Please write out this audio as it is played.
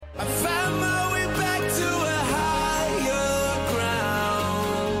I found my way back to a higher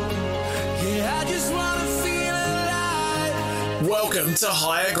ground. Yeah, I just want to feel alive. Welcome to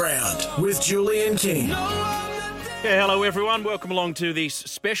Higher Ground with Julian King. Yeah, hello everyone. Welcome along to this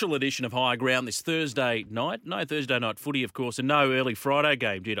special edition of Higher Ground this Thursday night. No Thursday night footy, of course, and no early Friday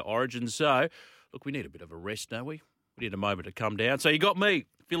game due to Origin. So, look, we need a bit of a rest, don't we? We need a moment to come down. So you got me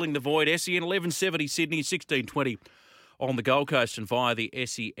filling the void. SEN 1170 Sydney, 1620 on the Gold Coast and via the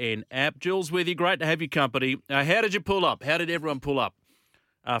SEN app. Jules with you. Great to have your company. How did you pull up? How did everyone pull up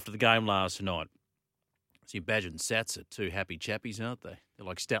after the game last night? See, Badge and Sats are two happy chappies, aren't they? They're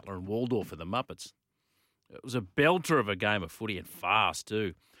like Statler and Waldorf for the Muppets. It was a belter of a game of footy and fast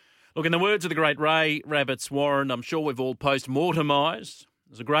too. Look, in the words of the great Ray Rabbits Warren, I'm sure we've all post-mortemised.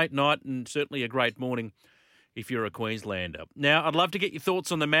 It was a great night and certainly a great morning if you're a Queenslander. Now, I'd love to get your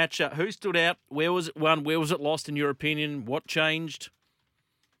thoughts on the match. Who stood out? Where was it won? Where was it lost in your opinion? What changed?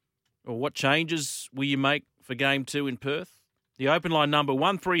 Or what changes will you make for Game 2 in Perth? The open line number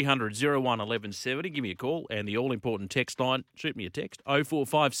 1300 01 1170. Give me a call. And the all-important text line, shoot me a text,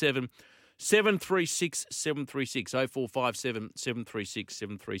 0457 736 736, 0457 736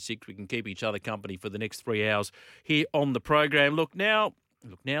 736. We can keep each other company for the next 3 hours here on the program. Look, now's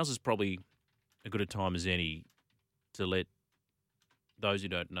is probably a good a time as any to let those who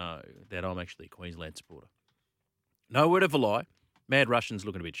don't know that I'm actually a Queensland supporter. No word of a lie. Mad Russian's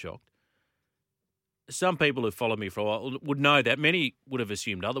looking a bit shocked. Some people who follow me for a while would know that. Many would have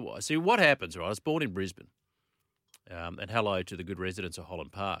assumed otherwise. See, what happens, right? I was born in Brisbane. And hello to the good residents of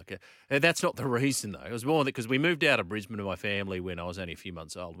Holland Park. That's not the reason, though. It was more because we moved out of Brisbane to my family when I was only a few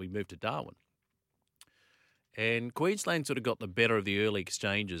months old. We moved to Darwin. And Queensland sort of got the better of the early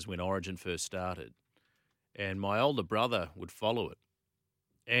exchanges when Origin first started. And my older brother would follow it.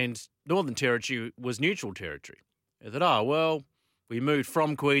 And Northern Territory was neutral territory. I thought, we moved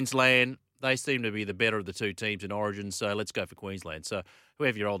from Queensland. They seem to be the better of the two teams in Origin, so let's go for Queensland. So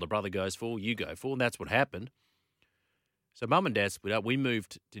whoever your older brother goes for, you go for, and that's what happened. So Mum and Dad split up. We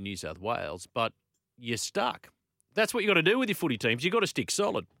moved to New South Wales, but you're stuck. That's what you got to do with your footy teams. You've got to stick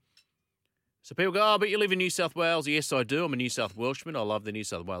solid. So people go, but you live in New South Wales. Yes, I do. I'm a New South Welshman. I love the New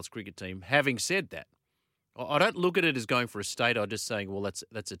South Wales cricket team. Having said that, I don't look at it as going for a state. I'm just saying, well,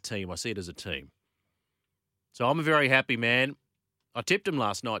 that's a team. I see it as a team. So I'm a very happy man. I tipped them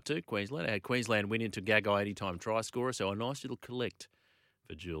last night too, Queensland. I had Queensland win into Gagai anytime try scorer, so a nice little collect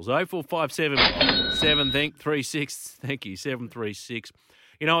for Jules. 0457 736. Thank you, 736.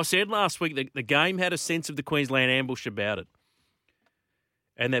 You know, I said last week that the game had a sense of the Queensland ambush about it,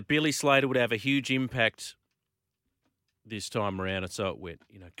 and that Billy Slater would have a huge impact this time around, and so it went.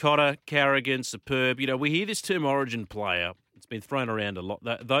 You know, Cotter, Carrigan, superb. You know, we hear this term Origin player. It's been thrown around a lot.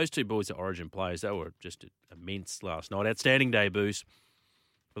 Those two boys are Origin players. They were just immense last night. Outstanding debuts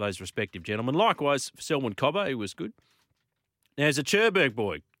for those respective gentlemen. Likewise, for Selwyn Cobbo, who was good. Now, he's a Cherbourg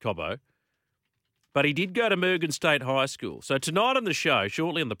boy, Cobbo, but he did go to Mergen State High School. So tonight on the show,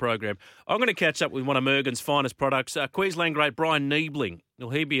 shortly on the program, I'm going to catch up with one of Mergen's finest products, Queensland great Brian Niebling.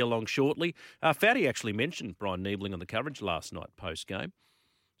 Will he be along shortly? Fatty actually mentioned Brian Niebling on the coverage last night post-game.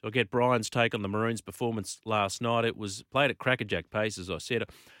 So I'll get Brian's take on the Maroons' performance last night. It was played at Crackerjack pace, as I said.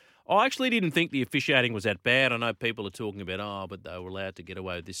 I actually didn't think the officiating was that bad. I know people are talking about, but they were allowed to get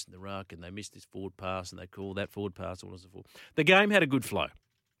away with this in the ruck and they missed this forward pass and they called that forward pass. What was the forward? The game had a good flow.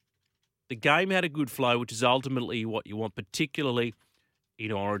 The game had a good flow, which is ultimately what you want, particularly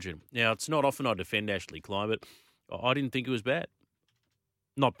in Origin. Now, it's not often I defend Ashley Klein, but I didn't think it was bad.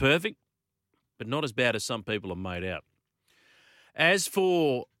 Not perfect, but not as bad as some people have made out. As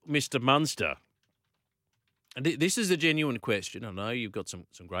for Mr. Munster, and this is a genuine question. I know you've got some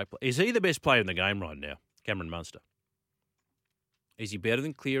great players. Is he the best player in the game right now, Cameron Munster? Is he better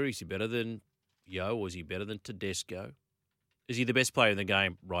than Cleary? Is he better than Yeo? Or is he better than Tedesco? Is he the best player in the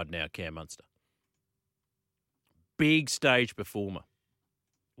game right now, Cam Munster? Big stage performer.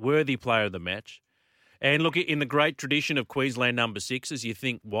 Worthy player of the match. And look, in the great tradition of Queensland number sixes, you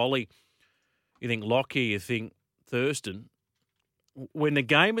think Wally, you think Lockyer, you think Thurston. When the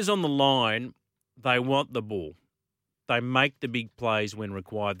game is on the line, they want the ball. They make the big plays when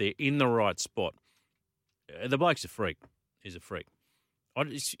required. They're in the right spot. The bloke's a freak. He's a freak. I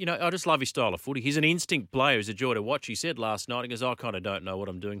just love his style of footy. He's an instinct player. He's a joy to watch. He said last night, he goes, I kind of don't know what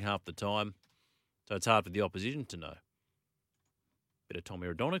I'm doing half the time, so it's hard for the opposition to know. Bit of Tom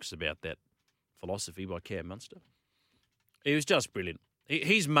Aerodonics about that philosophy by Cam Munster. He was just brilliant.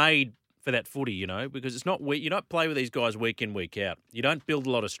 He's made for that footy, you know, because it's not you don't play with these guys week in, week out. You don't build a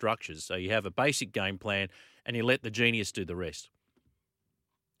lot of structures. So you have a basic game plan and you let the genius do the rest.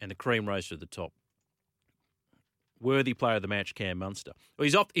 And the cream rose to the top. Worthy player of the match, Cam Munster. Well,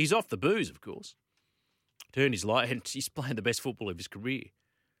 he's off the booze, of course. Turned his life, and he's playing the best football of his career.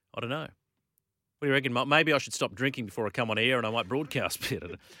 I don't know. What do you reckon? Maybe I should stop drinking before I come on air and I might broadcast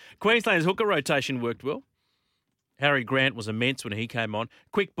better. Queensland's hooker rotation worked well. Harry Grant was immense when he came on.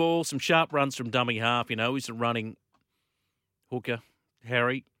 Quick ball, some sharp runs from dummy half. He's a running hooker.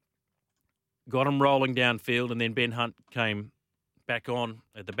 Harry got him rolling downfield, and then Ben Hunt came back on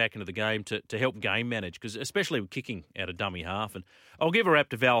at the back end of the game to help game manage, because especially with kicking out of dummy half. And I'll give a rap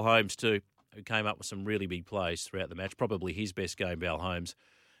to Val Holmes too, who came up with some really big plays throughout the match. Probably his best game, Val Holmes,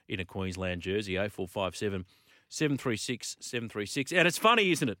 in a Queensland jersey. 0457 736 736. And it's funny,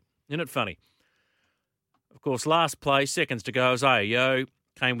 isn't it? Isn't it funny? Of course, last play, seconds to go, Zayo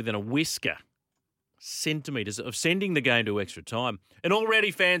came within a whisker, centimetres, of sending the game to extra time. And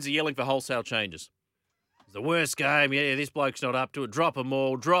already fans are yelling for wholesale changes. It's the worst game. Yeah, this bloke's not up to it. Drop them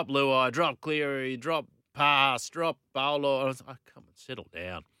all. Drop Luai. Drop Cleary. Drop Pass. Drop Bowler. I was like, come on, settle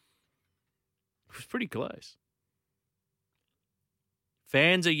down. It was pretty close.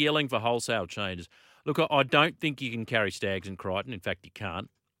 Fans are yelling for wholesale changes. Look, I don't think you can carry Staggs and Crichton. In fact, you can't.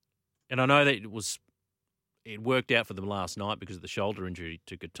 And I know that it worked out for them last night because of the shoulder injury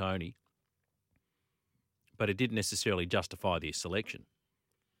to Katoni, but it didn't necessarily justify their selection.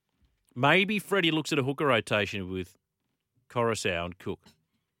 Maybe Freddie looks at a hooker rotation with Coruscant and Cook.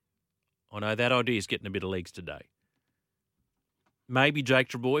 I know that idea is getting a bit of legs today. Maybe Jake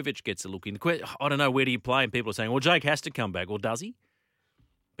Trbojevic gets a look in. I don't know, where do you play? And people are saying, well, Jake has to come back. Well, does he?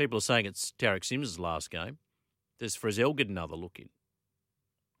 People are saying it's Tarek Sims' last game. Does Frizzell get another look in?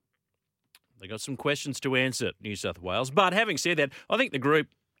 They got some questions to answer, New South Wales. But having said that, I think the group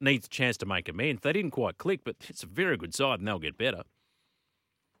needs a chance to make amends. They didn't quite click, but it's a very good side and they'll get better.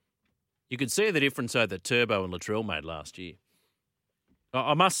 You could see the difference that Turbo and Latrell made last year.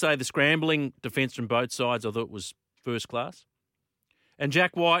 I must say the scrambling defence from both sides I thought was first class. And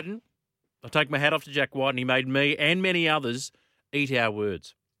Jack Whiten, I take my hat off to Jack Whiten. He made me and many others eat our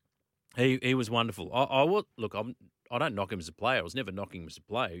words. He was wonderful. I don't knock him as a player. I was never knocking him as a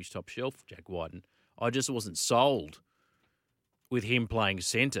player. He's top shelf, Jack Whiten. I just wasn't sold with him playing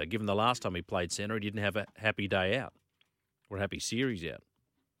centre, given the last time he played centre, he didn't have a happy day out or a happy series out.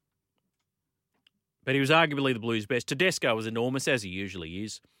 But he was arguably the Blues' best. Tedesco was enormous, as he usually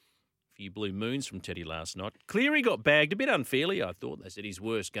is. A few blue moons from Teddy last night. Cleary got bagged a bit unfairly, I thought. They said his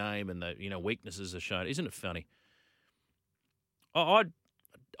worst game and the weaknesses are shown. Isn't it funny? I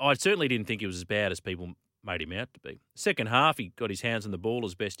certainly didn't think he was as bad as people made him out to be. Second half, he got his hands on the ball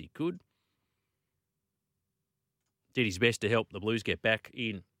as best he could. Did his best to help the Blues get back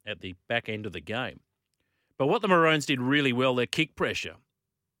in at the back end of the game. But what the Maroons did really well, their kick pressure.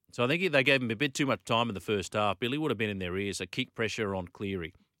 So I think they gave him a bit too much time in the first half. Billy would have been in their ears, a kick pressure on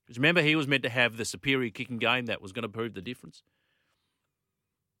Cleary. Because remember, he was meant to have the superior kicking game that was going to prove the difference.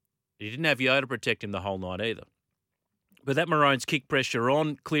 He didn't have Yoda protect him the whole night either. But that Maroons kick pressure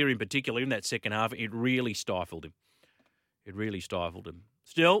on Cleary in particular in that second half, it really stifled him. It really stifled him.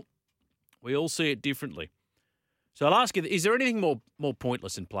 Still, we all see it differently. So I'll ask you, is there anything more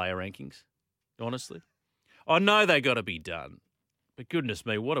pointless in player rankings, honestly? I know they got to be done. But goodness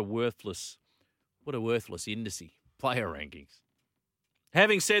me, what a worthless indice, player rankings.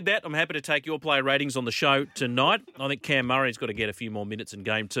 Having said that, I'm happy to take your player ratings on the show tonight. I think Cam Murray's got to get a few more minutes in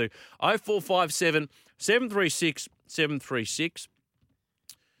game two. 0457 736 736.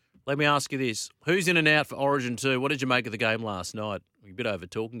 Let me ask you this. Who's in and out for Origin 2? What did you make of the game last night? We're a bit over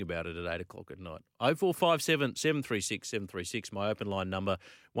talking about it at 8 o'clock at night. 0457 736 736. My open line number,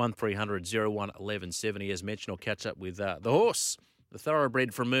 1300 01 1170. As mentioned, I'll catch up with the horse, the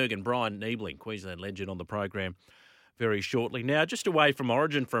thoroughbred from Mergen, Brian Niebling, Queensland legend, on the program very shortly. Now, just away from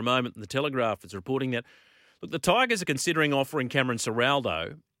Origin for a moment, the Telegraph is reporting that, look, the Tigers are considering offering Cameron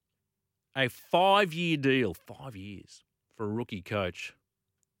Ciraldo a 5-year deal, 5 years, for a rookie coach.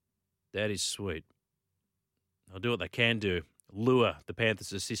 That is sweet. They'll do what they can do, lure the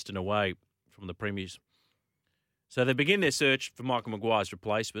Panthers' assistant away from the Premiers. So they begin their search for Michael Maguire's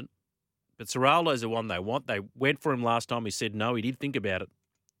replacement. But Ciraldo's the one they want. They went for him last time. He said no. He did think about it,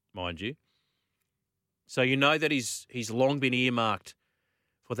 mind you. So you know that he's long been earmarked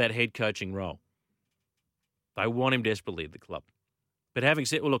for that head coaching role. They want him desperately at the club. But having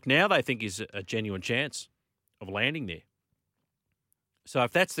said, well, look, now they think he's a genuine chance of landing there. So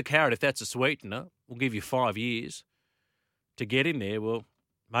if that's the carrot, if that's a sweetener, we'll give you 5 years to get in there. Well,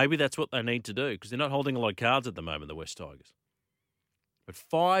 maybe that's what they need to do because they're not holding a lot of cards at the moment, the West Tigers. But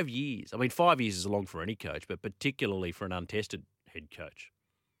 5 years, 5 years is long for any coach, but particularly for an untested head coach.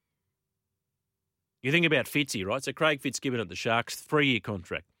 You think about Fitzy, right? So Craig Fitzgibbon at the Sharks, 3-year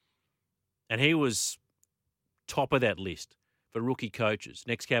contract. And he was top of that list for rookie coaches.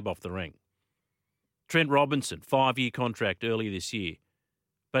 Next cab off the rank. Trent Robinson, 5-year contract earlier this year.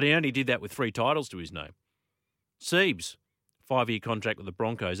 But he only did that with 3 titles to his name. Siebes, 5-year contract with the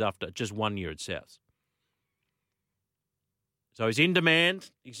Broncos after just 1 year at South. So he's in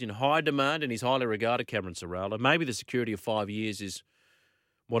demand, he's in high demand, and he's highly regarded, Cameron Ciraldo. Maybe the security of 5 years is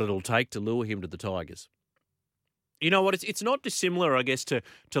what it'll take to lure him to the Tigers. You know what? It's not dissimilar, I guess, to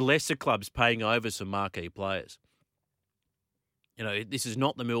lesser clubs paying over some marquee players. You know, this is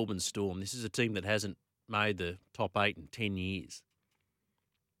not the Melbourne Storm. This is a team that hasn't made the top 8 in 10 years.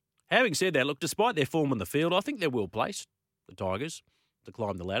 Having said that, look, despite their form on the field, I think they're well placed, the Tigers, to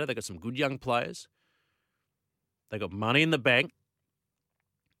climb the ladder. They've got some good young players. They got money in the bank.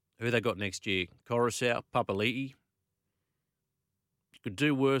 Who they got next year? Coruscant, Papali'i. You could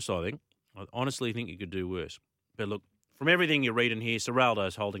do worse, I think. I honestly think you could do worse. But look, from everything you read in here,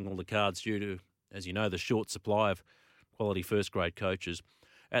 Ciraldo's holding all the cards due to, as you know, the short supply of quality first-grade coaches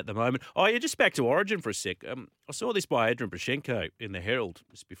at the moment. Oh, yeah, just back to Origin for a sec. I saw this by Adrian Brashenko in the Herald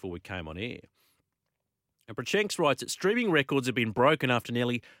just before we came on air. And Brashenko writes that streaming records have been broken after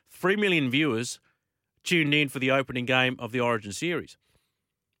nearly 3 million viewers tuned in for the opening game of the Origin series.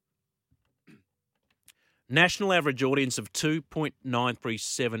 National average audience of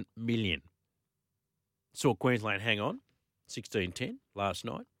 2.937 million. Saw Queensland hang on, 16-10 last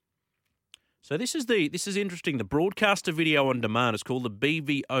night. So this is interesting. The broadcaster video on demand is called the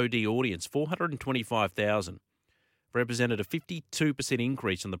BVOD audience, 425,000, represented a 52%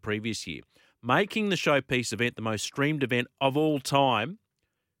 increase on the previous year, making the Showpiece event the most streamed event of all time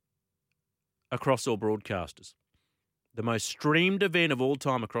across all broadcasters. The most streamed event of all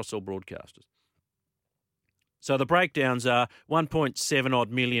time across all broadcasters. So the breakdowns are 1.7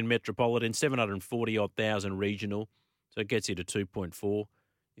 odd million metropolitan, 740 odd thousand regional. So it gets you to 2.4.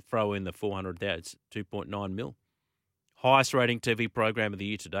 You throw in the 400,000, it's 2.9 mil. Highest rating TV program of the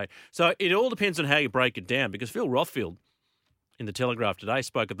year to date. So it all depends on how you break it down, because Phil Rothfield in the Telegraph today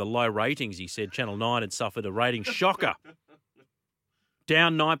spoke of the low ratings. He said Channel 9 had suffered a rating shocker.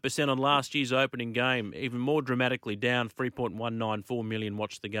 Down 9% on last year's opening game, even more dramatically down 3.194 million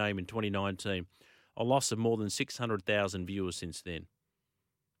watched the game in 2019. A loss of more than 600,000 viewers since then.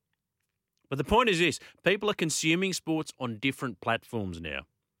 But the point is this, people are consuming sports on different platforms now.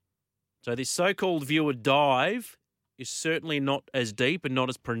 So this so-called viewer dive is certainly not as deep and not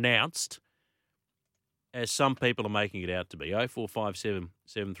as pronounced as some people are making it out to be. 0457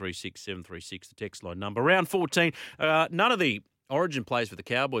 736 736, the text line number. Round 14, none of the Origin players for the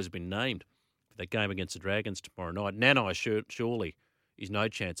Cowboys have been named for that game against the Dragons tomorrow night. Nanai surely is no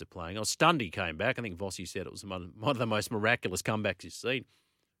chance of playing. I was stunned he came back. I think Vossi said it was one of the most miraculous comebacks he's seen.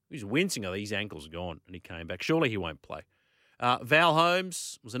 He was wincing. Oh, these ankles are gone, and he came back. Surely he won't play. Val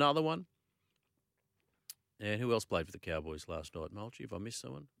Holmes was another one. And who else played for the Cowboys last night, Mulchi, if I missed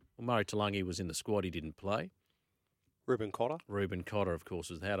someone? Well, Murray Talangi was in the squad. He didn't play. Reuben Cotter. Reuben Cotter, of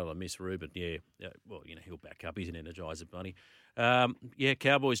course. How did I miss Reuben? Yeah. Well, you know, he'll back up. He's an Energizer bunny.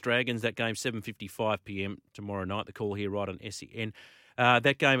 Cowboys-Dragons, that game 7:55 p.m. tomorrow night. The call here right on SEN.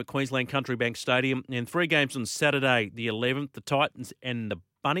 That game at Queensland Country Bank Stadium. And 3 games on Saturday, the 11th, the Titans and the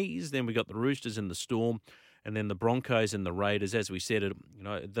Bunnies. Then we got the Roosters and the Storm. And then the Broncos and the Raiders. As we said,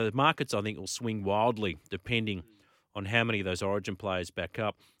 the markets, I think, will swing wildly depending on how many of those Origin players back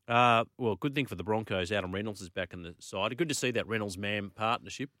up. Good thing for the Broncos, Adam Reynolds is back in the side. Good to see that Reynolds-Mann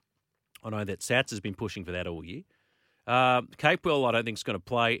partnership. I know that Sats has been pushing for that all year. Capewell, I don't think is going to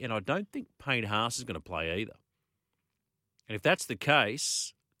play, and I don't think Payne Haas is going to play either. And if that's the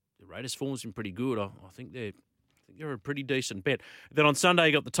case, the Raiders' form's been pretty good. I think they're a pretty decent bet. Then on Sunday,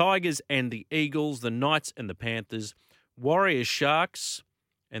 you got the Tigers and the Eagles, the Knights and the Panthers, Warriors, Sharks,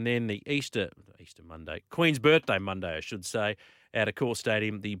 and then the Queen's Birthday Monday, I should say, out of Core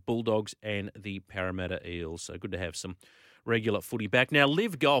Stadium, the Bulldogs and the Parramatta Eels. So good to have some regular footy back. Now,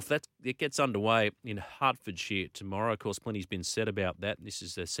 Live Golf, it gets underway in Hertfordshire tomorrow. Of course, plenty's been said about that. This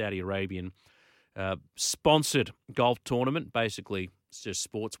is a Saudi Arabian sponsored golf tournament. Basically, it's just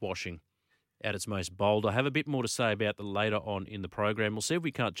sports washing at its most bold. I have a bit more to say about that later on in the program. We'll see if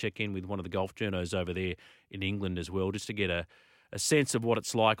we can't check in with one of the golf journos over there in England as well, just to get a sense of what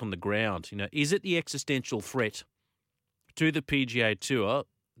it's like on the ground. You know, is it the existential threat to the PGA Tour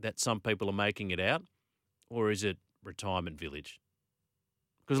that some people are making it out, or is it retirement village?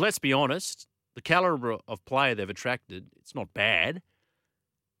 Because let's be honest, the calibre of player they've attracted, it's not bad,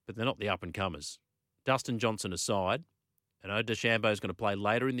 but they're not the up-and-comers. Dustin Johnson aside, I know DeChambeau's going to play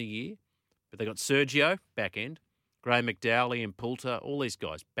later in the year, but they got Sergio, back end, Graham McDowley and Poulter, all these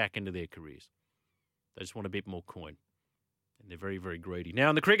guys, back into their careers. They just want a bit more coin. And they're very, very greedy. Now,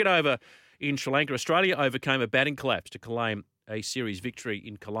 in the cricket over in Sri Lanka, Australia overcame a batting collapse to claim a series victory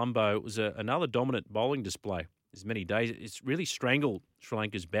in Colombo. It was another dominant bowling display. As many days, it's really strangled Sri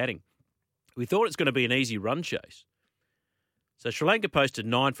Lanka's batting. We thought it's going to be an easy run chase. So Sri Lanka posted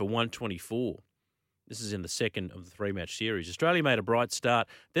 9 for 124. This is in the second of the three-match series. Australia made a bright start.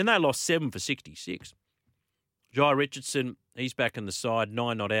 Then they lost 7 for 66. Jai Richardson, he's back in the side,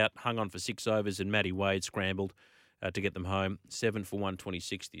 9 not out, hung on for 6 overs, and Matty Wade scrambled to get them home. 7 for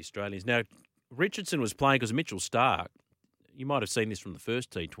 126, the Australians. Now, Richardson was playing because Mitchell Starc, you might have seen this from the first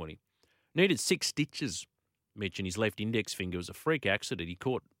T20, needed 6 stitches, Mitch, in his left index finger. It was a freak accident. He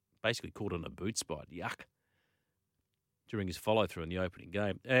basically caught on a boot spot. Yuck. During his follow-through in the opening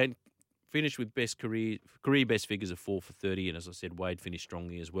game. And finished with career best figures of 4 for 30, and as I said, Wade finished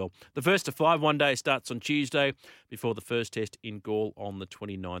strongly as well. The first of 5 one-day starts on Tuesday before the first test in Galle on the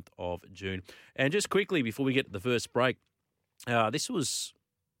 29th of June. And just quickly, before we get to the first break, this was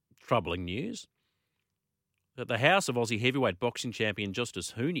troubling news. That the house of Aussie heavyweight boxing champion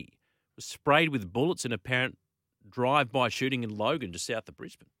Justis Huni was sprayed with bullets in apparent drive-by shooting in Logan, just south of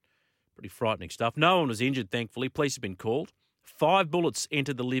Brisbane. Pretty frightening stuff. No one was injured, thankfully. Police have been called. 5 bullets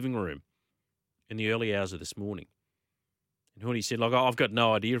entered the living room in the early hours of this morning. And Huni said, look, I've got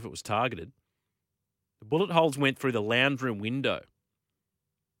no idea if it was targeted. The bullet holes went through the lounge room window.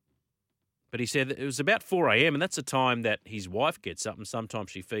 But he said that it was about 4 a.m, and that's the time that his wife gets up, and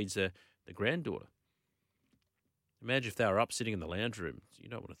sometimes she feeds the granddaughter. Imagine if they were up sitting in the lounge room. You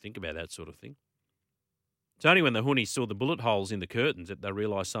don't want to think about that sort of thing. It's only when the Huni saw the bullet holes in the curtains that they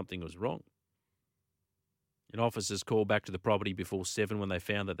realised something was wrong. And officers called back to the property before 7 when they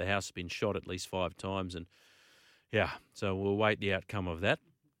found that the house had been shot at least 5 times. And, so we'll wait the outcome of that.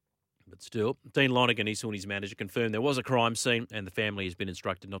 But still, Dean Lonergan, Huni's manager, confirmed there was a crime scene and the family has been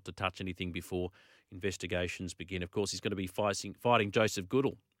instructed not to touch anything before investigations begin. Of course, he's going to be fighting Joseph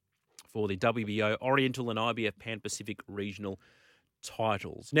Goodall for the WBO Oriental and IBF Pan-Pacific regional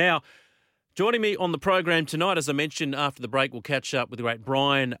titles. Now, joining me on the program tonight, as I mentioned, after the break, we'll catch up with the great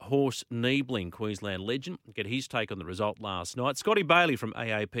Brian Horse Niebling, Queensland legend, get his take on the result last night. Scotty Bailey from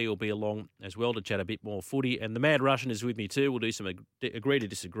AAP will be along as well to chat a bit more footy. And the Mad Russian is with me too. We'll do some agree to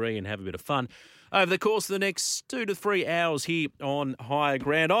disagree and have a bit of fun over the course of the next 2 to 3 hours here on Higher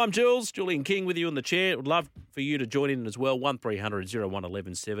Ground. I'm Julian King with you in the chair. Would love for you to join in as well, 1300 01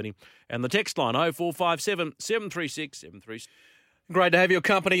 1170. And the text line 0457 736 736. Great to have your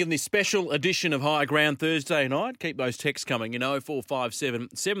company in this special edition of High Ground Thursday night. Keep those texts coming, 0457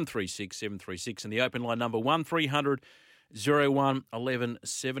 736 736 and the open line number 1300 01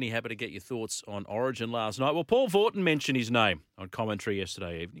 1170. Happy to get your thoughts on Origin last night. Well, Paul Vautin mentioned his name on commentary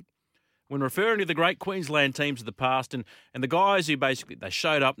yesterday evening when referring to the great Queensland teams of the past and the guys who basically they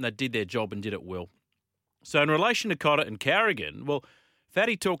showed up and they did their job and did it well. So in relation to Cotter and Carrigan, well,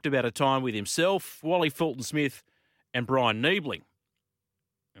 Fatty talked about a time with himself, Wally Fulton-Smith and Brian Niebling.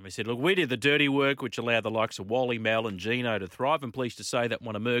 And we said, look, we did the dirty work, which allowed the likes of Wally, Mal and Gino to thrive. I'm pleased to say that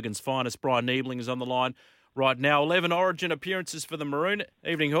one of Mergen's finest, Brian Niebling, is on the line right now. 11 Origin appearances for the Maroon.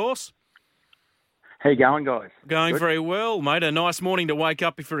 Evening, Horse. How you going, guys? Going Good? very well, mate. A nice morning to wake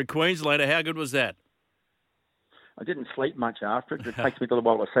up if you're a Queenslander. How good was that? I didn't sleep much after it. It takes me a little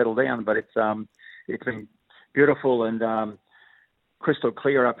while to settle down, but it's been beautiful and crystal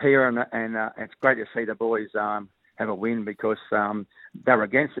clear up here, and it's great to see the boys have a win because they were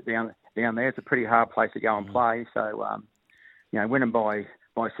against it down there. It's a pretty hard place to go and play. So, winning by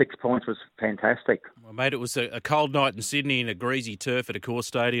 6 points was fantastic. Well, mate, it was a cold night in Sydney in a greasy turf at a Accor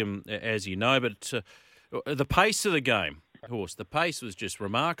Stadium, as you know. But the pace of the game, Horse, the pace was just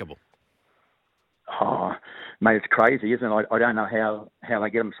remarkable. Oh, mate, it's crazy, isn't it? I don't know how they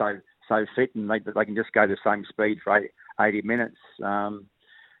get them so fit and they can just go the same speed for 80 minutes.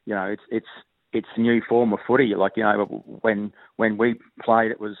 It's a new form of footy. Like, when we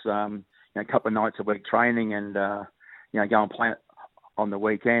played, it was a couple of nights a week training and go and play on the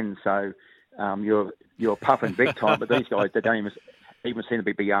weekend. So you're puffing big time. But these guys, they don't even seem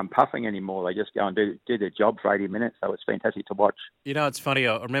to be puffing anymore. They just go and do their job for 80 minutes. So it's fantastic to watch. It's funny.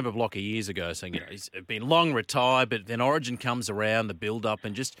 I remember Blocker years ago saying, he's been long retired, but then Origin comes around, the build-up,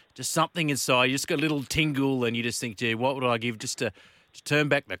 and just something inside. You just got a little tingle, and you just think, gee, what would I give just to turn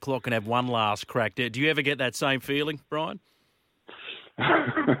back the clock and have one last crack? Do you ever get that same feeling, Brian?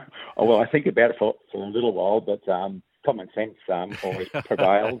 Well, I think about it for a little while, but common sense always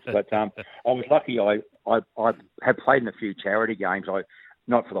prevails. But I was lucky. I have played in a few charity games.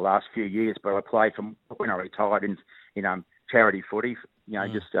 Not for the last few years, but I played from when I retired in charity footy.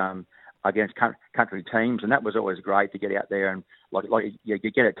 Just against country teams, and that was always great to get out there and like you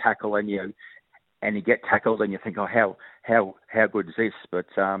get a tackle and and you get tackled and you think, oh, how good is this? But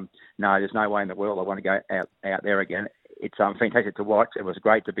no, there's no way in the world I want to go out there again. It's fantastic to watch. It was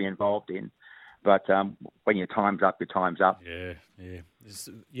great to be involved in. But when your time's up, your time's up. Yeah.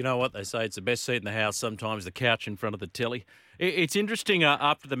 You know what they say? It's the best seat in the house. Sometimes the couch in front of the telly. It's interesting.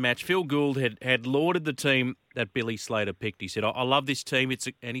 After the match, Phil Gould had lauded the team that Billy Slater picked. He said, "I love this team."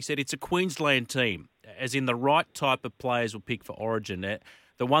 And he said it's a Queensland team, as in the right type of players will pick for Origin.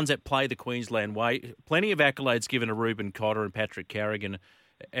 The ones that play the Queensland way. Plenty of accolades given to Reuben Cotter and Patrick Carrigan,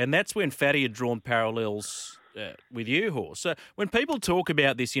 and that's when Fatty had drawn parallels with you, Horse. So when people talk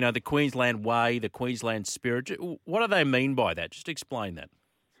about this, the Queensland way, the Queensland spirit, what do they mean by that? Just explain that.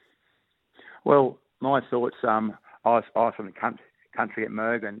 Well, my thoughts, I was from the country at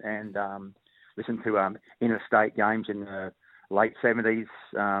Mergen and listened to interstate games in the late 70s,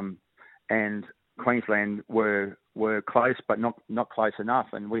 and Queensland were close, but not close enough,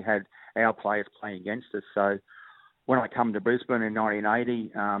 and we had our players playing against us. So when I come to Brisbane in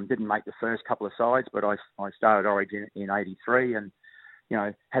 1980, didn't make the first couple of sides, but I started Origin in 83 and,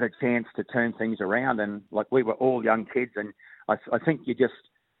 had a chance to turn things around. And like we were all young kids, and I think you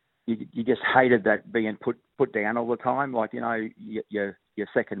just hated that being put down all the time. Like, you're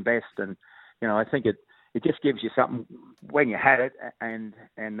second best. And, I think it just gives you something when you had it and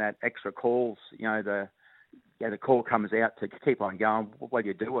that extra calls, the call comes out to keep on going. Well,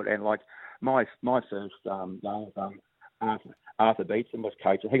 you do it. And like my first Arthur Beetson was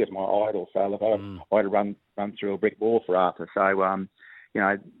coach. He was my idol. So look, I had to run through a brick wall for Arthur. So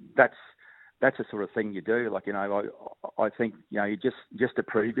that's the sort of thing you do. Like, I think you just to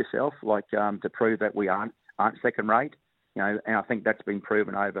prove yourself, like to prove that we aren't second rate. And I think that's been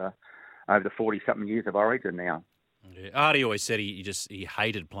proven over the 40-something years of Origin now. Yeah. Artie always said he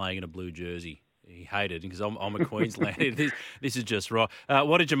hated playing in a blue jersey. He hated it because I'm a Queenslander. This is just right.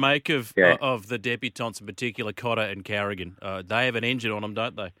 What did you make of the debutants, in particular Cotter and Carrigan? They have an engine on them,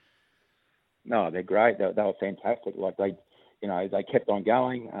 don't they? No, they're great. They were fantastic. Like they kept on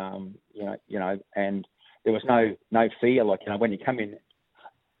going. And there was no fear. Like when you come in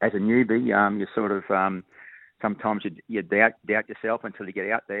as a newbie, you sort of sometimes you doubt yourself until you get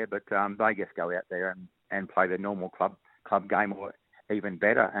out there. But they just go out there and play their normal club game or even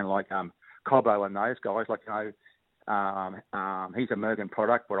better. And like Cobbo and those guys, like he's a Mergen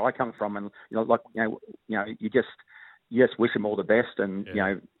product where I come from, and you just wish them all the best, and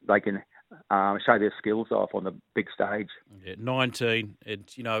they can show their skills off on the big stage. Yeah, 19,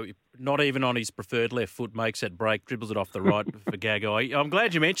 and not even on his preferred left foot makes that break, dribbles it off the right for Gagai. I'm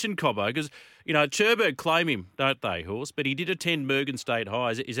glad you mentioned Cobbo because Cherbourg claim him, don't they, Horse? But he did attend Mergen State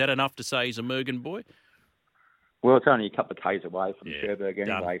High. Is that enough to say he's a Mergen boy? Well, it's only a couple of k's away from Cherbourg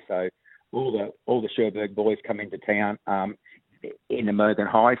anyway, so all the Cherbourg boys come into town in the Mergen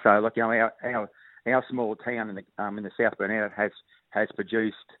High. So, look, our small town in the South Burnett has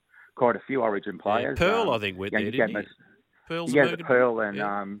produced quite a few Origin players. Yeah, Pearl, I think, went there, didn't he? Pearl's the Pearl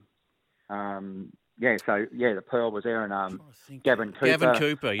and the Pearl was there, and Gavin Cooper. Gavin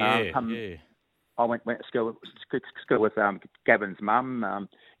Cooper, I went to school with Gavin's mum.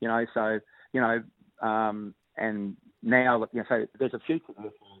 And now, look, so there's a future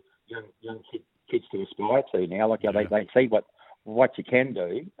for young kids to aspire to now. Like, they see what you can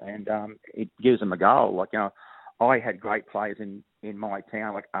do, and it gives them a goal. Like, I had great players in my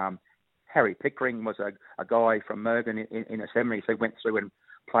town. Like, Harry Pickering was a guy from Mergen in the 70s who went through and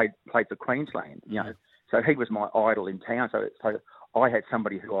played for Queensland. So he was my idol in town. So I had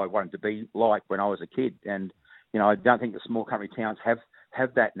somebody who I wanted to be like when I was a kid, and I don't think the small country towns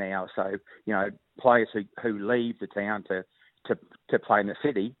have that now. So players who leave the town to play in the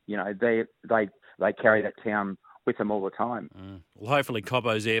city, they carry that town with them all the time. Well, hopefully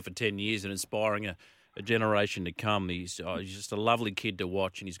Cobbo's there for 10 years and inspiring a generation to come. He's just a lovely kid to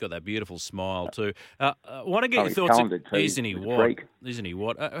watch, and he's got that beautiful smile too. I want to get your thoughts. Isn't he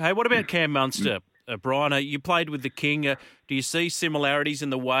what? Hey, what about Cam Munster? Brian, you played with the King. Do you see similarities in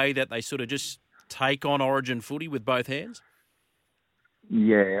the way that they sort of just take on Origin footy with both hands?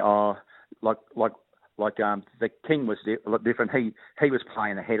 Yeah, the King was a lot different. He was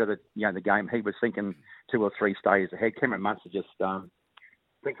playing ahead of the game. He was thinking 2 or 3 stages ahead. Cameron Munster just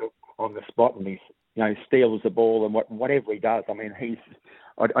think on the spot, and he steals the ball and whatever he does. I mean,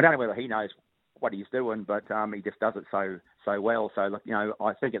 I don't know whether he knows what he's doing, but he just does it so well. So look,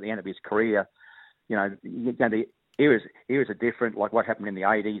 I think at the end of his career, the eras are different. Like what happened in the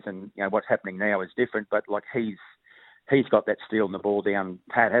 80s and what's happening now is different. But like he's got that stealing the ball down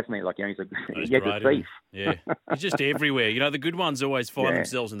pat, hasn't he? Like he's a thief. Yeah, he's just everywhere. The good ones always find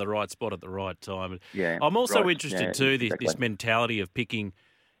themselves in the right spot at the right time. Yeah, I'm also interested too this mentality of picking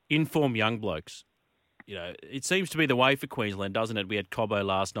in-form young blokes. it seems to be the way for Queensland, doesn't it? We had Cobbo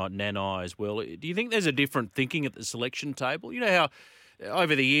last night, Nanai as well. Do you think there's a different thinking at the selection table? You know how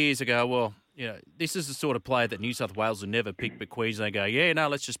over the years they go, well, this is the sort of player that New South Wales will never pick, but Queensland go, yeah, no,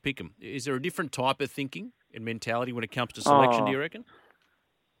 let's just pick him. Is there a different type of thinking and mentality when it comes to selection, do you reckon?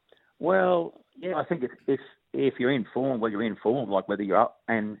 Well, yeah, I think if you're in form, well, you're in form, like whether you're up,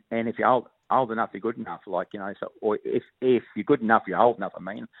 and if you're old enough, you're good enough, so, or if you're good enough, you're old enough,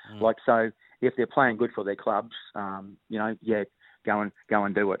 so if they're playing good for their clubs, go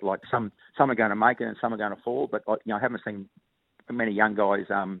and do it. Like some are going to make it and some are going to fall, but I haven't seen many young guys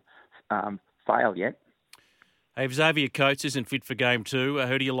fail yet. Hey, if Xavier Coates isn't fit for game 2,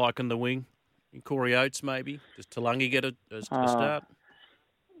 who do you like on the wing? Corey Oates, maybe? Does Talangi get a start?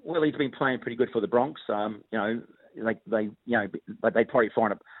 Well, he's been playing pretty good for the Bronx. They probably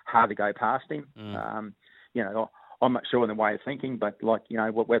find it hard to go past him. I'm not sure in the way of thinking, but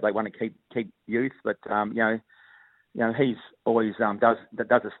where they want to keep youth, but he's always does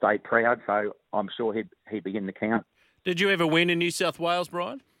the state proud, so I'm sure he'd be in the count. Did you ever win in New South Wales,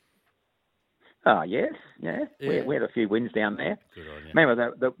 Brian? Oh, yes, yeah. We had a few wins down there. Good on you.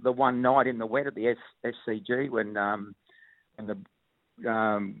 Remember the one night in the wet at the SCG when the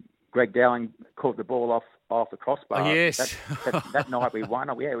Greg Dowling caught the ball off the crossbar. Oh, yes. That night we won.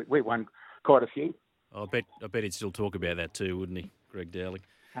 Yeah, we won quite a few. I bet he'd still talk about that too, wouldn't he, Greg Dowling?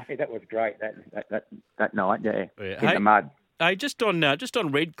 Hey, that was great. That night, yeah. In Hey, the mud. Hey, just on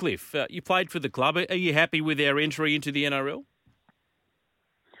Redcliffe, you played for the club. Are you happy with our entry into the NRL?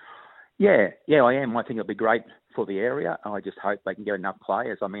 Yeah, I am. I think it'll be great for the area. I just hope they can get enough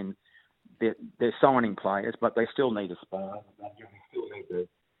players. I mean, they're signing players, but they still need a spar. They still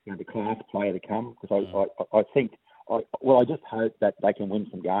need the class player to come. Because I just hope that they can win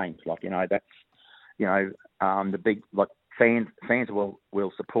some games. That's the big fans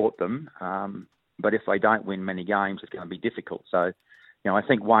will support them. But if they don't win many games, it's going to be difficult. So, I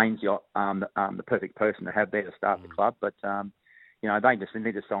think Wayne's the perfect person to have there to start the club. But they just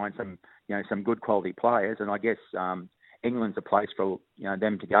need to sign some good quality players, and I guess England's a place for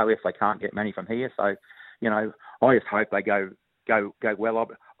them to go if they can't get many from here. So, I just hope they go well.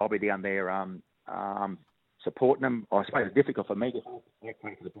 I'll be down there supporting them. I suppose it's difficult for me because I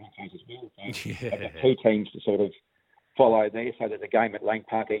play for the Broncos as well. So I've got 2 teams to sort of follow there, so there's a game at Lang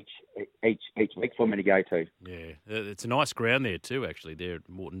Park each week for me to go to. Yeah, it's a nice ground there too. Actually, there at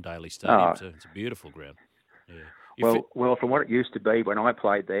Moreton Daily Stadium, so it's a beautiful ground. Yeah. Well, from what it used to be when I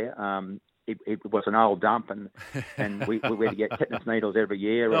played there, it was an old dump, and we had to get tetanus needles every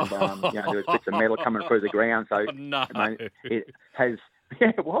year, and there was bits of metal coming through the ground. So it has,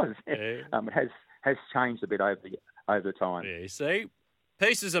 it was. Yeah. It has changed a bit over the time. Yeah, see,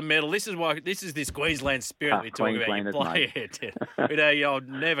 pieces of metal. This is this Queensland spirit we're talking about. I'll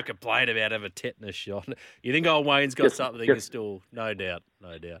never complain about having a tetanus shot. You think old Wayne's got something to still, no doubt.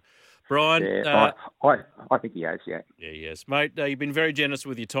 Brian, I think he has, yeah. Yeah, yes, mate. You've been very generous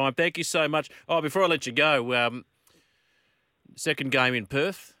with your time. Thank you so much. Oh, before I let you go, second game in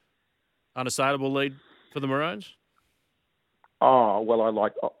Perth, unassailable lead for the Maroons. Oh well, I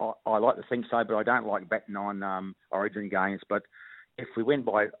like to think so, but I don't like betting on Origin games. But if we win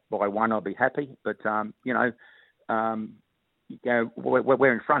by one, I'll be happy. But we're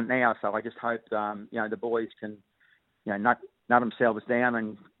in front now, so I just hope the boys can nut themselves down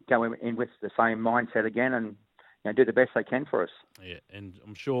and go in with the same mindset again and do the best they can for us. Yeah, and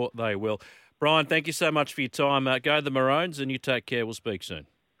I'm sure they will. Brian, thank you so much for your time. Go the Maroons, and you take care. We'll speak soon.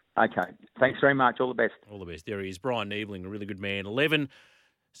 Okay. Thanks very much. All the best. All the best. There he is, Brian Niebling, a really good man. 11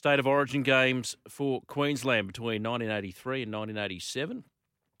 State of Origin games for Queensland between 1983 and 1987.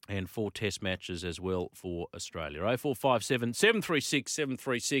 And 4 test matches as well for Australia. 0457 736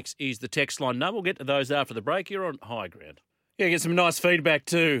 736 is the text line number. We'll get to those after the break. You're on High Ground. Yeah, get some nice feedback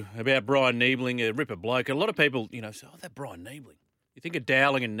too about Brian Niebling, a ripper bloke. A lot of people, say, that Brian Niebling. You think of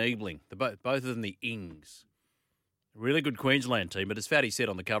Dowling and Niebling, both of them the Ings. Really good Queensland team, but as Fatty said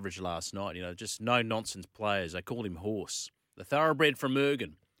on the coverage last night, just no-nonsense players. They called him Horse. The thoroughbred from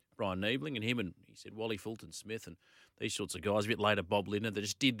Ergon, Brian Niebling, and him and, he said, Wally Fulton-Smith and these sorts of guys. A bit later, Bob Linder, they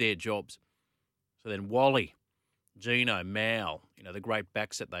just did their jobs. So then Wally, Gino, Mal, the great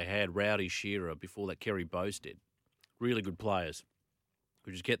backs that they had, Rowdy Shearer, before that Kerry Bowstead. Really good players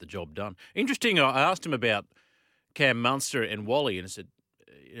who just get the job done. Interesting, I asked him about Cam Munster and Wally, and I said,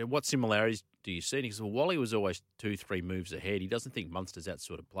 what similarities do you see? And he said, well, Wally was always 2-3 moves ahead. He doesn't think Munster's that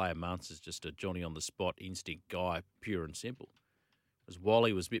sort of player. Munster's just a Johnny-on-the-spot instinct guy, pure and simple. Whereas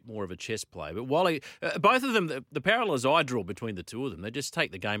Wally was a bit more of a chess player. But Wally, both of them, the parallels I draw between the two of them, they just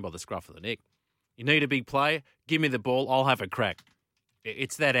take the game by the scruff of the neck. You need a big player, give me the ball, I'll have a crack.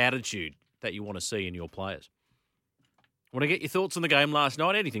 It's that attitude. that you want to see in your players. Want to get your thoughts on the game last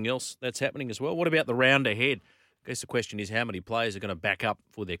night? Anything else that's happening as well? What about the round ahead? I guess the question is how many players are going to back up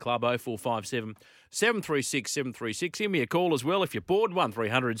for their club? 0457 736 736. Give me a call as well if you're bored.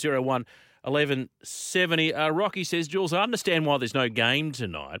 1300 01 1170. Rocky says, Jules, I understand why there's no game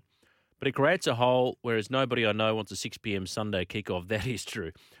tonight, but it creates a hole, whereas nobody I know wants a 6 p.m. Sunday kickoff. That is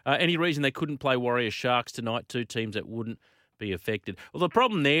true. Any reason they couldn't play Warriors Sharks tonight? Two teams that wouldn't be affected. Well, the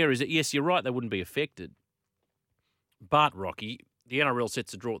problem there is that, yes, you're right, they wouldn't be affected. But, Rocky, the NRL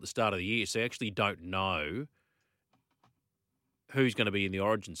sets a draw at the start of the year, so you actually don't know who's going to be in the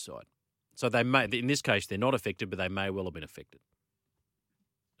Origin side. So they may, in this case, they're not affected, but they may well have been affected.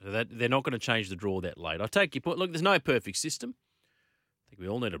 So that they're not going to change the draw that late. I take your point. Look, there's no perfect system. I think we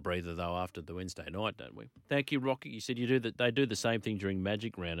all need a breather, though, after the Wednesday night, don't we? Thank you, Rocky. You said they do the same thing during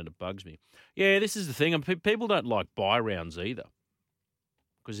Magic Round, and it bugs me. Yeah, this is the thing. People don't like bye rounds either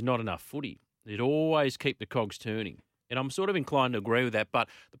because there's not enough footy. They'd always keep the cogs turning. And I'm sort of inclined to agree with that. But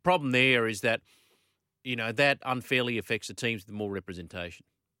the problem there is that, that unfairly affects the teams with more representation.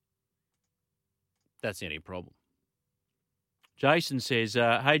 That's the only problem. Jason says,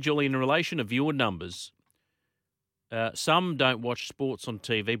 hey, Julie, in relation to viewer numbers, some don't watch sports on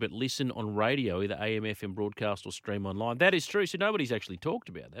TV but listen on radio, either AM, FM broadcast or stream online. That is true. So nobody's actually talked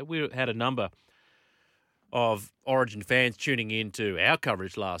about that. We had a number of Origin fans tuning in to our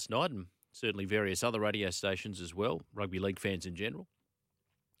coverage last night, and certainly various other radio stations as well, rugby league fans in general.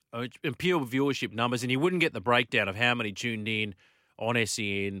 And pure viewership numbers, and you wouldn't get the breakdown of how many tuned in on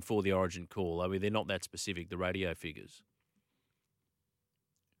SEN for the Origin call. I mean, they're not that specific, the radio figures.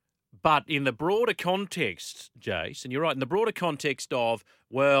 But in the broader context, Jace, and you're right, in the broader context of,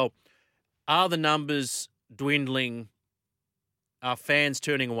 well, are the numbers dwindling? Are fans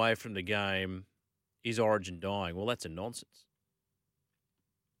turning away from the game? Is Origin dying? Well, that's a nonsense.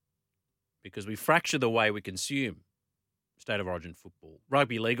 Because we fracture the way we consume State of Origin football,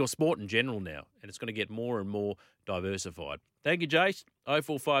 rugby league or sport in general now, and it's going to get more and more diversified. Thank you, Jace.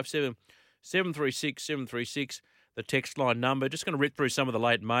 0457 736 736, the text line number. Just going to rip through some of the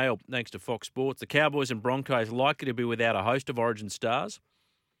late mail, thanks to Fox Sports. The Cowboys and Broncos likely to be without a host of Origin stars,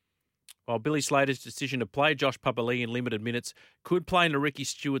 while Billy Slater's decision to play Josh Papali'i in limited minutes could play into Ricky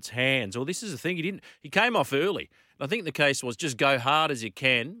Stewart's hands. Well, this is the thing. He came off early. I think the case was just go hard as you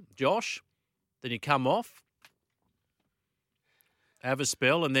can, Josh. Then you come off, have a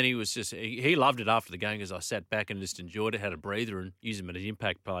spell, and then he loved it after the game because I sat back and just enjoyed it, had a breather, and used him as an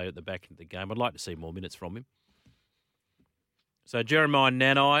impact player at the back end of the game. I'd like to see more minutes from him. So Jeremiah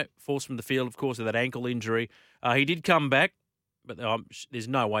Nanai, forced from the field, of course, with that ankle injury. He did come back, but there's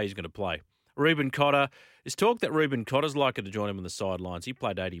no way he's going to play. Reuben Cotter. There's talk that Reuben Cotter's likely to join him on the sidelines. He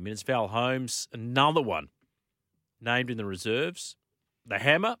played 80 minutes. Val Holmes, another one, named in the reserves. The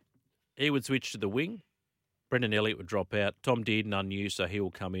Hammer. He would switch to the wing. Brendan Elliott would drop out. Tom Dearden unused, so he will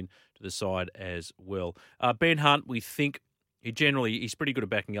come in to the side as well. Ben Hunt, we think he's pretty good at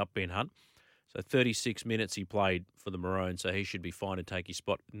backing up Ben Hunt. So 36 minutes he played for the Maroons, so he should be fine to take his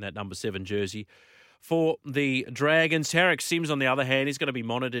spot in that number 7 jersey. For the Dragons, Tarek Sims, on the other hand, is going to be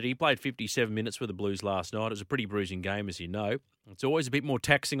monitored. He played 57 minutes for the Blues last night. It was a pretty bruising game, as you know. It's always a bit more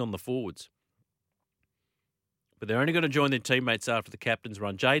taxing on the forwards. But they're only going to join their teammates after the captain's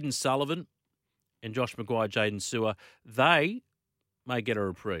run. Jaden Sullivan and Josh Maguire, Jaden Sewer, they may get a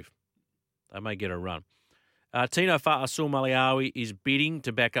reprieve. They may get a run. Tino Fa'asul-Maliawi is bidding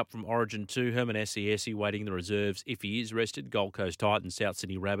to back up from Origin 2. Herman Esiesi waiting the reserves if he is rested. Gold Coast Titans, South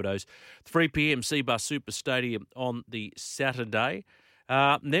Sydney Rabbitohs. 3 p.m. Seabus Super Stadium on the Saturday.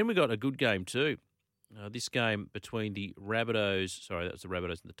 And then we got a good game too. This game between the Rabbitohs, that was the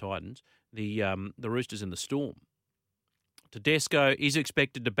Rabbitohs and the Titans, the Roosters and the Storm. Tedesco is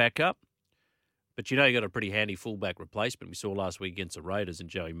expected to back up, but you got a pretty handy fullback replacement we saw last week against the Raiders and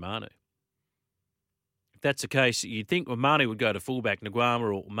Joey Manu. If that's the case, you'd think Manu would go to fullback,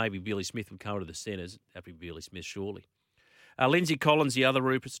 Nguama or maybe Billy Smith would come to the centres. Happy Billy Smith, surely. Lindsay Collins, the other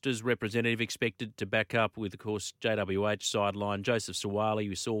Roosters representative, expected to back up with, of course, JWH sideline. Joseph Sawali,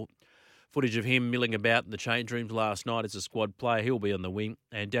 we saw footage of him milling about in the change rooms last night as a squad player. He'll be on the wing.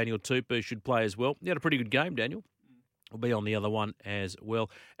 And Daniel Tupou should play as well. He had a pretty good game, Daniel. Will be on the other one as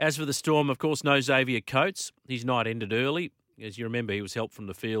well. As for the Storm, of course, no Xavier Coates. His night ended early. As you remember, he was helped from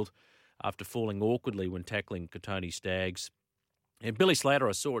the field after falling awkwardly when tackling Kotoni Staggs. And Billy Slater,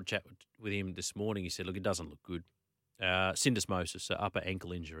 I saw a chat with him this morning. He said, look, it doesn't look good. Syndesmosis, so upper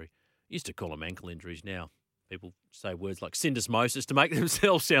ankle injury. Used to call them ankle injuries now. People say words like syndesmosis to make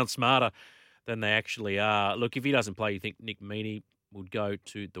themselves sound smarter than they actually are. Look, if he doesn't play, you think Nick Meaney would go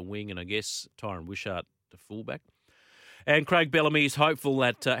to the wing and I guess Tyron Wishart to fullback. And Craig Bellamy is hopeful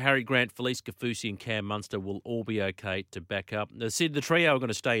that Harry Grant, Felice Kafusi and Cam Munster will all be okay to back up. The trio are going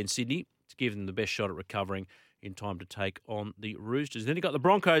to stay in Sydney to give them the best shot at recovering in time to take on the Roosters. Then you've got the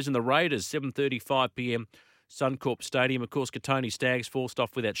Broncos and the Raiders, 7:35 p.m, Suncorp Stadium. Of course, Katoni Staggs forced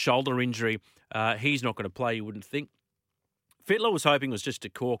off with that shoulder injury. He's not going to play, you wouldn't think. Fittler was hoping it was just a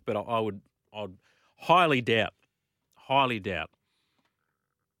cork, but I'd highly doubt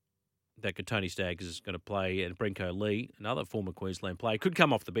that Katoni Staggs is going to play, and Brenko Lee, another former Queensland player, could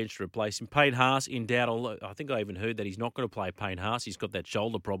come off the bench to replace him. Payne Haas in doubt. I think I even heard that he's not going to play Payne Haas. He's got that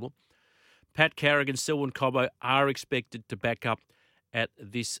shoulder problem. Pat Carrigan, Selwyn Cobbo are expected to back up at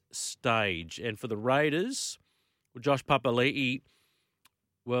this stage. And for the Raiders, Josh Papali'i,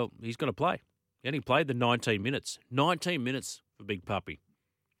 well, he's going to play. He only played the 19 minutes. 19 minutes for Big Puppy.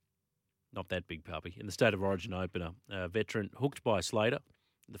 Not that Big Puppy. In the State of Origin opener, veteran hooked by Slater.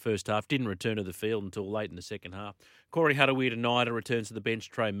 The first half, didn't return to the field until late in the second half. Corey Harawira-Naidoo returns to the bench.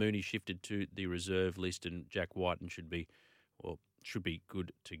 Trey Mooney shifted to the reserve list, and Jack Whiten should be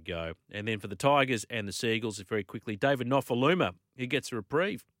good to go. And then for the Tigers and the Seagulls, very quickly, David Nofaluma, he gets a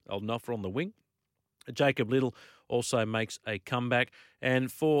reprieve. Old Nofa on the wing. Jacob Little also makes a comeback. And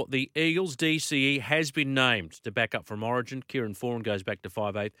for the Eagles, DCE has been named to back up from Origin. Kieran Foran goes back to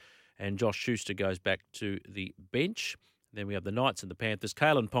 5'8", and Josh Schuster goes back to the bench. Then we have the Knights and the Panthers.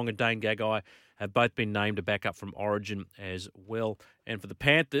 Kalen Ponga, Dane Gagai have both been named to back up from Origin as well. And for the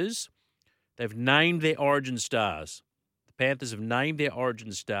Panthers, they've named their Origin stars. The Panthers have named their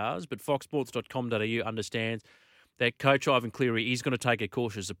Origin stars, but foxsports.com.au understands that Coach Ivan Cleary is going to take a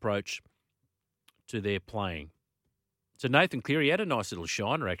cautious approach to their playing. So Nathan Cleary had a nice little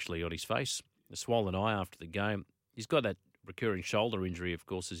shiner, actually, on his face, a swollen eye after the game. He's got that recurring shoulder injury, of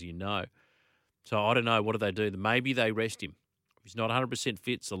course, as you know. So I don't know, what do they do? Maybe they rest him. If he's not 100%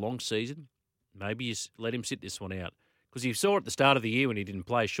 fit, it's a long season. Maybe you let him sit this one out. Because you saw at the start of the year when he didn't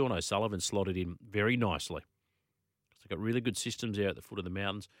play, Sean O'Sullivan slotted in very nicely. They've got really good systems there at the foot of the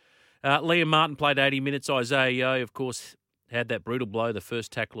mountains. Liam Martin played 80 minutes. Isaiah Yeo, of course, had that brutal blow, the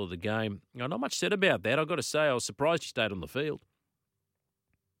first tackle of the game. Not much said about that. I've got to say, I was surprised he stayed on the field.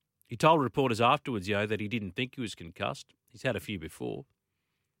 He told reporters afterwards, Yeo, that he didn't think he was concussed. He's had a few before.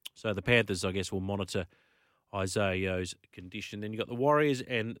 So the Panthers, I guess, will monitor Isaiah Yeo's condition. Then you've got the Warriors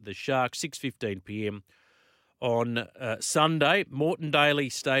and the Sharks, 6:15 p.m. on Sunday, Moreton Daly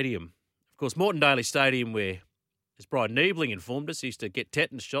Stadium. Of course, Moreton Daly Stadium, where, as Brian Niebling informed us, he used to get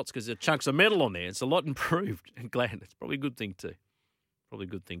tetanus shots because there are chunks of metal on there. It's a lot improved and glad. It's probably a good thing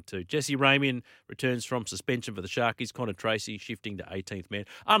too. Jesse Ramian returns from suspension for the Sharkies. Connor Tracy shifting to 18th man.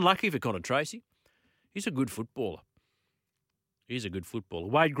 Unlucky for Connor Tracy. He's a good footballer.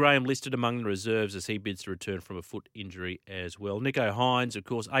 Wade Graham listed among the reserves as he bids to return from a foot injury as well. Nico Hines, of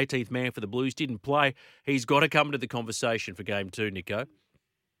course, 18th man for the Blues, didn't play. He's got to come to the conversation for Game 2, Nico.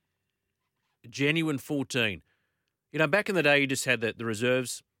 Genuine 14. You know, back in the day, you just had the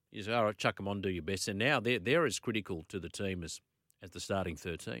reserves. You say, all right, chuck them on, do your best. And now they're as critical to the team as the starting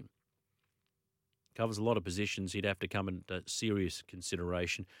 13. Covers a lot of positions. He'd have to come into serious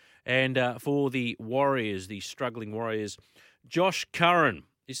consideration. And for the Warriors, the struggling Warriors, Josh Curran,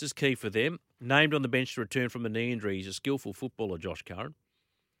 this is key for them, named on the bench to return from a knee injury. He's a skillful footballer, Josh Curran.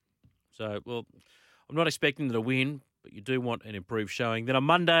 So, well, I'm not expecting them to win, but you do want an improved showing. Then on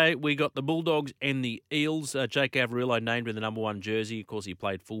Monday, we got the Bulldogs and the Eels. Jake Averillo named in the number 1 jersey. Of course, he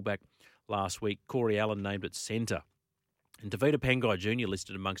played fullback last week. Corey Allen named at centre. And Tavita Pangai Jr.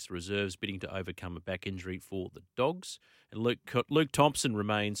 listed amongst the reserves, bidding to overcome a back injury for the Dogs. And Luke Thompson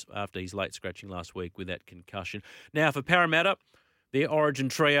remains after his late scratching last week with that concussion. Now for Parramatta, their Origin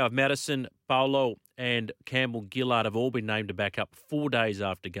trio of Madison, Paulo and Campbell Gillard have all been named to back up 4 days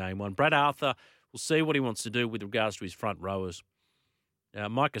after Game 1. Brad Arthur will see what he wants to do with regards to his front rowers. Now,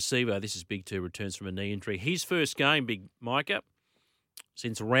 Micah Sevo, this is big too, returns from a knee injury. His first game, big Micah,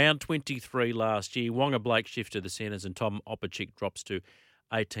 since round 23 last year. Wonga Blake shifts to the centres and Tom Opachik drops to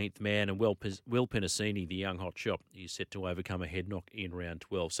 18th man. And Will Penasini, the young hot shot, is set to overcome a head knock in round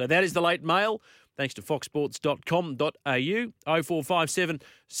 12. So that is the late mail. Thanks to foxsports.com.au. 0457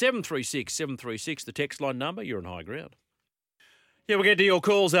 736 736, the text line number. You're on high ground. Yeah, we'll get to your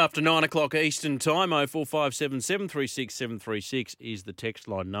calls after 9 o'clock Eastern Time. 0457 736 736 is the text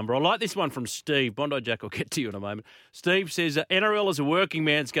line number. I like this one from Steve. Bondi Jack, I'll get to you in a moment. Steve says, NRL is a working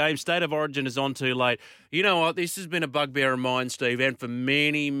man's game. State of Origin is on too late. You know what? This has been a bugbear of mine, Steve, and for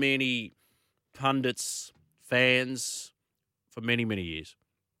many, many pundits, fans, for many, many years.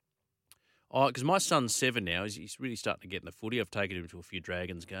 Because my son's 7 now. He's really starting to get in the footy. I've taken him to a few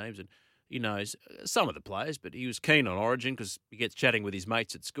Dragons games, and he knows some of the players, but he was keen on Origin because he gets chatting with his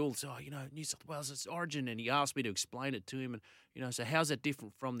mates at school. So, New South Wales is Origin, and he asked me to explain it to him. And, so how's that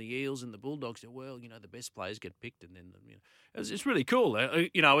different from the Eels and the Bulldogs? Well, the best players get picked, and then, it's really cool.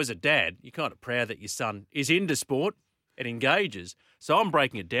 As a dad, you're kind of proud that your son is into sport and engages. So I'm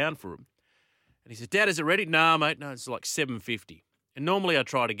breaking it down for him. And he says, Dad, is it ready? No, mate, no, it's like 7:50. And normally I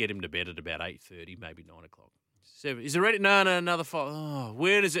try to get him to bed at about 8:30, maybe 9 o'clock. Is it ready? No, another 5. Oh,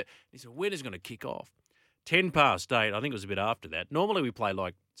 when is it? He said, when is it going to kick off? 10 past 8. I think it was a bit after that. Normally we play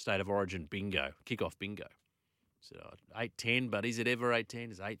like State of Origin bingo, kick-off bingo. So 8:10, but is it ever 8:10?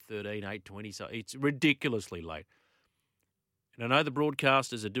 It's 8:13, 8:20. So it's ridiculously late. And I know the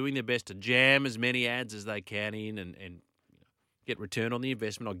broadcasters are doing their best to jam as many ads as they can in and get return on the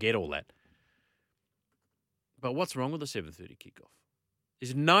investment. I get all that. But what's wrong with a 7:30 kickoff?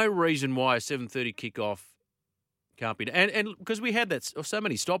 There's no reason why a 7:30 kickoff can't be. And because we had so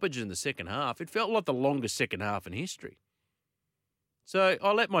many stoppages in the second half, it felt like the longest second half in history. So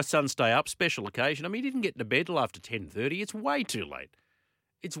I let my son stay up, special occasion. I mean, he didn't get into bed till after 10:30. It's way too late.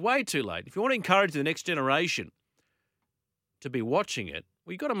 It's way too late. If you want to encourage the next generation to be watching it,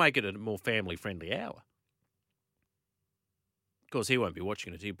 well, you've got to make it a more family-friendly hour. Of course, he won't be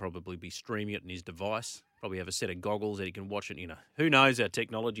watching it. He'll probably be streaming it on his device, probably have a set of goggles that he can watch it. Who knows how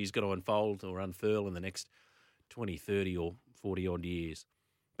technology is going to unfold or unfurl in the next 20, 30 or 40-odd years.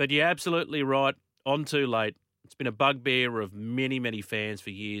 But you're absolutely right. On too late. It's been a bugbear of many, many fans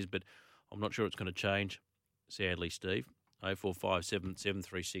for years, but I'm not sure it's going to change, sadly, Steve. 0457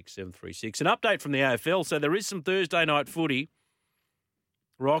 736 736. An update from the AFL. So there is some Thursday night footy.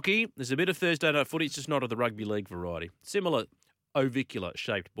 Rocky, there's a bit of Thursday night footy. It's just not of the rugby league variety. Similar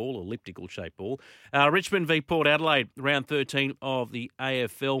ovicular-shaped ball, elliptical-shaped ball. Richmond v Port Adelaide, round 13 of the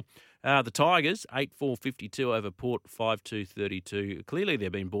AFL. The Tigers, 8-4-52 over Port, 5-2-32. Clearly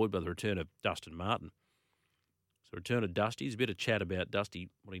they've been buoyed by the return of Dustin Martin. So return of Dusty. There's a bit of chat about Dusty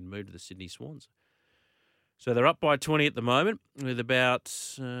wanting to move to the Sydney Swans. So they're up by 20 at the moment with about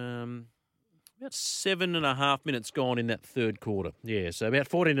 7.5 minutes gone in that third quarter. Yeah, so about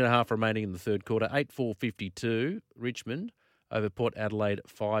 14.5 remaining in the third quarter. 8-4-52 Richmond over Port Adelaide,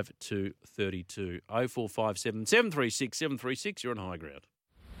 5-2-32. 0457 736 736. You're on high ground.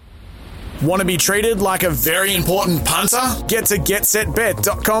 Want to be treated like a very important punter? Get to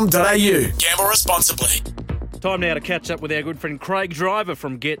getsetbet.com.au. Gamble responsibly. Time now to catch up with our good friend Craig Driver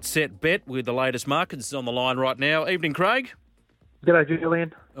from Get Set Bet with the latest markets on the line right now. Evening, Craig. G'day,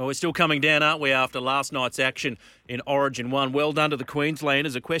 Julian. Oh, we're still coming down, aren't we, after last night's action in Origin 1. Well done to the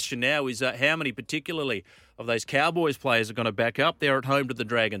Queenslanders. The question now is how many particularly of those Cowboys players are going to back up? They're at home to the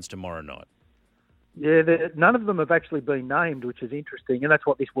Dragons tomorrow night. Yeah, none of them have actually been named, which is interesting, and that's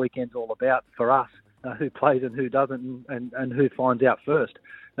what this weekend's all about for us, who plays and who doesn't and who finds out first.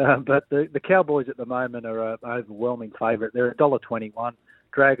 But the Cowboys at the moment are an overwhelming favourite. They're $1.21,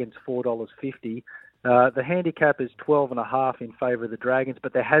 Dragons $4.50. The handicap is 12.5 in favour of the Dragons,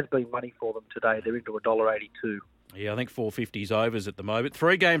 but there has been money for them today. They're into $1.82. Yeah, I think 450's overs at the moment.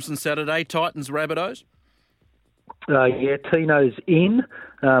 3 games on Saturday, Titans, Rabbitohs. Tino's in,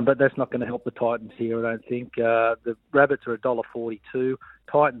 but that's not going to help the Titans here, I don't think. The Rabbits are $1.42,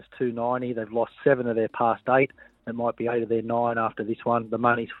 Titans $2.90. They've lost 7 of their past 8. It might be 8 of their 9 after this one. The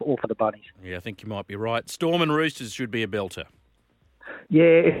money's all for the Bunnies. Yeah, I think you might be right. Storm and Roosters should be a belter. Yeah,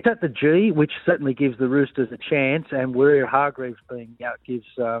 it's at the G, which certainly gives the Roosters a chance, and where Hargreaves being out gives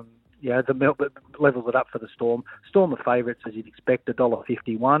levels it up for the Storm. Storm are favourites, as you'd expect,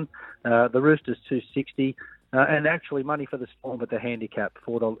 $1.51. The Roosters $2.60. And actually money for the Storm at the handicap at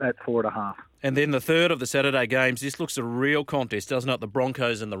 4.5. And then the third of the Saturday games, this looks a real contest, doesn't it? The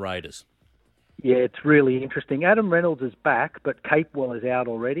Broncos and the Raiders. Yeah, it's really interesting. Adam Reynolds is back, but Capewell is out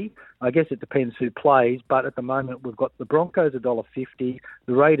already. I guess it depends who plays, but at the moment we've got the Broncos $1.50,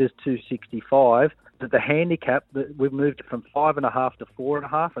 the Raiders $2.65. But the handicap, we've moved it from 5.5 to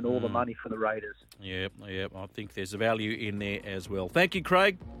 4.5, and all the money for the Raiders. Yeah, I think there's a value in there as well. Thank you,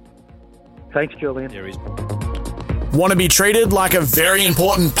 Craig. Thanks, Julian. There is. Want to be treated like a very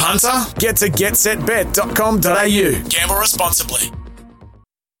important punter? Get to getsetbet.com.au. Gamble responsibly.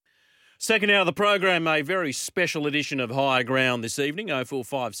 Second hour of the program, a very special edition of High Ground this evening,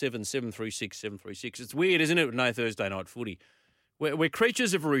 0457 736 736. It's weird, isn't it, with no Thursday night footy? We're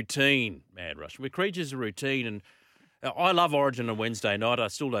creatures of routine, Mad Rush. We're creatures of routine, and I love Origin on Wednesday night. I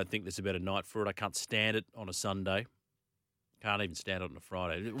still don't think there's a better night for it. I can't stand it on a Sunday. Can't even stand it on a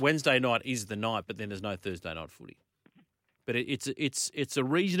Friday. Wednesday night is the night, but then there's no Thursday night footy. But it's a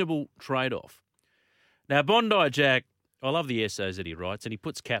reasonable trade-off. Now, Bondi Jack, I love the essays that he writes, and he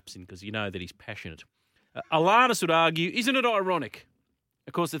puts caps in because you know that he's passionate. Alanis would argue, isn't it ironic?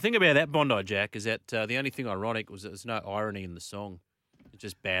 Of course, the thing about that Bondi Jack is that the only thing ironic was there's no irony in the song. It's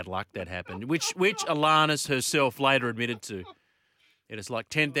just bad luck that happened, which Alanis herself later admitted to. And it's like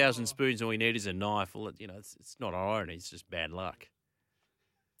 10,000 spoons, all we need is a knife. Well, it's not irony, it's just bad luck.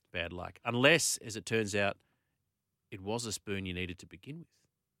 Bad luck. Unless, as it turns out, it was a spoon you needed to begin with.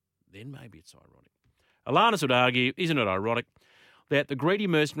 Then maybe it's ironic. Alanis would argue, isn't it ironic, that the greedy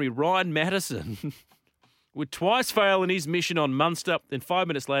mercenary Ryan Mattison would twice fail in his mission on Munster, then 5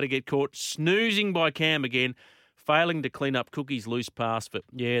 minutes later get caught snoozing by Cam again, failing to clean up Cookie's loose pass. But,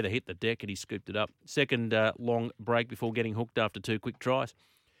 they hit the deck and he scooped it up. Second long break before getting hooked after 2 quick tries.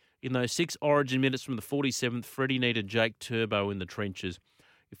 In those 6 Origin minutes from the 47th, Freddie needed Jake Turbo in the trenches.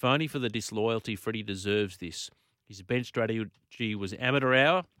 If only for the disloyalty, Freddie deserves this. His bench strategy was amateur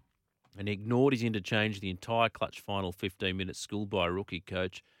hour, and he ignored his interchange the entire clutch final 15 minutes, schooled by a rookie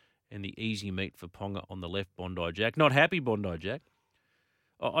coach, and the easy meat for Ponga on the left, Bondi Jack. Not happy, Bondi Jack.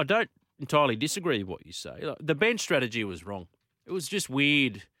 I don't entirely disagree with what you say. The bench strategy was wrong. It was just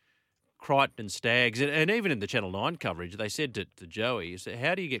weird. Crichton and Staggs, and even in the Channel 9 coverage, they said to Joey,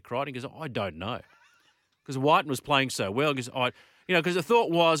 how do you get Crichton? He goes, I don't know. Because Whiten was playing so well. Because the thought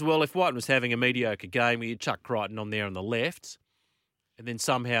was, well, if Whiten was having a mediocre game, you'd chuck Crichton on there on the left, and then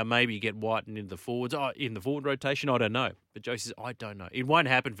somehow maybe you get Whiten in the forwards, in the forward rotation. I don't know. But Joey says, I don't know. It won't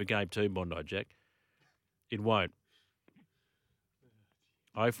happen for game 2, Bondi Jack. It won't.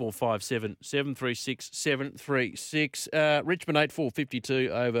 0457 736 736. Richmond 8452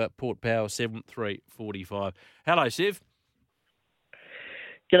 over Port Power 7345. Hello, Siv.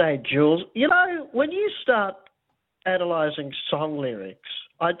 G'day, Jules. When you start analysing song lyrics,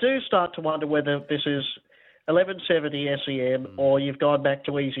 I do start to wonder whether this is 1170 SEM or you've gone back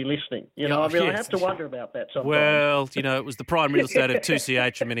to easy listening. I have to wonder about that sometimes. Well, it was the prime real estate of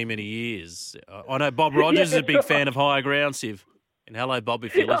 2CH for many, many years. I know Bob Rogers is a big fan of Higher Ground, Siv. And hello, Bob,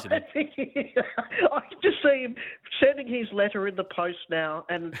 if you're listening. I can just see him sending his letter in the post now.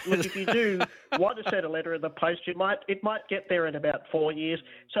 And look, if you do want to send a letter in the post, it might get there in about 4 years.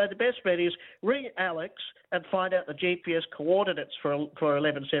 So the best bet is ring Alex and find out the GPS coordinates for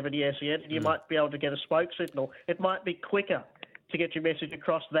 1170 SEN, and you might be able to get a smoke signal. It might be quicker to get your message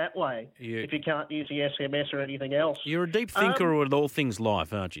across that way if you can't use the SMS or anything else. You're a deep thinker with all things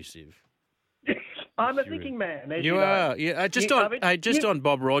life, aren't you, Siv? I'm a thinking man. As you are. Yeah. On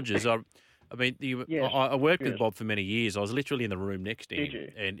Bob Rogers. I worked with Bob for many years. I was literally in the room next to him,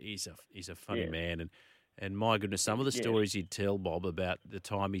 and he's a funny man. And my goodness, some of the stories he'd tell, Bob, about the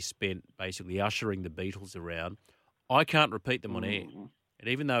time he spent basically ushering the Beatles around, I can't repeat them on air. And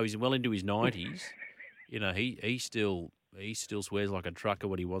even though he's well into his 90s, he still swears like a trucker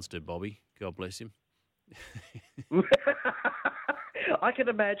when he wants to. Bobby, God bless him. I can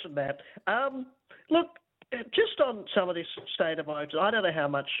imagine that. Look, just on some of this state of origin, I don't know how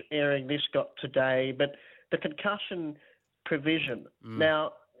much airing this got today, but the concussion provision.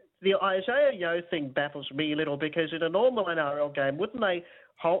 Now, the Isaiah Yeo thing baffles me a little because in a normal NRL game, wouldn't they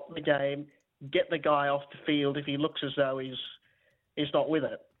halt the game, get the guy off the field if he looks as though he's not with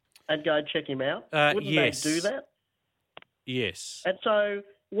it, and go and check him out? Wouldn't they do that? Yes. And so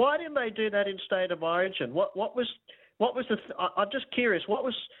why didn't they do that in state of origin? What was the? I'm just curious. What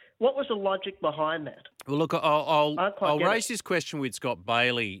was the logic behind that? Well, look, I'll raise this question with Scott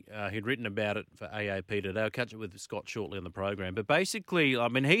Bailey, who'd written about it for AAP today. I'll catch it with Scott shortly on the program. But basically,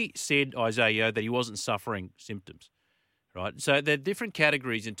 he said, Isaiah Yeo, that he wasn't suffering symptoms, right? So there are different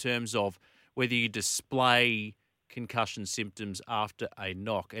categories in terms of whether you display concussion symptoms after a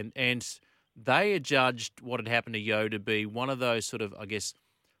knock. And they adjudged what had happened to Yeo to be one of those sort of, I guess,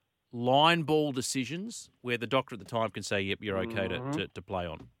 line ball decisions where the doctor at the time can say, yep, you're okay to play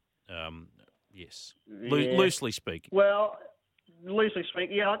on. Yes. Loosely speaking. Well, loosely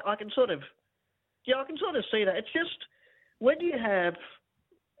speaking, I can sort of see that. It's just when you have,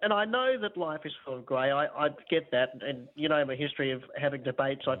 and I know that life is full of grey. I get that, and my history of having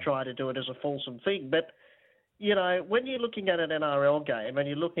debates, I try to do it as a fulsome thing. But when you're looking at an NRL game and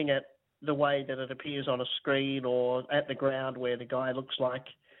you're looking at the way that it appears on a screen or at the ground where the guy looks like,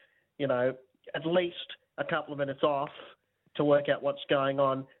 at least a couple of minutes off to work out what's going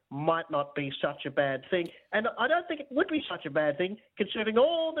on, might not be such a bad thing. And I don't think it would be such a bad thing, considering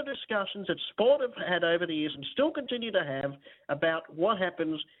all the discussions that sport have had over the years and still continue to have about what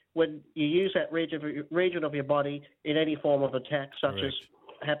happens when you use that region of your body in any form of attack, such as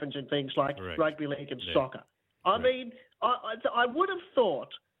happens in things like rugby league and soccer. I mean, I would have thought,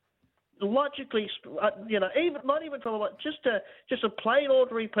 logically, not even from just a plain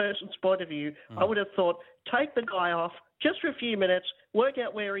ordinary person's point of view, I would have thought, take the guy off just for a few minutes, work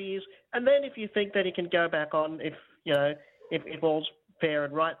out where he is, and then if you think that he can go back on, if it falls fair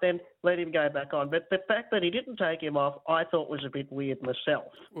and right, then let him go back on. But the fact that he didn't take him off, I thought was a bit weird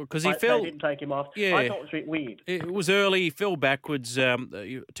myself. Well, because he They fell. didn't take him off. Yeah. I thought it was a bit weird. It was early. He fell backwards.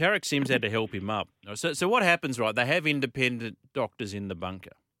 Tarek Sims had to help him up. So what happens, right? They have independent doctors in the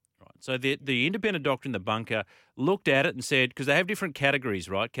bunker. Right. So the independent doctor in the bunker looked at it and said, because they have different categories,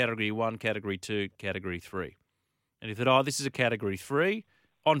 right? Category 1, Category 2, Category 3. And he thought, this is a Category 3,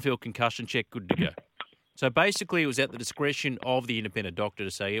 on-field concussion check, good to go. So basically, it was at the discretion of the independent doctor to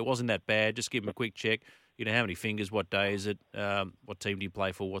say, it wasn't that bad, just give him a quick check. You know, how many fingers, what day is it, what team do you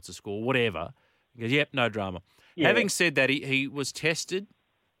play for, what's the score, whatever. He goes, yep, no drama. Yeah. Having said that, he was tested,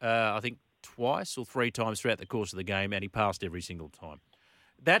 I think, twice or 3 times throughout the course of the game, and he passed every single time.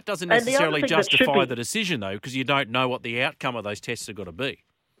 That doesn't And the other necessarily thing that should justify be- the decision, though, because you don't know what the outcome of those tests are going to be.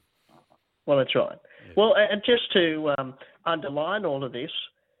 Well, that's right. Well, and just to underline all of this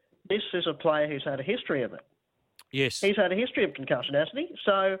is a player who's had a history of it. Yes. He's had a history of concussion, hasn't he?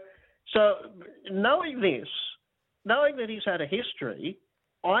 So knowing that he's had a history,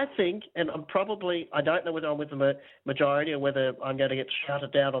 I think, and I don't know whether I'm with the majority or whether I'm going to get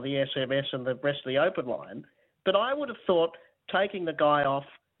shouted down on the SMS and the rest of the open line, but I would have thought taking the guy off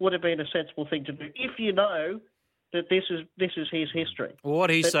would have been a sensible thing to do if you know that this is his history. Well, what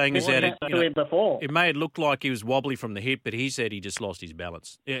he's saying is that it may look like he was wobbly from the hip, but he said he just lost his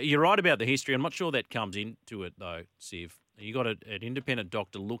balance. Yeah, you're right about the history. I'm not sure that comes into it, though, Siv. You got an independent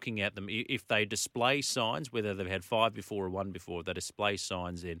doctor looking at them. If they display signs, whether they've had 5 before or 1 before, if they display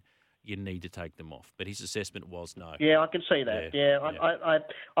signs, then you need to take them off. But his assessment was no. Yeah, I can see that. Yeah.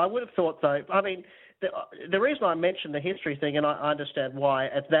 I would have thought, though, I mean, the reason I mentioned the history thing, and I understand why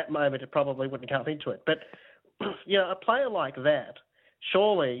at that moment it probably wouldn't come into it, but you know, a player like that,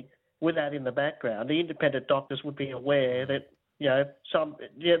 surely with that in the background, the independent doctors would be aware that, you know,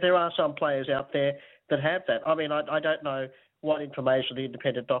 there are some players out there that have that. I mean, I don't know what information the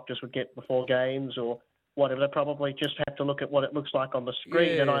independent doctors would get before games or whatever. They probably just have to look at what it looks like on the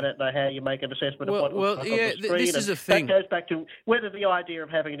screen, and I don't know how you make an assessment of what it looks like on the screen. This is a thing. That goes back to whether the idea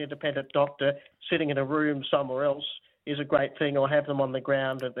of having an independent doctor sitting in a room somewhere else is a great thing, or have them on the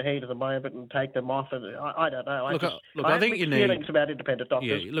ground at the heat of the moment and take them off. And I don't know. I think you need feelings about independent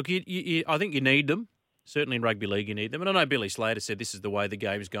doctors. Yeah, look, I think you need them. Certainly in rugby league, you need them. And I know Billy Slater said this is the way the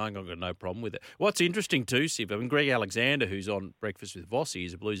game's going. I've got no problem with it. What's interesting too, Siv, I mean, Greg Alexander, who's on Breakfast with Vossi,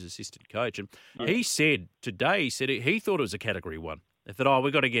 is a Blues assistant coach, and he said today, he thought it was a Category 1. They thought,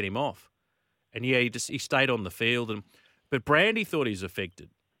 we've got to get him off. And yeah, he stayed on the field. But Brandy thought he was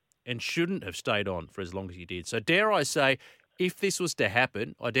affected and shouldn't have stayed on for as long as he did. So dare I say, if this was to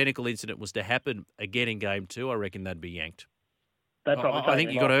happen, identical incident was to happen again in Game 2, I reckon they'd be yanked. I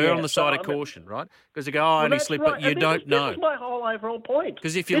think you've got to err on the side of caution, right? Because they go, only slip, right. but you don't know. This is my whole overall point.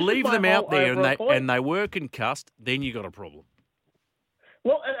 Because if you leave them out there and they were concussed, then you got a problem.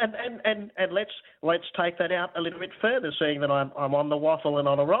 Well, and let's take that out a little bit further, seeing that I'm on the waffle and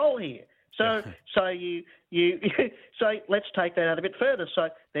on a roll here. So let's take that out a bit further. So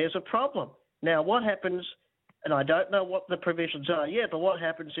there's a problem. Now, what happens? And I don't know what the provisions are yet, but what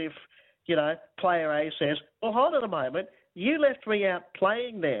happens if, you know, player A says, well, hold on a moment, you left me out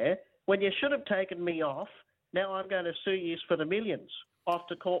playing there when you should have taken me off. Now I'm going to sue you for the millions. Off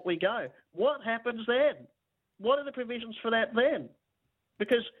to court we go. What happens then? What are the provisions for that then?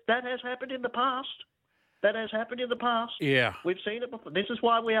 Because that has happened in the past. Yeah. We've seen it before. This is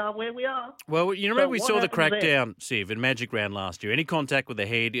why we are where we are. Well, you remember we saw the happens crackdown, Siv, in Magic Round last year. Any contact with the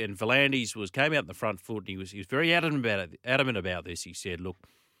head, and Volandis came out in the front foot, and he was very adamant about this. He said, look,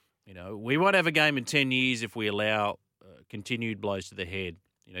 you know, we won't have a game in 10 years if we allow continued blows to the head.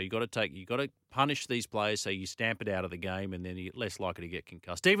 You know, you got to punish these players so you stamp it out of the game, and then you're less likely to get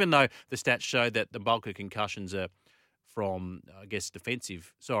concussed. Even though the stats show that the bulk of concussions are from, I guess,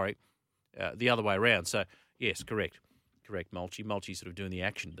 defensive. Sorry, the other way around. So yes, correct, Mulchi. Mulchi's sort of doing the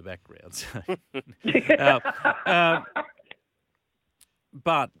action in the background. So.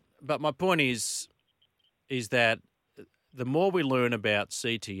 But my point is that the more we learn about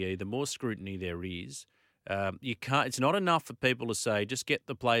CTE, the more scrutiny there is. You can't. It's not enough for people to say just get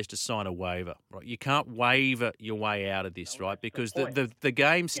the players to sign a waiver, right? You can't waiver your way out of this, right? Because the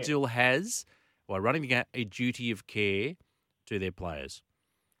game still has, by running the game, a duty of care to their players.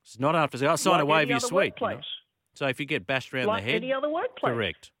 It's not enough to say, sign a waiver, you're sweet. You know? So if you get bashed around the head, like any other workplace,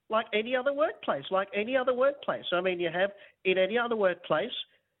 correct. Like any other workplace. I mean, you have in any other workplace,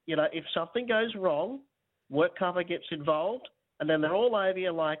 you know, if something goes wrong, work cover gets involved. And then they're all over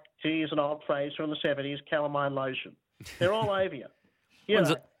you like, to use an old phrase from the 70s, calamine lotion. They're all over you.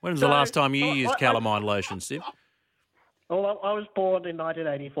 When's the last time you used calamine lotion, Siv? Well, I was born in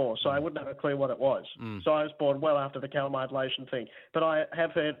 1984, so I wouldn't have a clue what it was. So I was born well after the calamine lotion thing. But I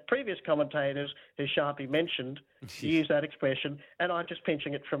have heard previous commentators who Sharpie mentioned use that expression, and I'm just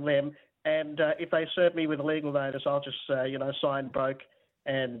pinching it from them. And if they serve me with a legal notice, I'll just, sign broke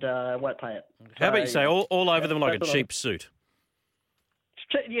and won't pay it. How about you say all over them like a that's what cheap suit?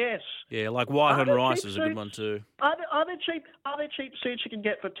 Yes. Yeah, like white Are and there rice cheap is a good suits? one too. Are there cheap suits you can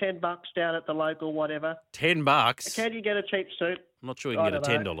get for $10 down at the local whatever? $10. Can you get a cheap suit? I'm not sure you can get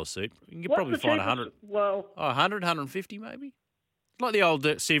a $10 suit. You can probably find 100. Well, 100, 150 maybe. Like the old,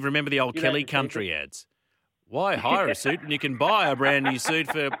 Steve, remember the old You Kelly have to Country ads? Why hire a suit when you can buy a brand new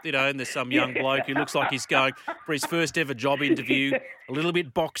suit for, and there's some young bloke who looks like he's going for his first ever job interview, a little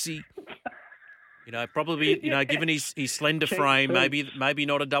bit boxy. Probably, given his slender Cheap frame, suits. maybe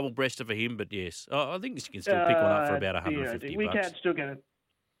not a double-breasted for him, but yes. I think you can still pick one up for about 150 We bucks. can still get it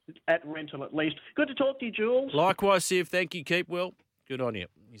at rental at least. Good to talk to you, Jules. Likewise, Siv, thank you. Keep well. Good on you.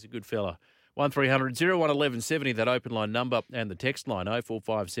 He's a good fella. 1300 01 1170, that open line number, and the text line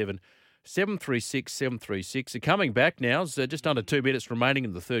 0457 736 736. They're coming back now. It's just under 2 minutes remaining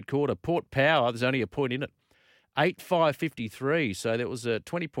in the third quarter. Port Power, there's only a point in it. 8-5-53. So that was a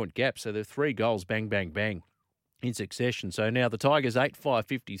 20-point gap. So there are 3 goals, bang, bang, bang, in succession. So now the Tigers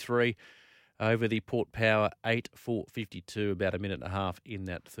 8-5-53 over the Port Power 8-4-52, about a minute and a half in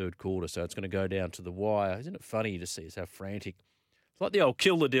that third quarter. So it's going to go down to the wire. Isn't it funny to see how frantic? It's like the old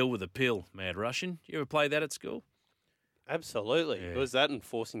kill the deal with a pill, Mad Russian. You ever play that at school? Absolutely. Yeah. It was that and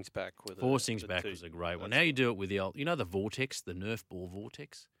Forcings Back. Forcings Back was a great one. Now you do it with the old, the Vortex, the Nerf ball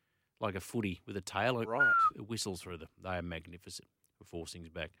Vortex? Like a footy with a tail. Right. It whistles through them. They are magnificent.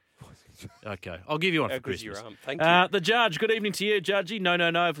 Forcings Back. Okay. I'll give you one How for good's your Christmas. arm? Thank you. The Judge, good evening to you, Judgy. No.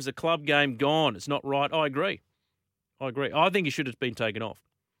 If it was a club game, gone. It's not right. I agree. I think it should have been taken off.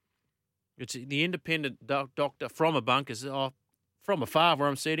 It's the independent doctor from a bunker. From afar where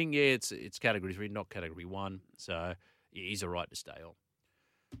I'm sitting, it's Category 3, not Category 1. So he's a right to stay on.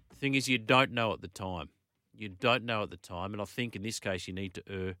 The thing is, you don't know at the time. And I think in this case you need to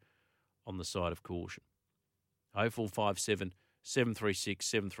err on the side of caution. 0457 736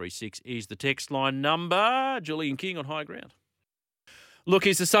 736 is the text line number. Julian King on High Ground. Look,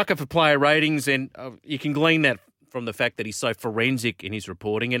 he's a sucker for player ratings, and you can glean that from the fact that he's so forensic in his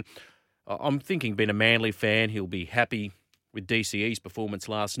reporting. And I'm thinking, being a Manly fan, he'll be happy with DCE's performance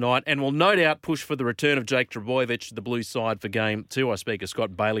last night and will no doubt push for the return of Jake Trbojevic to the blue side for game 2. I speak of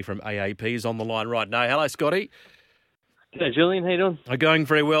Scott Bailey from AAP. He's on the line right now. Hello, Scotty. G'day, Julian. How you doing? Going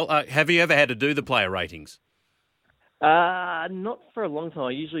very well. Have you ever had to do the player ratings? Not for a long time.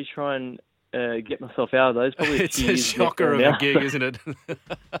 I usually try and get myself out of those. Probably It's a shocker of a gig, isn't it?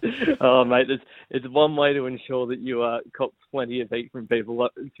 Oh, mate, it's one way to ensure that you cop plenty of heat from people.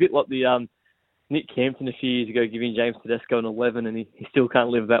 It's a bit like the Nick Campton a few years ago giving James Tedesco an 11, and he still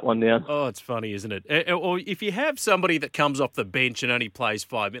can't live that one down. Oh, it's funny, isn't it? Or if you have somebody that comes off the bench and only plays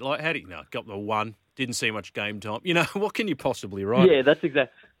 5 minutes, like how do you know? Got the 1, didn't see much game time. What can you possibly write? Yeah, that's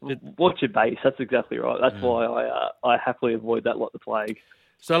exactly. Watch your base. That's exactly right. That's why I happily avoid that like the plague.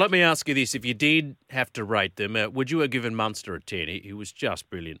 So let me ask you this: if you did have to rate them, would you have given Munster a 10? He was just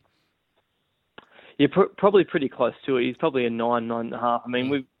brilliant. Yeah, probably pretty close to it. He's probably a 9, 9.5. I mean,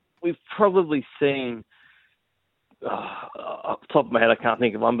 we've probably seen, off the top of my head, I can't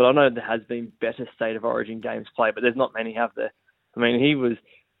think of one, but I know there has been better State of Origin games played, but there's not many, have there? I mean, he was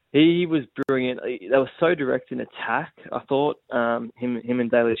brilliant. They were so direct in attack, I thought, him and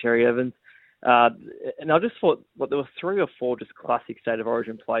Daly Cherry-Evans. And I just thought, there were 3 or 4 just classic State of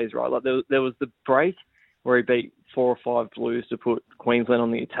Origin plays, right? Like there was the break where he beat 4 or 5 Blues to put Queensland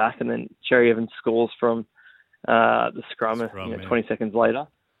on the attack, and then Cherry-Evans scores from the scrum 20 seconds later.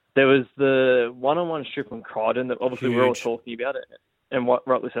 There was the one-on-one strip on Crichton that obviously we're all talking about it, and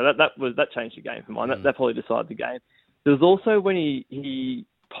rightly so. That changed the game for mine. That probably decided the game. There was also when he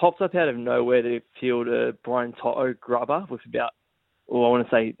pops up out of nowhere to field a Brian Toto grubber with about,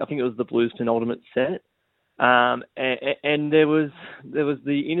 I think it was the Blues penultimate set. And there was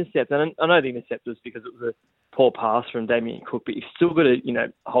the intercept. And I know the intercept was because it was a poor pass from Damien Cook, but you've still got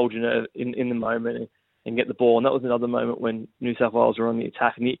to, hold your nerve in the moment and get the ball. And that was another moment when New South Wales were on the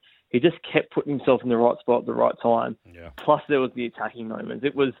attack, and he just kept putting himself in the right spot at the right time. Yeah. Plus there was the attacking moments.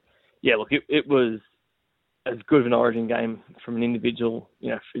 It was, it was as good of an Origin game from an individual,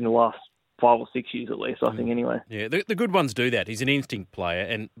 in the last 5 or 6 years at least, I think, anyway. Yeah, the good ones do that. He's an instinct player,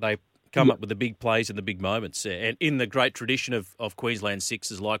 and they come up with the big plays and the big moments. And in the great tradition of Queensland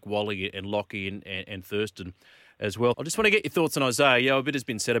sixes like Wally and Lockie and Thurston as well. I just want to get your thoughts on Isaiah. A bit has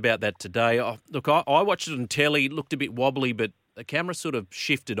been said about that today. Look, I watched it on telly, looked a bit wobbly, but the camera sort of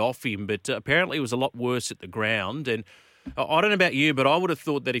shifted off him. But apparently it was a lot worse at the ground. And I don't know about you, but I would have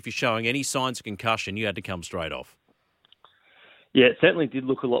thought that if you're showing any signs of concussion, you had to come straight off. Yeah, it certainly did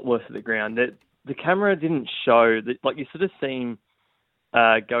look a lot worse at the ground. The camera didn't show that, like you sort of seen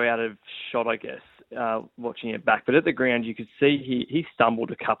go out of shot, I guess, watching it back. But at the ground, you could see he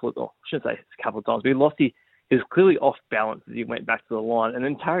stumbled a couple of times, but he lost. He was clearly off balance as he went back to the line, and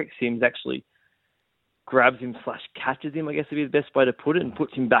then Tarek Sims actually grabs him / catches him, I guess would be the best way to put it, and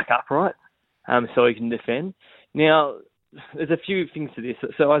puts him back upright so he can defend. Now, there's a few things to this.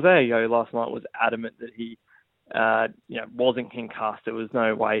 So Isaiah Yeo last night was adamant that he wasn't concussed. There was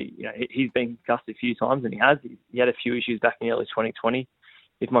no way. He's been concussed a few times, and he has. He had a few issues back in early 2020,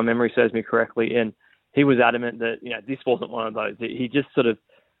 if my memory serves me correctly, and he was adamant that this wasn't one of those. He just sort of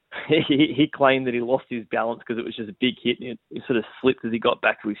he claimed that he lost his balance because it was just a big hit, and it sort of slipped as he got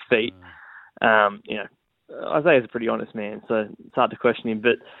back to his feet. Isaiah's a pretty honest man, so it's hard to question him,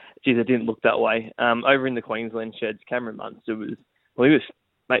 but geez, it didn't look that way. Over in the Queensland sheds, Cameron Munster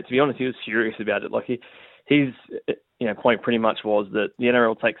mate, to be honest, he was furious about it. Like his point pretty much was that the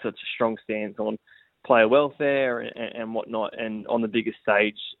NRL takes such a strong stance on player welfare and whatnot, and on the biggest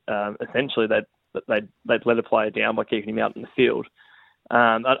stage, essentially they'd let a player down by keeping him out in the field.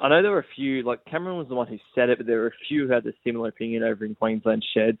 I know there were a few, like Cameron was the one who said it, but there were a few who had a similar opinion over in Queensland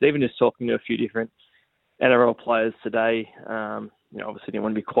sheds. Even just talking to a few different NRL players today, obviously didn't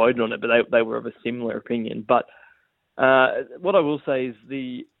want to be quoted on it, but they were of a similar opinion. But what I will say is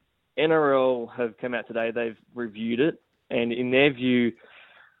the NRL have come out today, they've reviewed it, and in their view,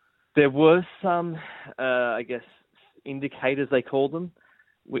 there were some, indicators, they call them,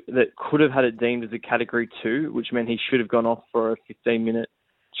 that could have had it deemed as a Category 2, which meant he should have gone off for a 15-minute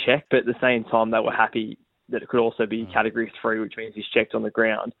check, but at the same time, they were happy that it could also be Category 3, which means he's checked on the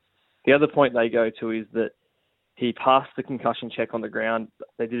ground. The other point they go to is that he passed the concussion check on the ground.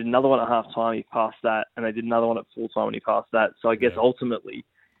 They did another one at half-time, he passed that, and they did another one at full-time when he passed that. So I guess ultimately,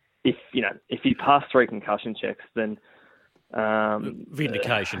 if he passed 3 concussion checks, then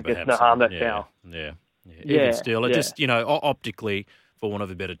vindication, perhaps. No harm, no foul. Yeah. Even still, it just optically, for want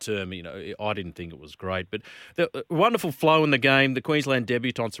of a better term, I didn't think it was great. But the wonderful flow in the game. The Queensland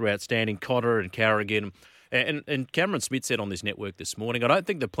debutants were outstanding. Cotter and Carrigan. And Cameron Smith said on this network this morning, I don't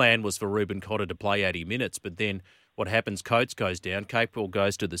think the plan was for Reuben Cotter to play 80 minutes, but then what happens, Coates goes down, Capewell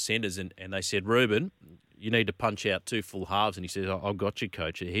goes to the centres, and they said, Reuben, you need to punch out 2 full halves. And he says, I've got you,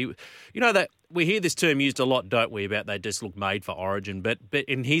 coach. That we hear this term used a lot, don't we, about they just look made for Origin. But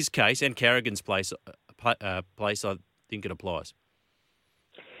in his case and Carrigan's place, I think it applies.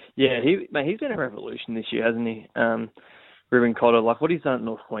 Yeah, he's been a revolution this year, hasn't he? Reuben Cotter, like what he's done at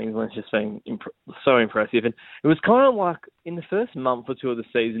North Queensland has just been so impressive. And it was kind of like in the first month or two of the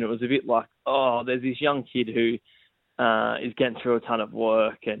season, it was a bit like, there's this young kid who is getting through a ton of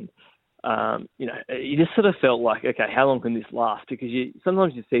work, and you just sort of felt like, okay, how long can this last? Because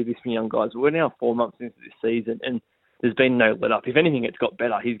sometimes you see this from young guys. We're now 4 months into this season, and there's been no let up. If anything, it's got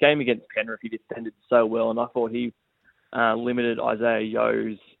better. His game against Penrith, he defended so well, and I thought he limited Isaiah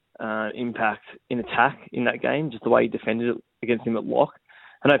Yeo's impact in attack in that game, just the way he defended it against him at lock.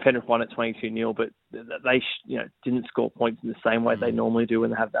 I know Penrith won at 22-0, but they didn't score points in the same way they normally do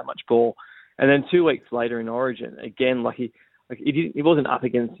when they have that much ball. And then 2 weeks later in Origin, again, he wasn't up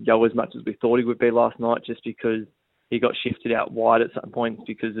against Yeo as much as we thought he would be last night, just because he got shifted out wide at some points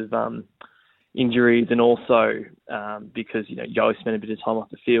because of injuries, and also because Yeo spent a bit of time off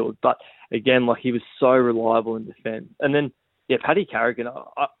the field. But again, he was so reliable in defence. And then Paddy Carrigan,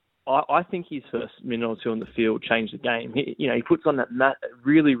 I think his first minute or two on the field changed the game. He puts on that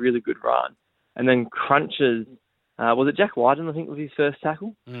really, really good run, and then crunches. Was it Jack Wyden, I think, was his first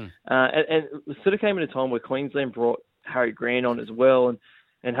tackle? And it sort of came at a time where Queensland brought Harry Grant on as well,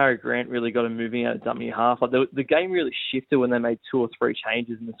 and Harry Grant really got him moving out of dummy half. The game really shifted when they made 2 or 3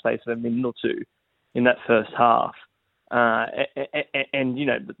 changes in the space of a minute or two in that first half. And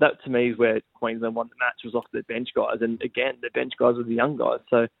that to me is where Queensland won the match, was off their bench guys. And again, the bench guys were the young guys.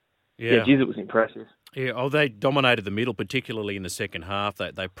 So, it was impressive. Yeah, they dominated the middle, particularly in the second half.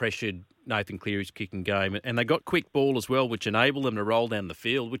 They pressured Nathan Cleary's kicking game, and they got quick ball as well, which enabled them to roll down the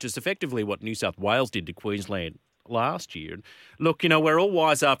field, which is effectively what New South Wales did to Queensland last year. And look, we're all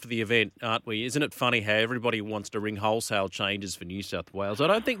wise after the event, aren't we? Isn't it funny how everybody wants to ring wholesale changes for New South Wales? I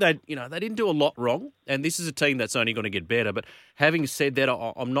don't think they didn't do a lot wrong, and this is a team that's only going to get better. But having said that,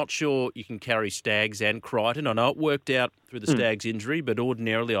 I'm not sure you can carry Staggs and Crichton. I know it worked out through the Staggs injury, but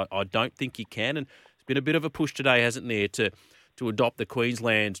ordinarily I don't think you can. And it's been a bit of a push today, hasn't there, to adopt the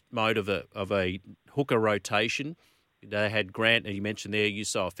Queensland mode of a hooker rotation. They had Grant, and you mentioned there,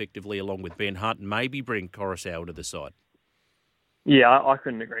 used so effectively along with Ben Hunt, and maybe bring Coruscant to the side. Yeah, I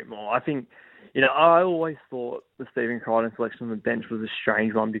couldn't agree more. I think, I always thought the Stephen Crichton selection on the bench was a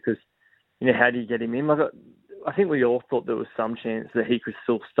strange one because, how do you get him in? Like, I think we all thought there was some chance that he could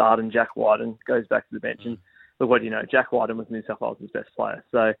still start and Jack Wyden goes back to the bench. And look, what do you know? Jack Wyden was New South Wales' best player.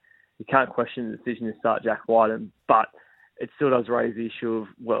 So you can't question the decision to start Jack Wyden, but it still does raise the issue of,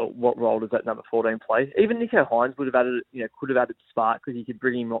 well, what role does that number 14 play? Even Nico Hines would have added, could have added spark because you could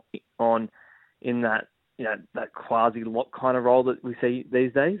bring him on in that, that quasi-lock kind of role that we see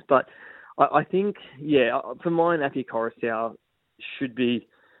these days. But I think, for mine, Api Coruscant should be,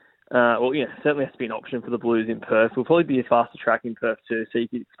 certainly has to be an option for the Blues in Perth. Will probably be a faster track in Perth too, so you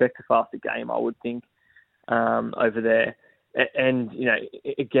could expect a faster game, I would think, over there. And,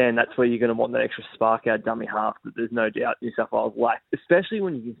 again, that's where you're going to want that extra spark out dummy half that there's no doubt New South Wales lack, especially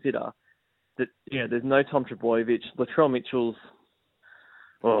when you consider that, there's no Tom Trbojevic. Latrell Mitchell's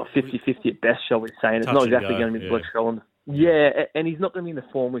 50-50 at best, shall we say, and it's not exactly going to be Latrell. Yeah, and he's not going to be in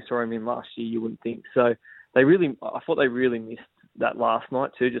the form we saw him in last year, you wouldn't think. So I thought they really missed that last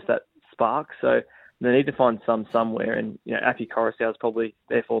night too, just that spark. So they need to find somewhere, and, Api Coruscant's probably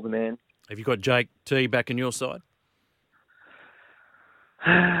therefore the man. Have you got Jake T back on your side?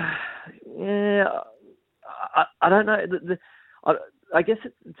 Yeah, I don't know. I guess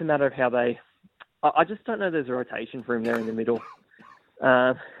it's a matter of how they. I just don't know. There's a rotation for him there in the middle.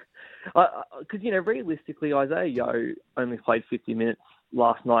 Because realistically, Isaiah Yeo only played 50 minutes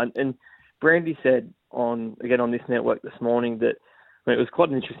last night, and Brandy said on this network this morning that it was quite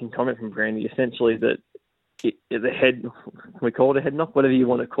an interesting comment from Brandy. Essentially, that the head, can we call it a head knock, whatever you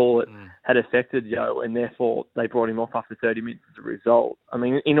want to call it, had affected Yeo, and therefore they brought him off after 30 minutes as a result. I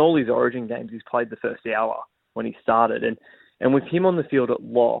mean, in all his Origin games, he's played the first hour when he started, and with him on the field at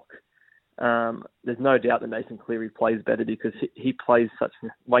lock, there's no doubt that Nathan Cleary plays better because he plays as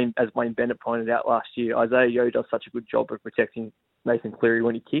Wayne Bennett pointed out last year, Isaiah Yeo does such a good job of protecting Nathan Cleary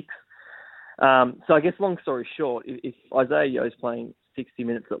when he kicks. So I guess long story short, if Isaiah Yeo's playing 60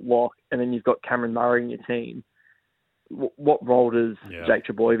 minutes at lock, and then you've got Cameron Murray in your team, what role does Jake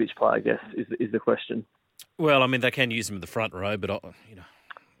Trbojevic play, I guess, is the question. Well, I mean, they can use him in the front row, but,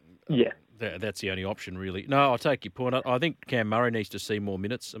 Yeah. That's the only option, really. No, I'll take your point. I think Cam Murray needs to see more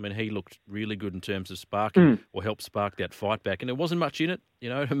minutes. I mean, he looked really good in terms of sparking or help spark that fight back, and there wasn't much in it,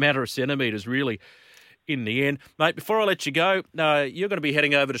 a matter of centimetres, really, in the end. Mate, before I let you go, you're going to be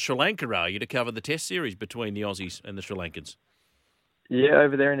heading over to Sri Lanka, are you, to cover the Test series between the Aussies and the Sri Lankans? Yeah,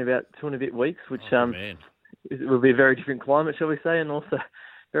 over there in about 2 and a bit weeks, which will be a very different climate, shall we say, and also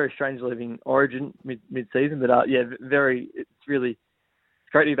very strange living Origin mid-season. But it's really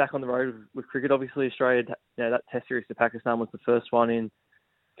great to be back on the road with cricket. Obviously, Australia, that Test series to Pakistan was the first one in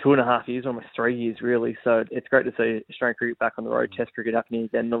 2.5 years, almost 3 years, really. So it's great to see Australian cricket back on the road, Test cricket happening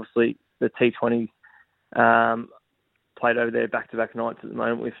again. And obviously, the T20s played over there back-to-back nights at the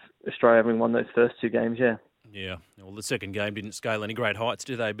moment, with Australia having won those first 2 games, Yeah, well, the second game didn't scale any great heights,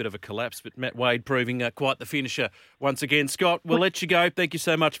 did they? A bit of a collapse, but Matt Wade proving quite the finisher once again. Scott, we'll let you go. Thank you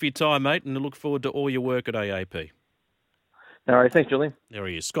so much for your time, mate, and I look forward to all your work at AAP. All right, thanks, Julian. There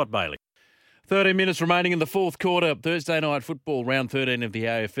he is, Scott Bailey. 13 minutes remaining in the fourth quarter. Thursday night football, round 13 of the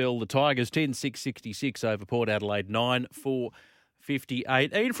AFL. The Tigers 10-6-66 over Port Adelaide, 9-4-58.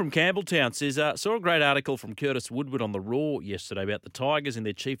 Ian from Campbelltown says, saw a great article from Curtis Woodward on the Raw yesterday about the Tigers and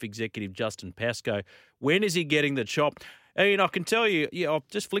their chief executive, Justin Pascoe. When is he getting the chop? Ian, I can tell you, I've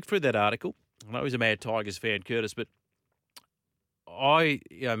just flicked through that article. I know he's a mad Tigers fan, Curtis, but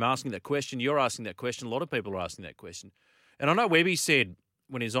I'm asking that question. You're asking that question. A lot of people are asking that question. And I know Webby said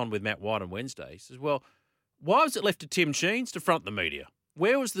when he was on with Matt White on Wednesday, he says, well, why was it left to Tim Sheens to front the media?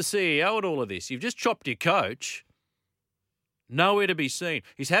 Where was the CEO at all of this? You've just chopped your coach. Nowhere to be seen.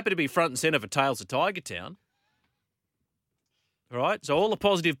 He's happy to be front and centre for Tales of Tiger Town. All right? So all the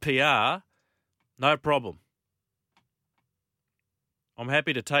positive PR, no problem. I'm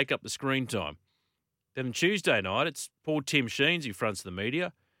happy to take up the screen time. Then on Tuesday night, it's poor Tim Sheens who fronts the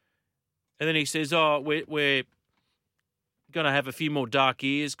media. And then he says, we're going to have a few more dark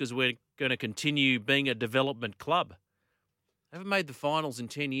years because we're going to continue being a development club. They haven't made the finals in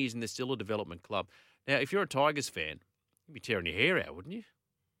 10 years and they're still a development club. Now, if you're a Tigers fan, you'd be tearing your hair out, wouldn't you?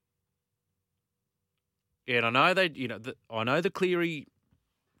 Yeah, and I know I know the Cleary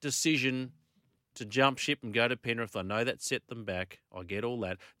decision to jump ship and go to Penrith. I know that set them back. I get all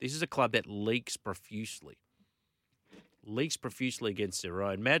that. This is a club that leaks profusely against their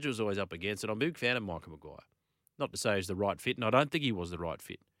own. Madge was always up against it. I'm a big fan of Michael Maguire. Not to say he's the right fit, and I don't think he was the right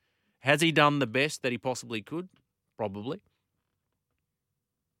fit. Has he done the best that he possibly could? Probably.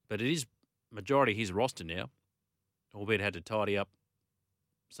 But it is majority his roster now, albeit had to tidy up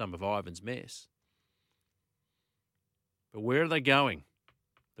some of Ivan's mess. But where are they going,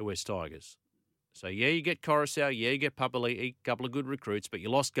 the West Tigers? So, yeah, you get Coruscant, yeah, you get Papali'i, a couple of good recruits, but you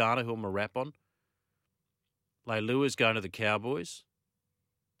lost Garner, who I'm a wrap on. Leilua's going to the Cowboys.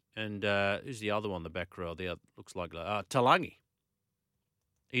 And who's the other one, the back row there? Looks like Talangi.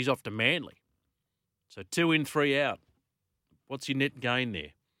 He's off to Manly. So 2 in, 3 out. What's your net gain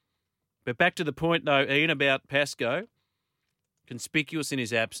there? But back to the point, though, Ian, about Pascoe, conspicuous in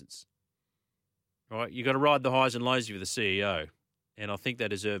his absence. Right? You've got to ride the highs and lows of the CEO. And I think they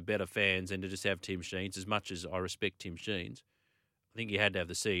deserve better fans than to just have Tim Sheens. As much as I respect Tim Sheens, I think you had to have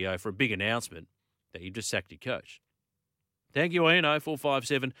the CEO for a big announcement that you just sacked your coach. Thank you, Ian.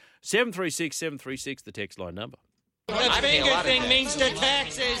 0457 736 736, the text line number. The finger thing means the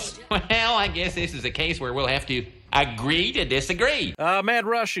taxes. Well, I guess this is a case where we'll have to agree to disagree. Mad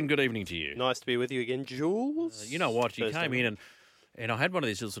Russian, good evening to you. Nice to be with you again, Jules. You know what? You Thursday came in and I had one of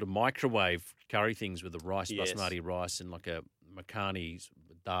these little sort of microwave curry things with the rice, basmati rice, and like a Makhani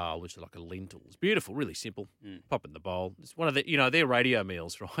dal, which is like a lentil. It's beautiful, really simple. Pop it in the bowl. It's one of the, they're radio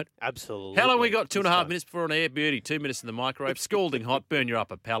meals, right? Absolutely. How long we got? 2.5 minutes before an air, Beauty. 2 minutes in the microwave. Scalding hot, burn your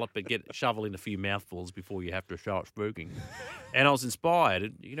upper palate, but shovel in a few mouthfuls before you have to start spooking. And I was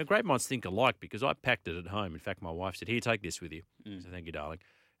inspired. Great minds think alike because I packed it at home. In fact, my wife said, "Here, take this with you." So thank you, darling.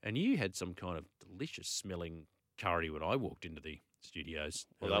 And you had some kind of delicious smelling curry when I walked into the studios.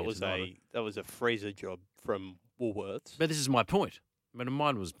 Well, that was a freezer job from Woolworths. But this is my point.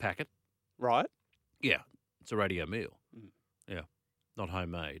 Mine was packet. Right? Yeah, it's a radio meal. Yeah, not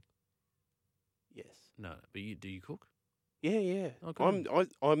homemade. Yes. No, but do you cook? Yeah. Okay.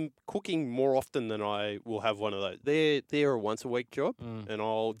 I'm cooking more often than I will have one of those. They're a once a week job, and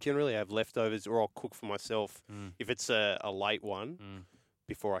I'll generally have leftovers, or I'll cook for myself if it's a late one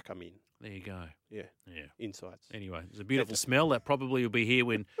before I come in. There you go. Yeah. Insights. Anyway, there's a beautiful smell that probably will be here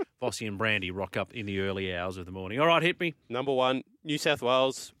when Vossi and Brandy rock up in the early hours of the morning. All right, hit me. Number one, New South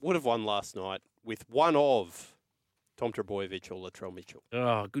Wales would have won last night with one of Tom Trbojevic or Latrell Mitchell.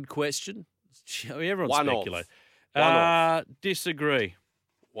 Oh, good question. Everyone One speculate. of. Disagree.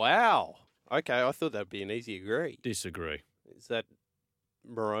 Wow. Okay, I thought that'd be an easy agree. Disagree. Is that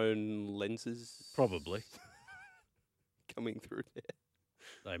Maroon lenses? Probably. Coming through there.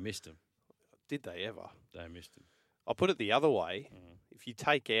 They missed him. Did they ever? They missed him. I'll put it the other way. If you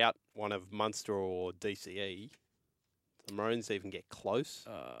take out one of Munster or DCE, the Maroons even get close.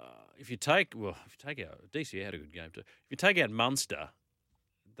 If you take out DCE had a good game too. If you take out Munster,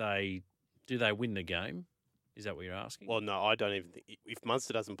 do they win the game? Is that what you're asking? Well, no, I don't even think. If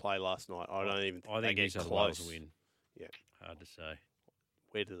Munster doesn't play last night, I don't even think they New get South close. Wales win. Yeah. Hard to say.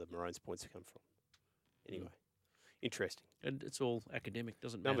 Where do the Maroons' points come from? Anyway, interesting. And it's all academic,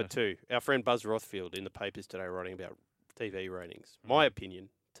 doesn't matter. Number two, our friend Buzz Rothfield in the papers today writing about TV ratings. My opinion,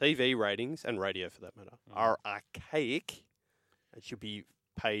 TV ratings, and radio for that matter, are archaic and should be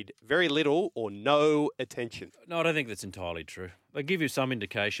paid very little or no attention. No, I don't think that's entirely true. They give you some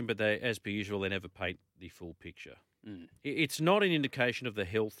indication, but they, as per usual, they never paint the full picture. It's not an indication of the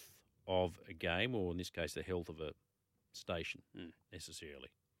health of a game, or in this case, the health of a station, necessarily.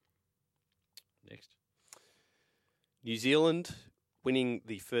 Next. New Zealand winning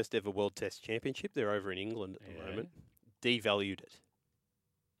the first ever World Test Championship. They're over in England at the moment. Devalued it.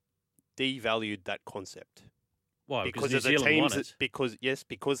 Devalued that concept. Why? Because New of the Zealand teams. won it.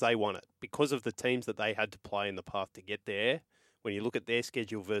 Because they won it. Because of the teams that they had to play in the path to get there. When you look at their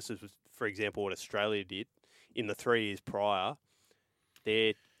schedule versus, for example, what Australia did in the 3 years prior,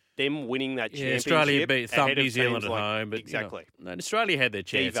 them winning that championship. Australia thumped New of Zealand teams at like- home, but exactly. And Australia had their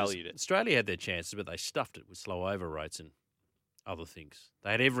chances. Devalued it. Australia had their chances, but they stuffed it with slow over rates and other things.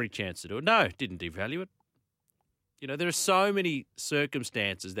 They had every chance to do it. No, didn't devalue it. There are so many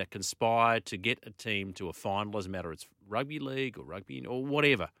circumstances that conspire to get a team to a final, doesn't matter it's rugby league or rugby or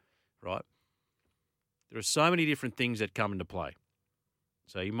whatever, right? There are so many different things that come into play.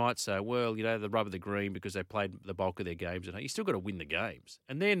 So you might say, well, the rub of the green because they played the bulk of their games. And you still got to win the games.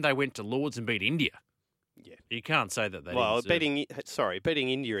 And then they went to Lords and beat India. Yeah. You can't say that they Well, didn't beating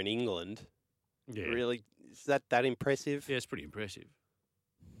India and England, really, is that impressive? Yeah, it's pretty impressive.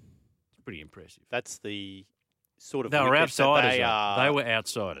 It's pretty impressive. That's the sort of They were wicket that outsiders. they They are were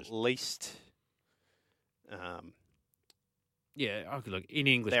outsiders. least. Yeah, okay, look, in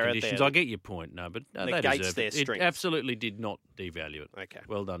English They're at conditions, their- I get your point. No, but they negates deserved their it. strengths. It absolutely did not devalue it. Okay.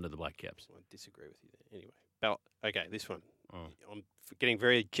 Well done to the Black Caps. I disagree with you there. Anyway, okay, this one. I'm getting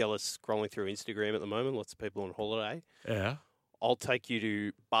very jealous scrolling through Instagram at the moment. Lots of people on holiday. Yeah. I'll take you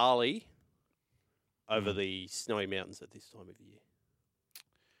to Bali over the snowy mountains at this time of year.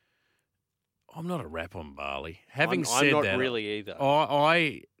 I'm not a rap on Bali. Having I'm said not that, really either.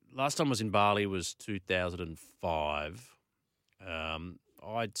 I last time I was in Bali was 2005.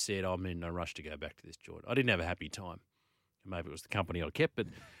 I'd said I'm in no rush to go back to this joint. I didn't have a happy time. Maybe it was the company I kept, but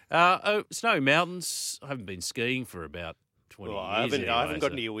Snowy Mountains. I haven't been skiing for about 20 Well, years. I haven't anyway,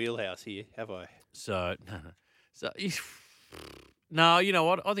 got into your wheelhouse here, have I? So no, you know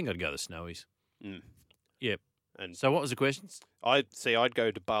what? I think I'd go to the Snowies. Mm. Yep. And So what was the questions? I'd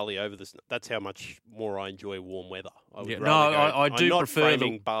go to Bali over the. That's how much more I enjoy warm weather. I would Yeah, rather no, go, I I'm do not prefer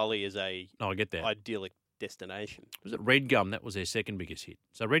framing Bali as a No, I get that. idyllic destination. Was it Red Gum? That was their second biggest hit.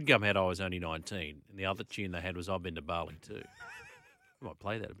 So Red Gum had I Was Only 19, and the other tune they had was I've Been to Bali too. I might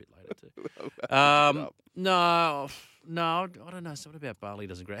play that a bit later too. No, I don't know. Something about Bali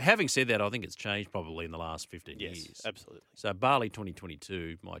doesn't agree. Having said that, I think it's changed probably in the last 15 Yes, years. absolutely. So Bali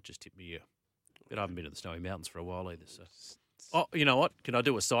 2022 might just tip me here. But I haven't been to the Snowy Mountains for a while either. So, you know what? Can I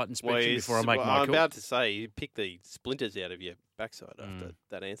do a site inspection before I make my I'm call? about to say, you pick the splinters out of your backside after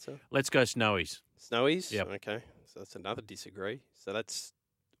that answer. Let's go Snowies. Snowies? Yep. Okay. So that's another disagree. So that's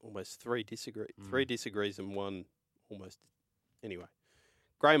almost three disagrees and one almost. Anyway.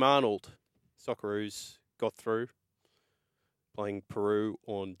 Graham Arnold, Socceroos, got through, playing Peru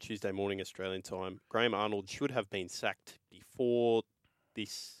on Tuesday morning Australian time. Graham Arnold should have been sacked before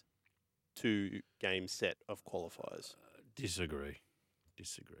this 2-game set of qualifiers. Disagree.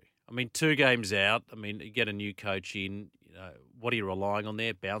 I mean, 2 games out. I mean, you get a new coach in. You know, what are you relying on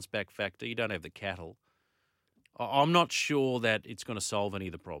there? Bounce back factor. You don't have the cattle. I'm not sure that it's going to solve any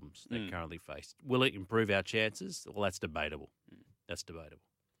of the problems they currently face. Will it improve our chances? Well, that's debatable. That's debatable.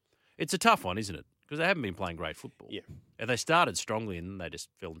 It's a tough one, isn't it? Because they haven't been playing great football. Yeah. And they started strongly and then they just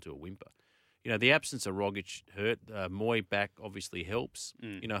fell into a whimper. You know, the absence of Rogic hurt. Moy back obviously helps.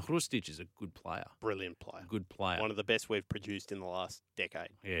 You know, Hrustic is a good player. Brilliant player. Good player. One of the best we've produced in the last decade.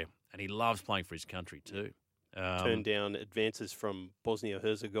 Yeah, and he loves playing for his country too. Turned down advances from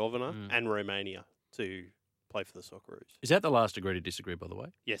Bosnia-Herzegovina and Romania to play for the Socceroos. Is that the last agree to disagree, by the way?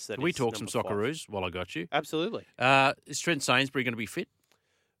 Yes, that Can we is talk some number 5. Socceroos while I got you? Absolutely. Is Trent Sainsbury going to be fit?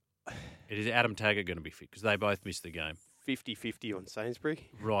 It is Adam Taggart going to be fit because they both missed the game. 50-50 on Sainsbury.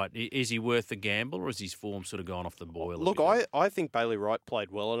 Right. Is he worth the gamble or has his form sort of gone off the boil? Look, I think Bailey Wright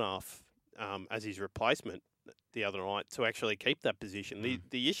played well enough as his replacement the other night to actually keep that position.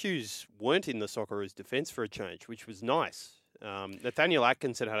 The issues weren't in the Socceroos' defence for a change, which was nice. Nathaniel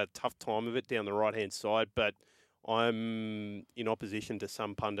Atkinson had a tough time of it down the right-hand side, but I'm in opposition to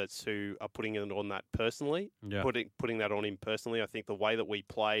some pundits who are putting it on that personally, putting that on him personally. I think the way that we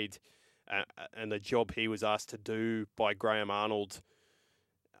played and the job he was asked to do by Graham Arnold,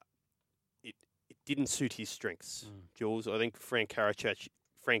 it didn't suit his strengths, Jules. I think Frank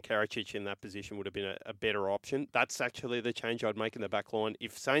Karacic in that position would have been a better option. That's actually the change I'd make in the back line.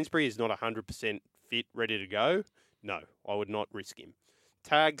 If Sainsbury is not 100% fit, ready to go, no, I would not risk him.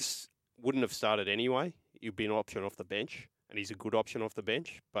 Tags wouldn't have started anyway. He'd be an option off the bench, and he's a good option off the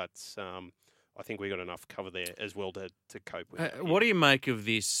bench. But I think we got enough cover there as well to cope with it. What do you make of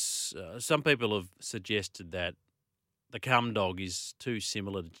this? Some people have suggested that the cum dog is too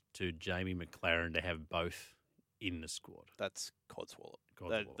similar to Jamie McLaren to have both in the squad. That's codswallop.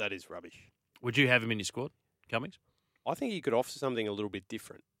 That is rubbish. Would you have him in your squad, Cummings? I think you could offer something a little bit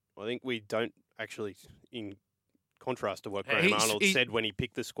different. I think we don't actually, in contrast to what Graham Arnold said when he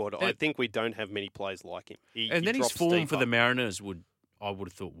picked the squad, I think we don't have many players like him. And then his form for the Mariners I would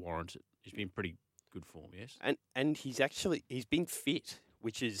have thought warranted. He's been pretty good form, yes. And he's been fit,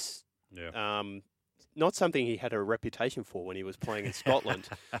 which is not something he had a reputation for when he was playing in Scotland.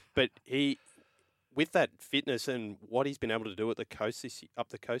 But with that fitness and what he's been able to do up the coast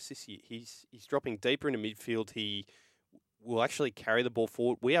this year, he's dropping deeper into midfield. He will actually carry the ball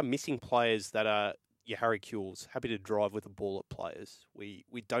forward. We are missing players that are your Harry Kewells, happy to drive with a ball at players. We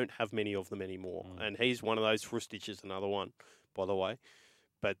don't have many of them anymore, and he's one of those. Hrustic is another one, by the way.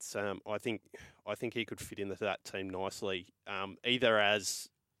 But I think he could fit into that team nicely, either as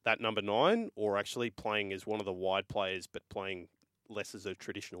that number 9 or actually playing as one of the wide players, but playing less as a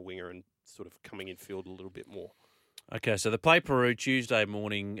traditional winger and sort of coming in field a little bit more. Okay, so they play Peru Tuesday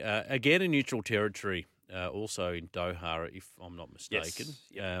morning, again in neutral territory, also in Doha, if I'm not mistaken.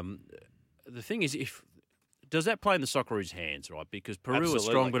 Yes. The thing is, does that play in the Socceroos' hands, right? Because Peru Absolutely. is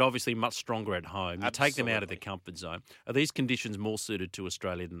strong, but obviously much stronger at home. You take them out of Absolutely. their comfort zone. Are these conditions more suited to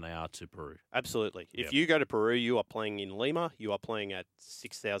Australia than they are to Peru? Absolutely. Yep. If you go to Peru, you are playing in Lima. You are playing at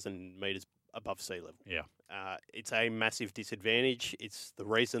 6,000 metres above sea level. Yeah. It's a massive disadvantage. It's the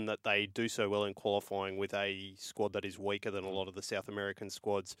reason that they do so well in qualifying with a squad that is weaker than a lot of the South American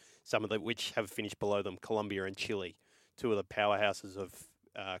squads, some of which have finished below them, Colombia and Chile, two of the powerhouses of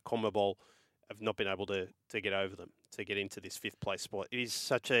CONMEBOL, have not been able to get over them, to get into this 5th place spot. It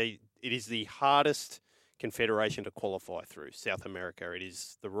is the hardest confederation to qualify through, South America. It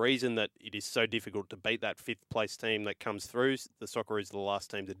is the reason that it is so difficult to beat that fifth place team that comes through. The Socceroos are the last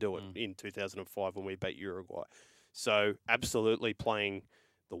team to do it in 2005 when we beat Uruguay. So absolutely playing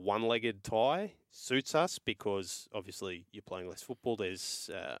the one-legged tie suits us because obviously you're playing less football. There's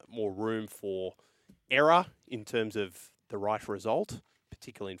more room for error in terms of the right result,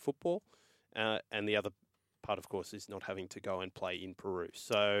 particularly in football. And the other part, of course, is not having to go and play in Peru.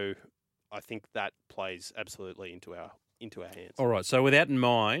 So I think that plays absolutely into our hands. All right. So with that in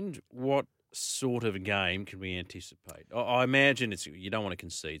mind, what sort of game can we anticipate? I imagine you don't want to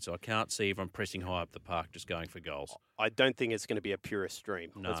concede, so I can't see everyone pressing high up the park just going for goals. I don't think it's going to be a purist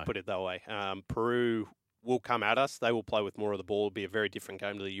dream. No. Let's put it that way. Peru will come at us. They will play with more of the ball. It'll be a very different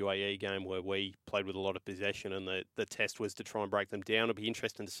game to the UAE game where we played with a lot of possession and the test was to try and break them down. It'll be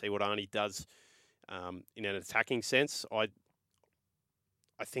interesting to see what Arnie does in an attacking sense. I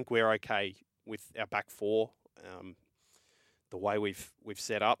think we're okay with our back four, the way we've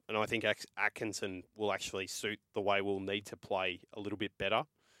set up, and I think Atkinson will actually suit the way we'll need to play a little bit better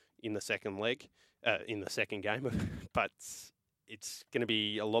in the second game. But it's going to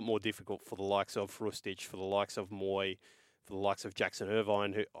be a lot more difficult for the likes of Rustic, for the likes of Moy, for the likes of Jackson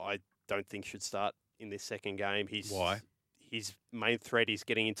Irvine, who I don't think should start in this second game. Why? His main threat is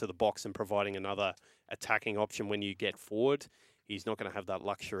getting into the box and providing another attacking option when you get forward. He's not going to have that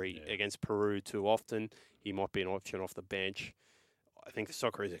luxury against Peru too often. He might be an option off the bench. I think the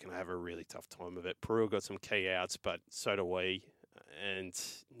Socceroos are going to have a really tough time of it. Peru got some key outs, but so do we. And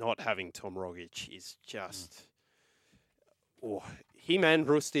not having Tom Rogic is just... him and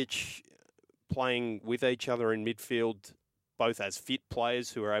Rustic playing with each other in midfield, both as fit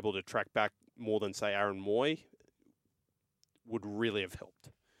players who are able to track back more than, say, Aaron Moy, would really have helped.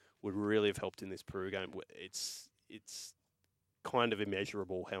 Would really have helped in this Peru game. It's kind of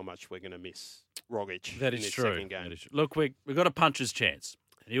immeasurable how much we're going to miss Rogic That in is this true. second game. That is true. Look, we've got a puncher's chance.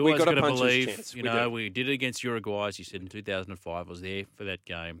 You always got got a to puncher's believe, chance. you We know, do. we did it against Uruguay, as you said, in 2005. I was there for that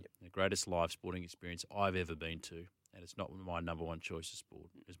game. The greatest live sporting experience I've ever been to. And it's not my number one choice of sport,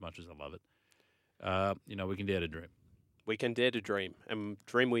 as much as I love it. We can dare to dream. We can dare to dream, and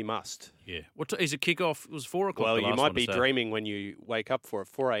dream we must. Yeah. What is it kickoff? It was 4 o'clock. Well, the you last might one, be so dreaming when you wake up for it.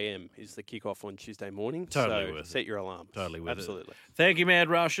 4 a.m. is the kickoff on Tuesday morning. Totally so worth it. set your alarm. Totally worth it. Absolutely. Thank you, Mad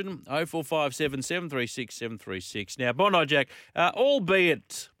Russian. 0457 736 736. Now, Bondi Jack,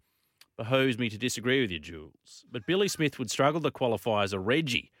 albeit behooves me to disagree with you, Jules, but Billy Smith would struggle to qualify as a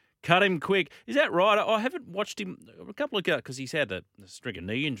Reggie. Cut him quick. Is that right? I haven't watched him a couple of because he's had a string of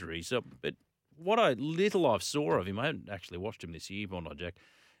knee injuries. But what little I saw of him, I haven't actually watched him this year, Bondi Jack.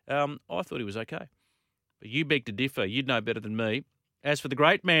 I thought he was okay. But you beg to differ. You'd know better than me. As for the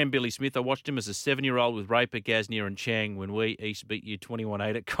great man, Billy Smith, I watched him as a 7-year-old with Raper, Gasnier and Chang when we East beat you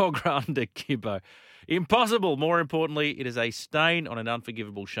 21-8 at Cogra under Kibbo. Impossible. More importantly, it is a stain on an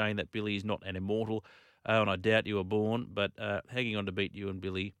unforgivable shame that Billy is not an immortal. And I doubt you were born, but hanging on to beat you and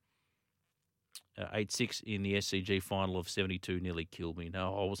Billy 8-6 in the SCG final of 72 nearly killed me.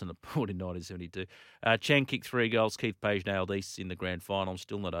 No, I wasn't born in 1972. Chang kicked 3 goals. Keith Page nailed Easts in the grand final. I'm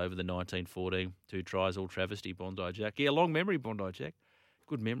still not over the 1914. 2 tries, all travesty, Bondi Jack. Yeah, long memory, Bondi Jack.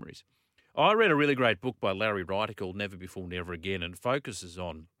 Good memories. I read a really great book by Larry Writer called Never Before, Never Again, and focuses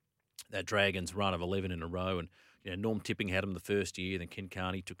on that Dragons run of 11 in a row. And Norm Tipping had them the first year, then Ken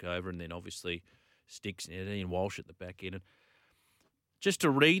Carney took over, and then obviously Sticks and Ian Walsh at the back end. And just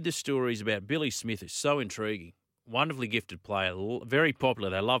to read the stories about Billy Smith is so intriguing. Wonderfully gifted player, very popular.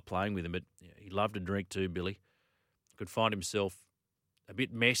 They love playing with him, but he loved to drink too, Billy. Could find himself a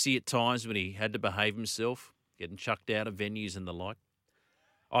bit messy at times when he had to behave himself, getting chucked out of venues and the like.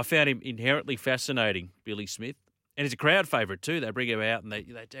 I found him inherently fascinating, Billy Smith. And he's a crowd favourite too. They bring him out and they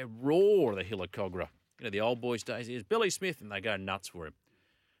roar the hill of Cogra. The old boys' days, here's Billy Smith, and they go nuts for him.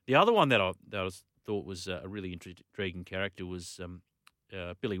 The other one that I thought was a really intriguing character was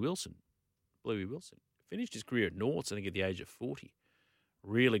Billy Wilson. Bluey Wilson. Finished his career at Norths, I think, at the age of 40.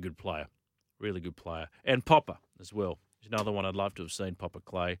 Really good player. Really good player. And Popper as well. There's another one I'd love to have seen, Popper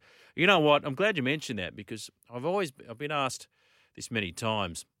Clay. You know what? I'm glad you mentioned that because I've been asked this many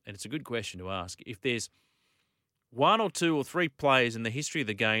times, and it's a good question to ask. If there's 1 or 2 or 3 players in the history of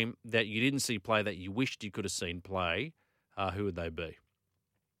the game that you didn't see play that you wished you could have seen play, who would they be?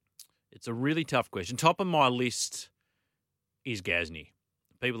 It's a really tough question. Top of my list is Gasnier.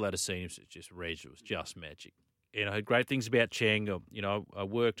 People that have seen him, it's just Reg. It was just magic. I heard great things about Chang. I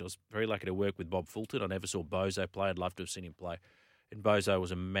was very lucky to work with Bob Fulton. I never saw Bozo play. I'd love to have seen him play. And Bozo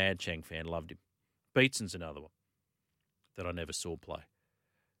was a mad Chang fan, loved him. Beatson's another one that I never saw play.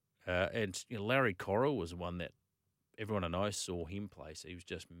 And Larry Corral was one that everyone I know saw him play. So he was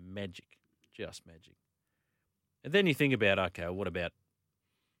just magic, just magic. And then you think about, okay, what about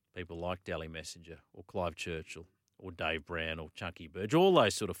people like Dally Messenger or Clive Churchill or Dave Brown or Chunky Burge, all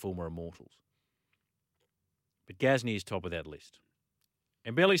those sort of former immortals. But Gasnier is top of that list.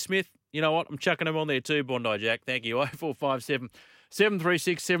 And Billy Smith, you know what? I'm chucking him on there too, Bondi Jack. Thank you. 0457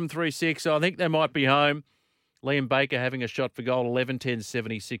 736 736. I think they might be home. Liam Baker having a shot for goal,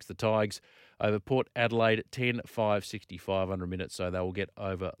 11-10-76, the Tigers over Port Adelaide at 10-5-65 under a minute. So they will get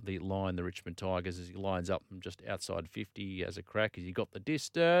over the line, the Richmond Tigers, as he lines up from just outside 50 as a crack. As he got the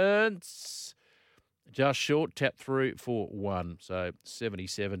distance just short, tap through for 1. So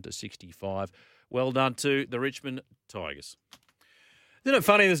 77-65. Well done to the Richmond Tigers. Isn't it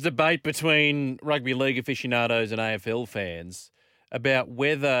funny, this debate between rugby league aficionados and AFL fans about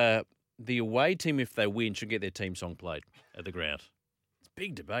whether the away team, if they win, should get their team song played at the ground? It's a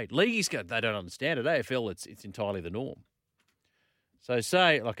big debate. Leagueies, they don't understand it. AFL, it's entirely the norm. So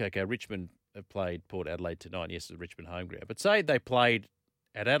say, like, okay, Richmond have played Port Adelaide tonight. Yes, it's a Richmond home ground. But say they played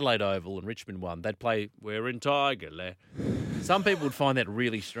at Adelaide Oval and Richmond won. They'd play, we're in Tigerland. Some people would find that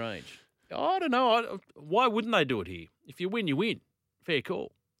really strange. I don't know. Why wouldn't they do it here? If you win, you win. Fair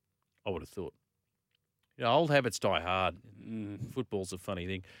call, I would have thought. You know, old habits die hard. Football's a funny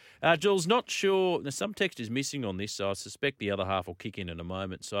thing. Jules, not sure. Now, some text is missing on this, so I suspect the other half will kick in a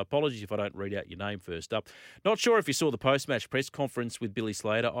moment. So apologies if I don't read out your name first up. Not sure if you saw the post-match press conference with Billy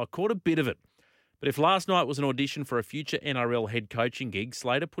Slater. I caught a bit of it. But if last night was an audition for a future NRL head coaching gig,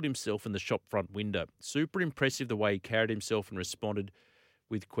 Slater put himself in the shop front window. Super impressive the way he carried himself and responded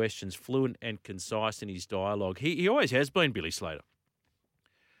with questions, fluent and concise in his dialogue. He always has been, Billy Slater.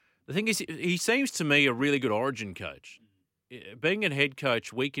 The thing is, he seems to me a really good Origin coach. Being a head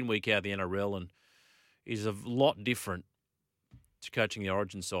coach week in, week out of the NRL is a lot different to coaching the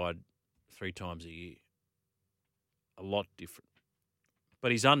Origin side 3 times a year. A lot different.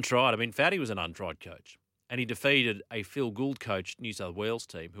 But he's untried. I mean, Fatty was an untried coach, and he defeated a Phil Gould coached New South Wales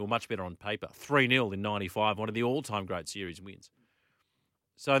team who were much better on paper, 3-0 in 95, one of the all-time great series wins.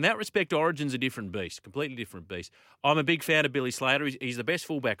 So in that respect, Origin's a different beast, completely different beast. I'm a big fan of Billy Slater. He's the best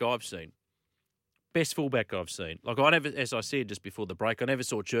fullback I've seen. Best fullback I've seen. Like, I never, as I said just before the break, I never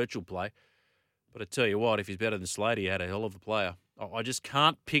saw Churchill play. But I tell you what, if he's better than Slater, he had a hell of a player. I just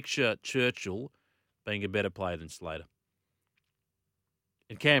can't picture Churchill being a better player than Slater.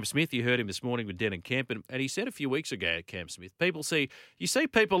 And Cam Smith, you heard him this morning with Den and Kemp, and he said a few weeks ago, Cam Smith, you see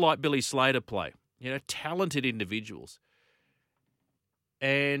people like Billy Slater play, you know, talented individuals.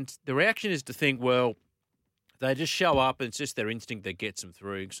 And the reaction is to think, well, they just show up and it's just their instinct that gets them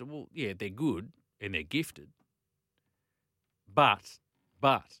through. So, well, yeah, they're good and they're gifted. But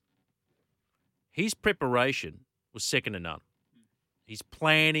his preparation was second to none. His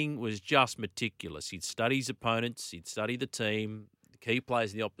planning was just meticulous. He'd study his opponents. He'd study the team, the key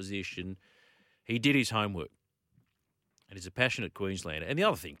players in the opposition. He did his homework. And he's a passionate Queenslander. And the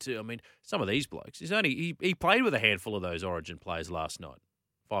other thing, too, I mean, some of these blokes, he played with a handful of those Origin players last night,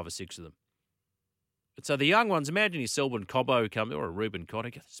 5 or 6 of them. But so the young ones, imagine your Selwyn Cobbo come, or a Reuben Cotter,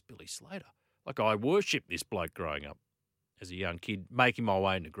 this is Billy Slater. Like, I worshipped this bloke growing up as a young kid, making my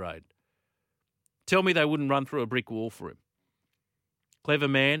way into grade. Tell me they wouldn't run through a brick wall for him. Clever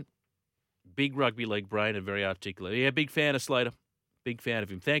man, big rugby league brain and very articulate. Yeah, big fan of Slater. Big fan of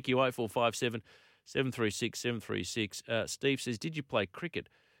him. Thank you, 0457 736 736. Steve says, did you play cricket?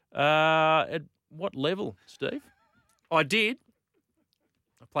 At what level, Steve? I did.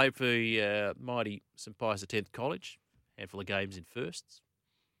 I played for mighty St Pius X College, handful of games in firsts.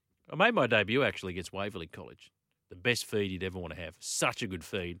 I made my debut actually against Waverley College. The best feed you'd ever want to have. Such a good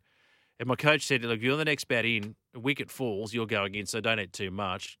feed. And my coach said, look, you're the next bat in, a wicket falls, you're going in, so don't eat too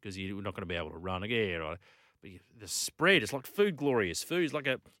much because you're not going to be able to run. Yeah, right. But the spread, it's like food glorious. Food's like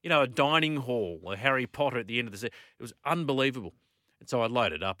a dining hall, a Harry Potter at the end of the set. It was unbelievable. And so I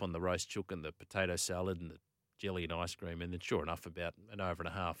loaded up on the roast chook and the potato salad and the jelly and ice cream, and then sure enough, about an over and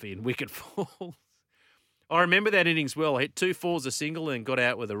a half in, wicket falls. I remember that innings well. I hit 2 fours a single and got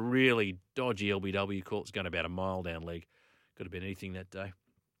out with a really dodgy LBW call. It's going about a mile down leg. Could have been anything that day.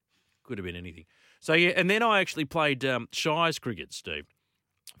 Could have been anything. So, yeah, and then I actually played Shires cricket, Steve,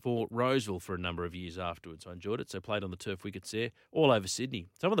 for Roseville for a number of years afterwards. I enjoyed it. So I played on the turf wickets there all over Sydney.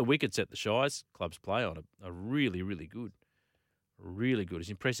 Some of the wickets that the Shires clubs play on are really, really good. Really good. As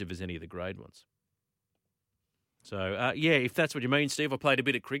impressive as any of the grade ones. So, yeah, if that's what you mean, Steve, I played a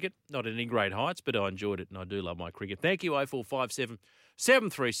bit of cricket. Not at any great heights, but I enjoyed it and I do love my cricket. Thank you, 0457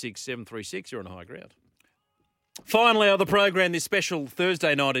 736 736. You're on high ground. Finally, on the program, this special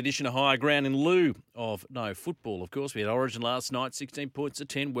Thursday night edition of Higher Ground in lieu of no football, of course. We had Origin last night, 16 points to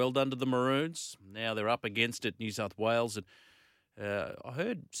 10. Well done to the Maroons. Now they're up against it, New South Wales. And I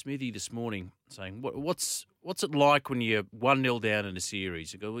heard Smithy this morning saying, what's it like when you're 1-0 down in a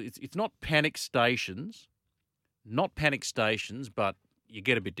series? It's not panic stations, but you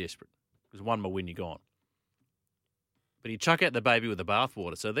get a bit desperate because one more win, you're gone. But you chuck out the baby with the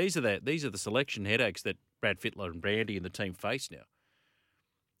bathwater. So these are the selection headaches that Brad Fittler and Brandy and the team face now.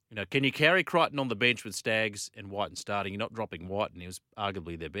 You know, can you carry Crichton on the bench with Staggs and Whiten starting? You're not dropping Whiten. He was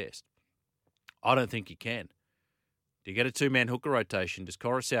arguably their best. I don't think you can. Do you get a two-man hooker rotation? Does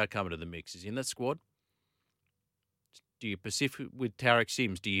Coruscant come into the mix? Is he in that squad? Do you persist with Tarek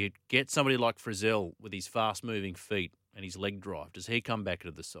Sims? Do you get somebody like Frizzell with his fast-moving feet and his leg drive? Does he come back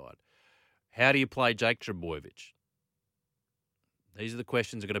into the side? How do you play Jake Trbojevic? These are the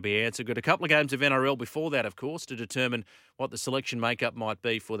questions that are going to be answered. Got a couple of games of NRL before that, of course, to determine what the selection makeup might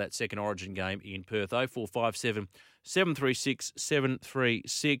be for that second Origin game in Perth. 0457 736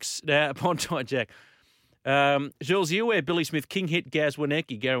 736. Now, Bondi Jack. Jules, you wear Billy Smith King hit Gaz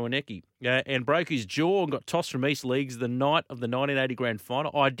Wanecki, and broke his jaw and got tossed from East Leagues the night of the 1980 Grand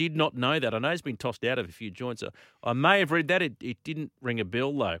Final. I did not know that. I know he's been tossed out of a few joints. I may have read that. It didn't ring a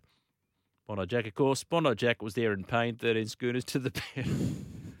bell, though. Bondi Jack, of course. Bondi Jack was there in pain, 13 schooners to the bed.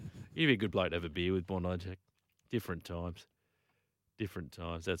 You'd be a good bloke to have a beer with, Bondi Jack. Different times.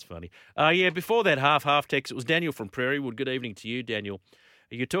 That's funny. Before that half text, it was Daniel from Prairie Wood. Good evening to you, Daniel.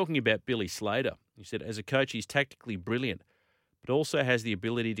 You're talking about Billy Slater. You said, as a coach, he's tactically brilliant, but also has the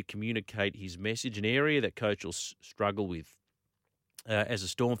ability to communicate his message, an area that coach will struggle with. As a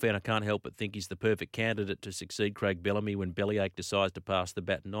Storm fan, I can't help but think he's the perfect candidate to succeed Craig Bellamy when Bellyache decides to pass the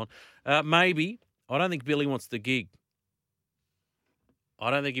baton on. Maybe. I don't think Billy wants the gig. I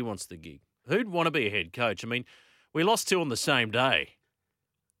don't think he wants the gig. Who'd want to be a head coach? I mean, we lost two on the same day.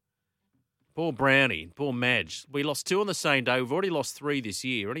 Poor Brownie, poor Madge. We lost two on the same day. We've already lost three this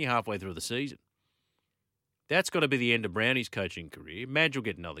year, only halfway through the season. That's got to be the end of Brownie's coaching career. Madge will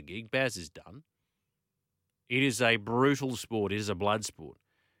get another gig. Baz is done. It is a brutal sport. It is a blood sport.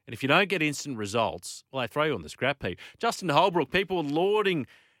 And if you don't get instant results, well, they throw you on the scrap heap. Justin Holbrook, people were lauding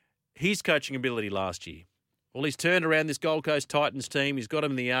his coaching ability last year. Well, he's turned around this Gold Coast Titans team. He's got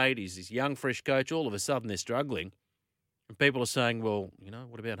him in the 8. He's this young, fresh coach. All of a sudden, they're struggling. And people are saying, well,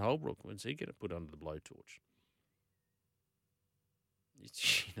 what about Holbrook? When's he going to put under the blowtorch?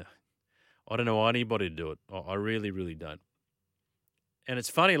 I don't know anybody to do it. I really, really don't. And it's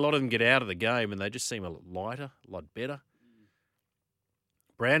funny, a lot of them get out of the game and they just seem a lot lighter, a lot better.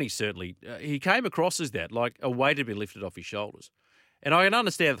 Brownie certainly, he came across as that, like a weight to be lifted off his shoulders. And I can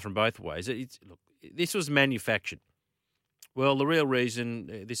understand it from both ways. Look, this was manufactured. Well, the real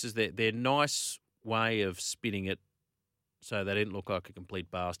reason, this is their nice way of spinning it so they didn't look like a complete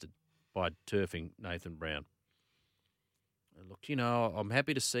bastard by turfing Nathan Brown. And look, I'm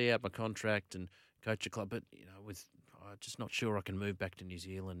happy to see out my contract and coach a club, but, I'm just not sure I can move back to New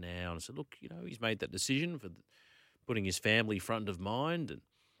Zealand now. And I said, look, he's made that decision for putting his family front of mind, and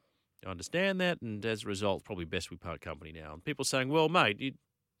I understand that, and as a result, probably best we part company now. And people saying, well, mate,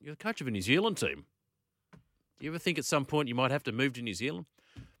 you're the coach of a New Zealand team. Do you ever think at some point you might have to move to New Zealand?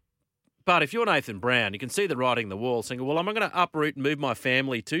 But if you're Nathan Brown, you can see the writing on the wall saying, well, I'm going to uproot and move my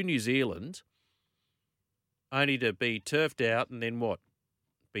family to New Zealand only to be turfed out and then what?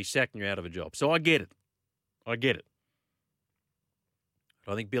 Be sacking you out of a job. So I get it.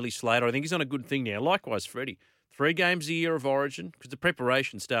 I think Billy Slater, I think he's on a good thing now. Likewise, Freddie. 3 games a year of Origin because the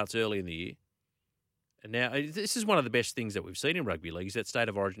preparation starts early in the year. And now this is one of the best things that we've seen in rugby league is that State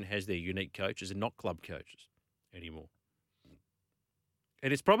of Origin has their unique coaches and not club coaches anymore.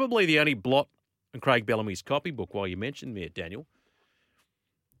 And it's probably the only blot in Craig Bellamy's copybook while you mentioned me, Daniel.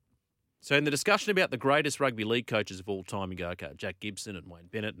 So in the discussion about the greatest rugby league coaches of all time, you go, okay, Jack Gibson and Wayne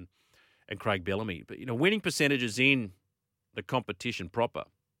Bennett and Craig Bellamy. But, winning percentages in the competition proper,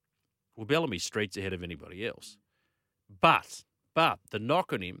 well, Bellamy's streets ahead of anybody else. But the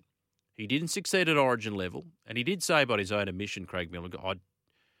knock on him, he didn't succeed at Origin level, and he did say about his own admission, Craig Bellamy,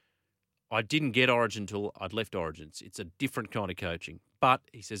 I didn't get Origin until I'd left Origin. It's a different kind of coaching. But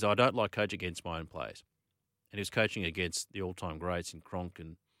he says, I don't like coaching against my own players. And he was coaching against the all-time greats in Cronk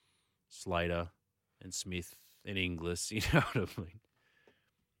and Slater and Smith and Inglis, you know what I mean?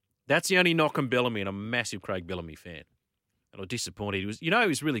 That's the only knock on Bellamy, and I'm a massive Craig Bellamy fan. And I was disappointed. He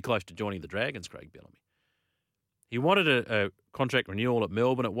was really close to joining the Dragons, Craig Bellamy. He wanted a contract renewal at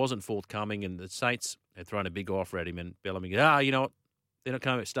Melbourne. It wasn't forthcoming, and the Saints had thrown a big offer at him, and Bellamy goes, you know what? They're not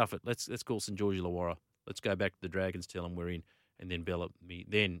coming, stuff it. Let's call St. George Illawarra. Let's go back to the Dragons, tell them we're in. And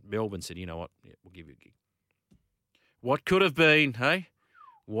then Melbourne said, you know what? Yeah, we'll give you a gig. What could have been, hey?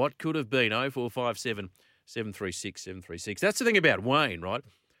 What could have been? 0457 736 736. That's the thing about Wayne, right?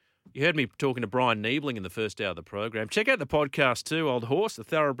 You heard me talking to Brian Niebling in the first hour of the program. Check out the podcast too, Old Horse, the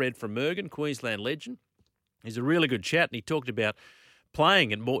thoroughbred from Mergen, Queensland legend. He's a really good chat, and he talked about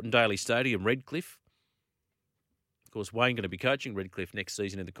playing at Moreton Daily Stadium, Redcliffe. Of course, Wayne going to be coaching Redcliffe next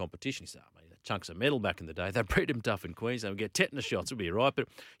season in the competition. He said, mate, that chunks of metal back in the day. They bred him tough in Queensland. We get tetanus shots, it'll be all right. But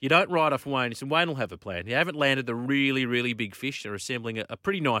you don't write off Wayne. He said, Wayne will have a plan. You haven't landed the really, really big fish. They're assembling a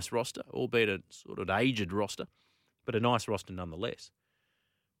pretty nice roster, albeit a sort of aged roster, but a nice roster nonetheless.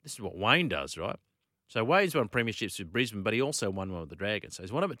 This is what Wayne does, right? So Wayne's won premierships with Brisbane, but he also won one with the Dragons. So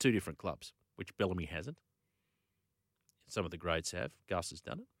he's won them at two different clubs, which Bellamy hasn't. Some of the greats have. Gus has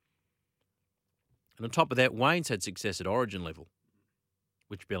done it. And on top of that, Wayne's had success at Origin level,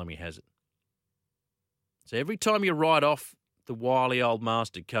 which Bellamy hasn't. So every time you write off the wily old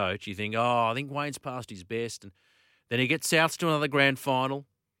master coach, you think, I think Wayne's past his best. And then he gets Souths to another grand final.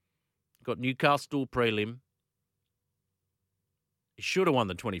 Got Newcastle prelim. He should have won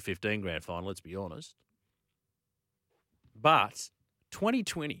the 2015 grand final, let's be honest. But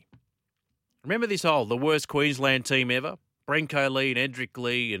 2020, remember this the worst Queensland team ever? Brenko Lee and Edric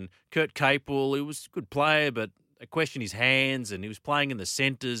Lee and Kurt Capewell. He was a good player, but they questioned his hands, and he was playing in the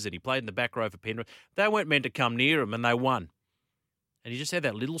centres, and he played in the back row for Penrith. They weren't meant to come near him, and they won. And he just had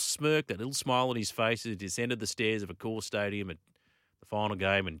that little smirk, that little smile on his face as he descended the stairs of a core stadium at the final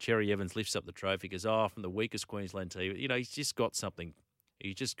game, and Cherry Evans lifts up the trophy, goes, from the weakest Queensland team. You know, he's just got something.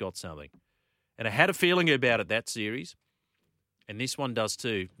 He's just got something. And I had a feeling about it, that series, and this one does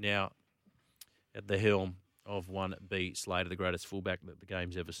too. Now, at the helm of 1B Slater, the greatest fullback that the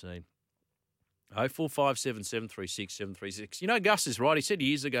game's ever seen. 0457 736 736. You know, Gus is right. He said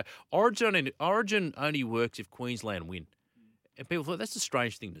years ago, Origin only works if Queensland win. And people thought that's a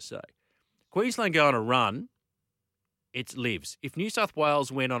strange thing to say. Queensland go on a run, it lives. If New South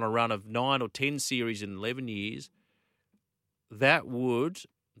Wales went on a run of 9 or 10 series in 11 years, that would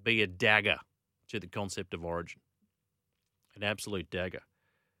be a dagger to the concept of Origin. An absolute dagger.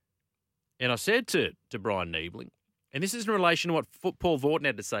 And I said to Brian Niebling, and this is in relation to what Paul Vorton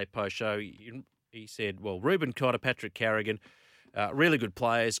had to say post-show. He said, well, Reuben Cotter, Patrick Carrigan, really good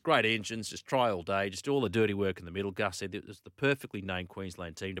players, great engines, just try all day, just do all the dirty work in the middle. Gus said it was the perfectly named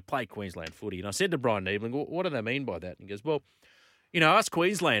Queensland team to play Queensland footy. And I said to Brian Niebling, well, what do they mean by that? And he goes, well, you know, us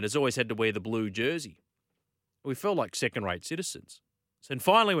Queenslanders always had to wear the blue jersey. We felt like second-rate citizens. So, and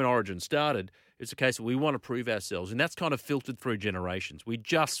finally, when Origin started, it's a case of we want to prove ourselves. And that's kind of filtered through generations. We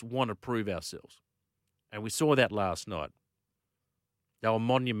just want to prove ourselves. And we saw that last night. They were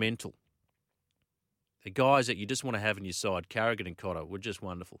monumental. The guys that you just want to have in your side, Carrigan and Cotter, were just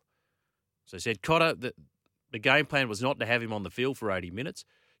wonderful. So he said, Cotter, the game plan was not to have him on the field for 80 minutes.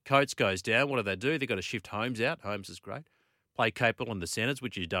 Coates goes down. What do? They've got to shift Holmes out. Holmes is great. Play Capewell in the centres,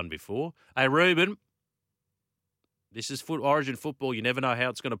 which he's done before. Hey, Reuben, this is Origin football. You never know how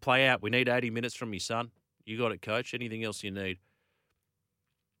it's going to play out. We need 80 minutes from your son. You got it, Coach. Anything else you need?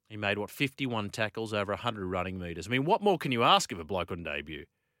 He made, 51 tackles, over 100 running metres. I mean, what more can you ask of a bloke on debut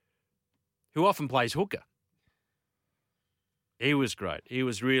who often plays hooker? He was great. He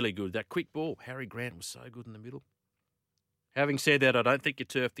was really good. That quick ball, Harry Grant was so good in the middle. Having said that, I don't think you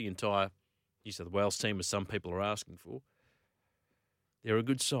turf the entire New South Wales team as some people are asking for. They're a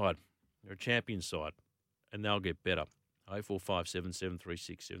good side. They're a champion side, and they'll get better. 0457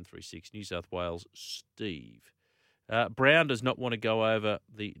 736 736. New South Wales, Steve. Brown does not want to go over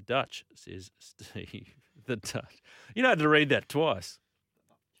the Dutch, says Steve. The Dutch. You know, to read that twice.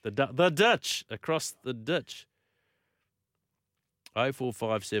 The Dutch, across the Dutch.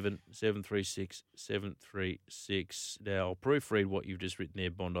 0457 736 736. Now, I'll proofread what you've just written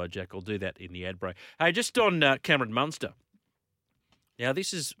there, Bondi Jack. I'll do that in the ad break. Hey, just on Cameron Munster. Now,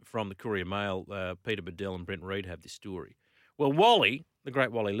 this is from the Courier Mail. Peter Bedell and Brent Reid have this story. Well, Wally, the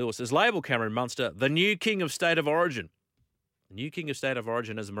great Wally Lewis, has labelled Cameron Munster the new king of State of Origin. The new king of State of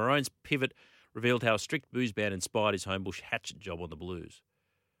Origin, as the Maroons pivot revealed how a strict booze ban inspired his Homebush hatchet job on the Blues.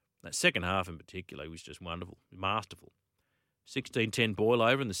 That second half in particular was just wonderful, masterful. 16-10 boil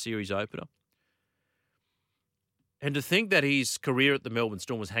over in the series opener. And to think that his career at the Melbourne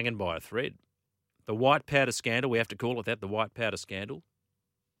Storm was hanging by a thread. The white powder scandal, we have to call it that, the white powder scandal.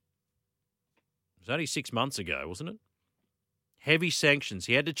 It was only 6 months ago, wasn't it? Heavy sanctions.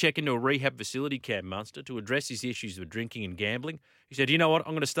 He had to check into a rehab facility, Cam Munster, to address his issues with drinking and gambling. He said, you know what,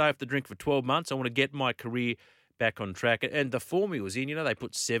 I'm going to stay off the drink for 12 months. I want to get my career back on track. And the form he was in, you know, they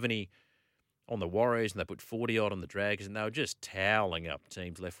put 70 on the Warriors and they put 40-odd on the Dragons, and they were just toweling up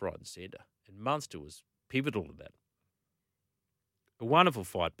teams left, right and centre. And Munster was pivotal to that. A wonderful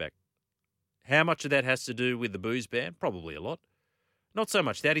fight back. How much of that has to do with the booze ban? Probably a lot. Not so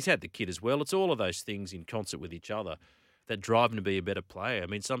much that. He's had the kid as well. It's all of those things in concert with each other that drive them to be a better player. I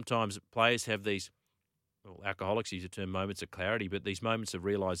mean, sometimes players have these, well, alcoholics use the term moments of clarity, but these moments of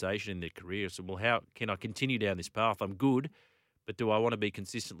realisation in their career. So, well, how can I continue down this path? I'm good, but do I want to be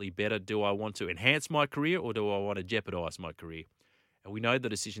consistently better? Do I want to enhance my career, or do I want to jeopardise my career? And we know the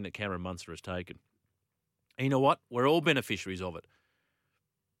decision that Cameron Munster has taken. And you know what? We're all beneficiaries of it.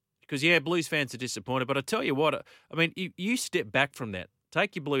 Because, yeah, Blues fans are disappointed, but I tell you what, I mean, you step back from that,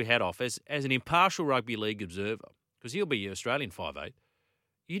 take your blue hat off as an impartial rugby league observer, because he'll be your Australian 5'8".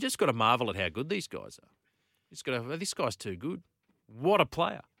 You just got to marvel at how good these guys are. Just got to, this guy's too good. What a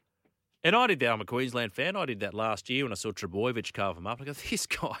player. And I did that. I'm a Queensland fan. I did that last year when I saw Trebojevic carve him up. I go, this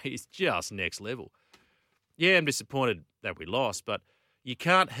guy is just next level. Yeah, I'm disappointed that we lost, but you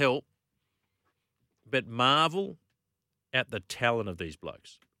can't help but marvel at the talent of these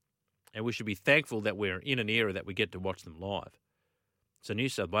blokes. And we should be thankful that we're in an era that we get to watch them live. So New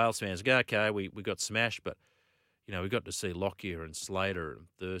South Wales fans go, okay, we got smashed, but, you know, we got to see Lockyer and Slater and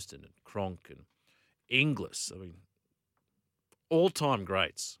Thurston and Cronk and Inglis. I mean, all-time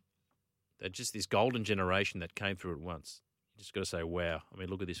greats. They're just this golden generation that came through at once. You just got to say, wow. I mean,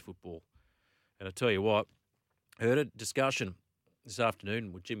 look at this football. And I tell you what, I heard a discussion this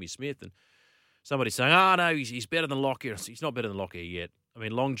afternoon with Jimmy Smith, and somebody saying, oh, no, he's better than Lockyer. He's not better than Lockyer yet. I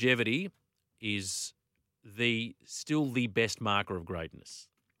mean, longevity is still the best marker of greatness.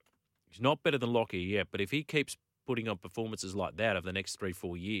 He's not better than Lockyer yet, but if he keeps putting on performances like that over the next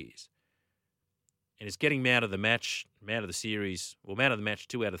 3-4 years, and it's getting man of the match, man of the series, well, man of the match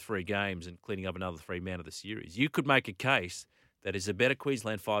 2 out of 3 games and cleaning up another 3 man of the series, you could make a case that is a better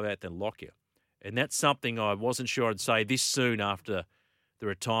Queensland 5'8" than Lockyer. And that's something I wasn't sure I'd say this soon after the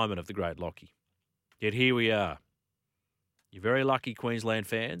retirement of the great Lockie. Yet here we are. You're very lucky, Queensland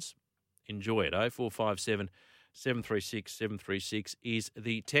fans. Enjoy it. 0457 736 736 is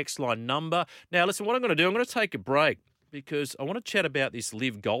the text line number. Now, listen, what I'm going to do, I'm going to take a break because I want to chat about this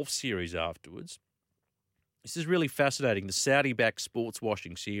Live Golf series afterwards. This is really fascinating, the Saudi-backed sports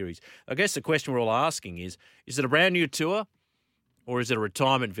washing series. I guess the question we're all asking is it a brand new tour or is it a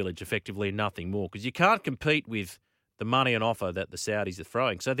retirement village, effectively, and nothing more? Because you can't compete with the money and offer that the Saudis are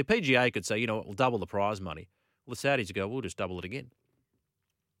throwing. So the PGA could say, you know what, we'll double the prize money. Well, the Saudis go, we'll just double it again.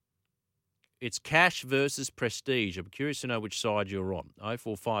 It's cash versus prestige. I'm curious to know which side you're on.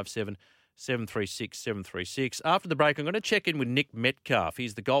 0457 736 736. After the break, I'm going to check in with Nick Metcalf.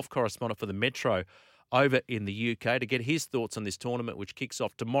 He's the golf correspondent for the Metro over in the UK to get his thoughts on this tournament, which kicks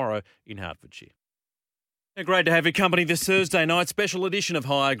off tomorrow in Hertfordshire. Great to have your company this Thursday night. Special edition of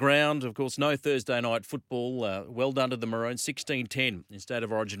Higher Ground. Of course, no Thursday night football. Well done to the Maroons. 16-10 in State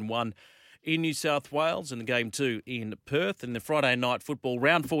of Origin 1 in New South Wales and the game 2 in Perth. And the Friday night football,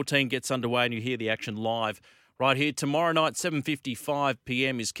 round 14 gets underway and you hear the action live right here. Tomorrow night,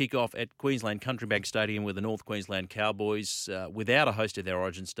 7:55pm is kick-off at Queensland Country Bank Stadium with the North Queensland Cowboys without a host of their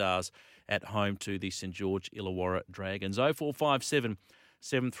Origin stars at home to the St George Illawarra Dragons. 0457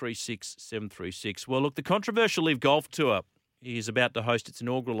 736 736. Well, look, the controversial Live Golf Tour is about to host its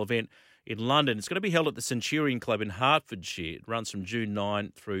inaugural event in London. It's going to be held at the Centurion Club in Hertfordshire. It runs from June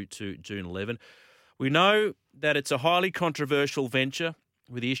 9 through to June 11. We know that it's a highly controversial venture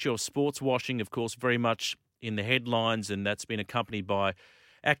with the issue of sports washing, of course, very much in the headlines, and that's been accompanied by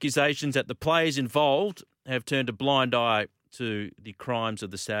accusations that the players involved have turned a blind eye to the crimes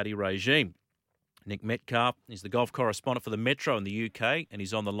of the Saudi regime. Nick Metcalf is the golf correspondent for the Metro in the UK, and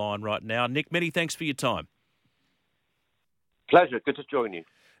he's on the line right now. Nick, many thanks for your time. Pleasure. Good to join you.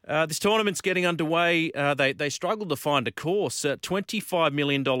 This tournament's getting underway. They struggled to find a course. $25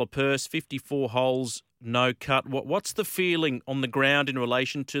 million purse, 54 holes, no cut. What's the feeling on the ground in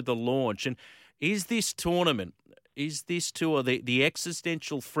relation to the launch? And is this tournament, is this tour the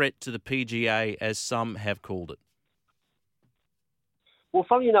existential threat to the PGA, as some have called it? Well,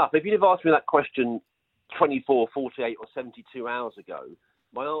 funny enough, if you'd have asked me that question 24, 48 or 72 hours ago,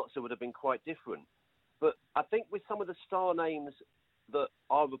 my answer would have been quite different. But I think with some of the star names that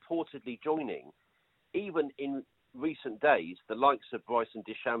are reportedly joining, even in recent days, the likes of Bryson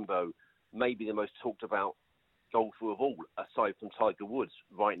DeChambeau may be the most talked about golfer of all, aside from Tiger Woods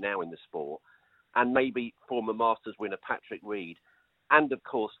right now in the sport, and maybe former Masters winner Patrick Reed, and of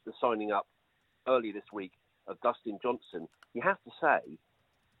course the signing up earlier this week of Dustin Johnson. You have to say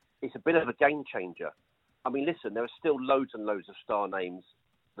it's a bit of a game changer. I mean, listen, there are still loads and loads of star names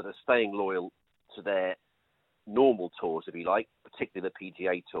that are staying loyal to their normal tours, if you like, particularly the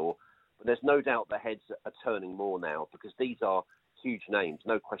PGA Tour. But there's no doubt the heads are turning more now because these are huge names,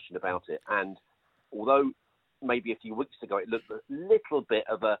 no question about it. And although maybe a few weeks ago it looked a little bit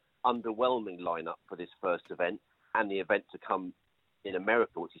of a underwhelming lineup for this first event and the event to come in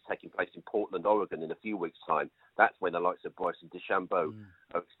America, which is taking place in Portland, Oregon, in a few weeks' time. That's when the likes of Bryson DeChambeau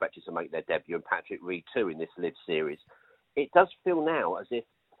are expected to make their debut, and Patrick Reed too in this Live Series. It does feel now as if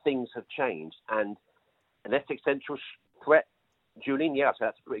things have changed, and an existential threat, Julian, yeah, so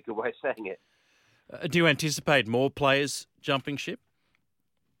that's a pretty good way of saying it. Do you anticipate more players jumping ship?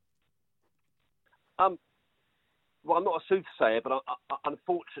 Well, I'm not a soothsayer, but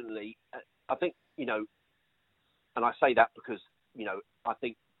unfortunately, I think, and I say that because, I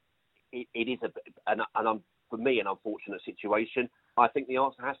think it is for me, an unfortunate situation. I think the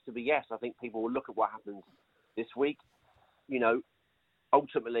answer has to be yes. I think people will look at what happens this week.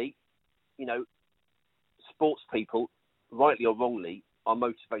 Ultimately, sports people, rightly or wrongly, are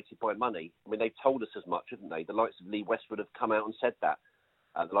motivated by money. I mean, they've told us as much, haven't they? The likes of Lee Westwood have come out and said that.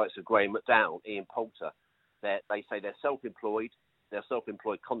 The likes of Graham McDowell, Ian Poulter, they say they're self-employed. They're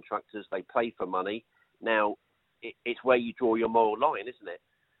self-employed contractors. They play for money. Now, it's where you draw your moral line, isn't it?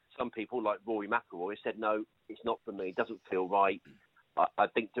 Some people, like Rory McIlroy, said, no, it's not for me. It doesn't feel right. I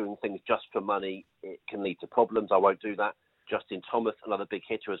think doing things just for money, it can lead to problems. I won't do that. Justin Thomas, another big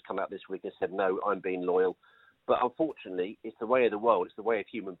hitter, has come out this week and said, no, I'm being loyal. But unfortunately, it's the way of the world. It's the way of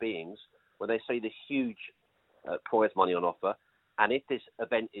human beings. When they see the huge prize money on offer, and if this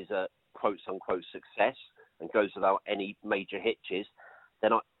event is a quote-unquote success and goes without any major hitches,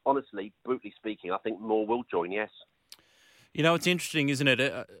 then honestly, brutally speaking, I think more will join, yes. It's interesting, isn't it?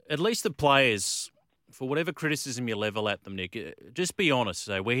 At least the players, for whatever criticism you level at them, Nick, just be honest.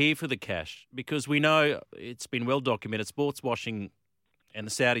 Say, we're here for the cash, because we know it's been well documented. Sports washing, and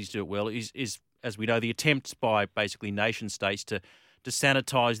the Saudis do it well, is as we know, the attempts by basically nation states to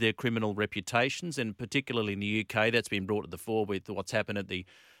sanitise their criminal reputations, and particularly in the UK, that's been brought to the fore with what's happened at the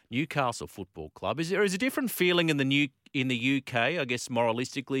Newcastle Football Club. Is there a different feeling in the UK, I guess,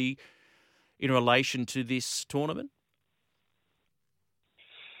 moralistically, in relation to this tournament?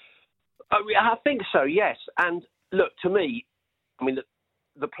 I think so, yes. And look, to me, I mean,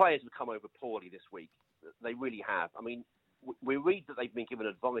 the players have come over poorly this week. They really have. I mean, we read that they've been given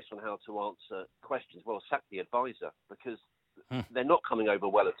advice on how to answer questions. Well, sack the advisor, because they're not coming over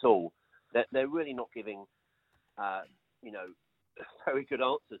well at all. They're really not giving, very good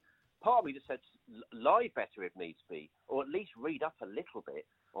answers. Part of me just said lie better if needs be, or at least read up a little bit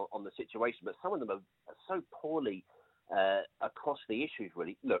on the situation. But some of them are so poorly across the issues,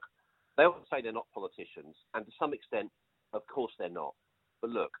 really. Look, they often say they're not politicians, and to some extent, of course they're not.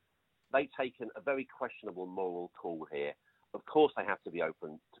 But look, they've taken a very questionable moral call here. Of course they have to be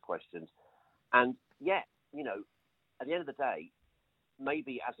open to questions. And yeah, at the end of the day,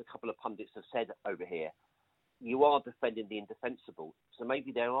 maybe as a couple of pundits have said over here, you are defending the indefensible. So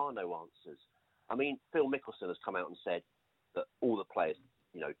maybe there are no answers. I mean, Phil Mickelson has come out and said that all the players,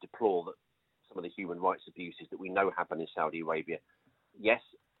 deplore that some of the human rights abuses that we know happen in Saudi Arabia. Yes,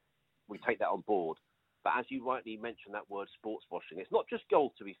 we take that on board. But as you rightly mentioned that word, sports washing, it's not just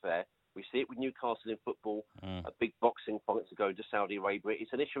golf, to be fair. We see it with Newcastle in football, big boxing fights are going to Saudi Arabia.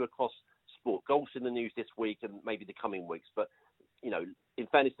 It's an issue across sport. Golf's in the news this week and maybe the coming weeks. But, in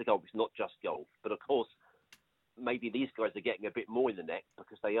fairness to golf, it's not just golf. But, of course, maybe these guys are getting a bit more in the neck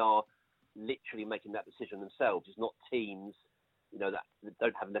because they are literally making that decision themselves. It's not teams, that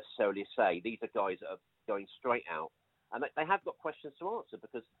don't have necessarily a say. These are guys that are going straight out. And they have got questions to answer,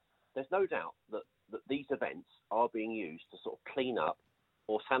 because there's no doubt that these events are being used to sort of clean up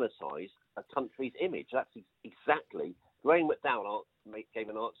or sanitise a country's image. That's exactly, Graham McDowell gave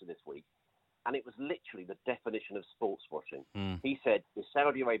an answer this week, and it was literally the definition of sports washing. He said, if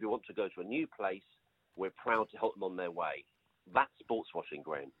Saudi Arabia want to go to a new place, we're proud to help them on their way. That's sports washing,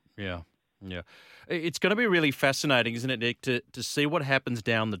 Graham. Yeah. It's going to be really fascinating, isn't it, Nick, to see what happens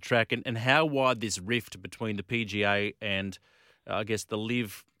down the track and how wide this rift between the PGA and, I guess, the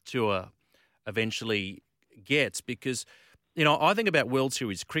Live Tour eventually gets. Because, I think about World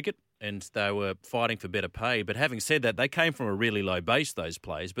Series cricket, and they were fighting for better pay. But having said that, they came from a really low base, those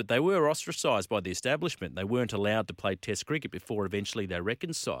players, but they were ostracised by the establishment. They weren't allowed to play Test cricket before eventually they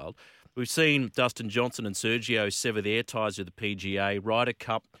reconciled. We've seen Dustin Johnson and Sergio sever their ties with the PGA. Ryder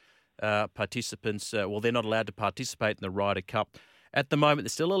Cup participants, they're not allowed to participate in the Ryder Cup. At the moment, they're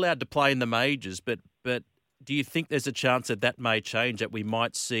still allowed to play in the majors, but do you think there's a chance that may change, that we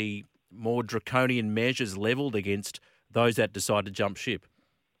might see more draconian measures levelled against those that decide to jump ship?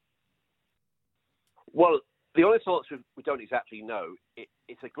 Well, the honest answer is we don't exactly know.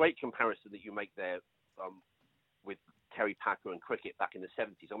 It's a great comparison that you make there with Kerry Packer and cricket back in the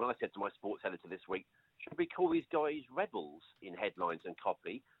 70s. I mean, I said to my sports editor this week, should we call these guys rebels in headlines and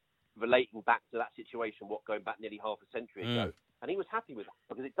copy, relating back to that situation, going back nearly half a century ago? And he was happy with that,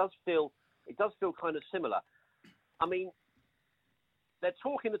 because it does feel kind of similar. I mean, they're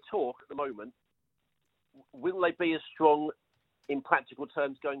talking the talk at the moment. Will they be as strong in practical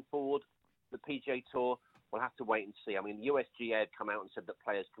terms going forward? The PGA Tour, we'll have to wait and see. I mean, the USGA have come out and said that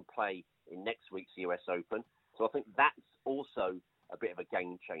players can play in next week's US Open. So I think that's also a bit of a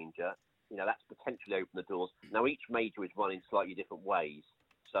game changer. You know, that's potentially opened the doors. Now, each major is run in slightly different ways.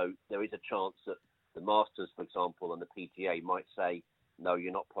 So there is a chance that the Masters, for example, and the PGA might say, no,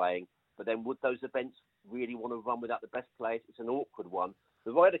 you're not playing. But then would those events really want to run without the best players? It's an awkward one.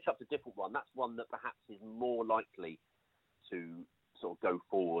 The Ryder Cup's a different one. That's one that perhaps is more likely to sort of go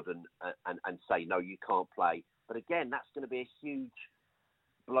forward and say, no, you can't play. But again, that's going to be a huge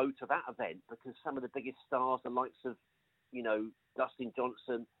blow to that event because some of the biggest stars, the likes of, you know, Dustin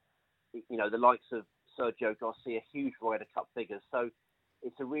Johnson, you know, the likes of Sergio Garcia, huge Ryder Cup figures. So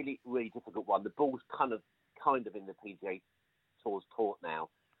it's a really, really difficult one. The ball's kind of in the PGA Tour's court now.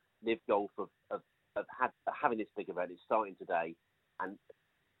 Liv Golf having this big event. It's starting today, and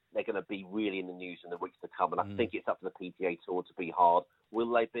they're going to be really in the news in the weeks to come. And I think it's up to the PGA Tour to be hard.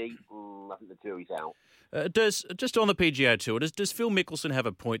 Will they be? I think the jury's out. Just on the PGA Tour, does Phil Mickelson have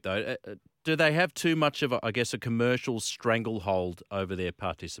a point, though? Do they have too much of, a commercial stranglehold over their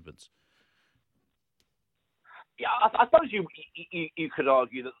participants? Yeah, I suppose you could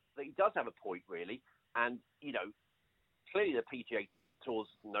argue that he does have a point, really. And, you know, clearly the PGA Tour's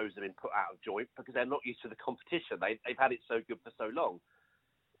nose have been put out of joint because they're not used to the competition. They've had it so good for so long.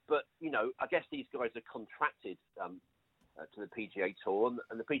 But, you know, I guess these guys are contracted to the PGA Tour,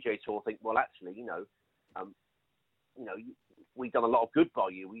 and the PGA Tour think, well, actually, we've done a lot of good by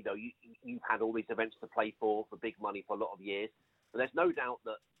you. You know, you've had all these events to play for big money for a lot of years. But there's no doubt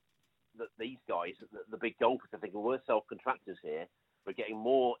that these guys, the big golfers, are thinking, well, we're self-contractors here. We're getting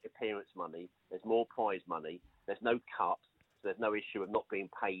more appearance money. There's more prize money. There's no cuts. So there's no issue of not being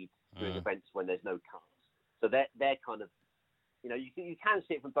paid during events when there's no cuts. So they're kind of, you know, you can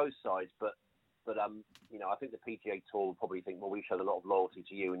see it from both sides, but you know, I think the PGA Tour will probably think, well, we showed a lot of loyalty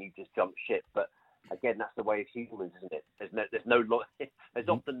to you and you just jumped ship. But again, that's the way of humans, isn't it? There's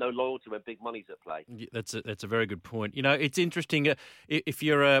often no loyalty when big money's at play. Yeah, that's a very good point. You know, it's interesting if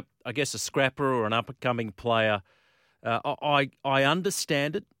you're a scrapper or an up-and-coming player. I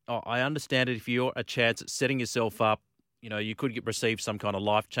understand it. I understand it if you're a chance at setting yourself up. You know, you could receive some kind of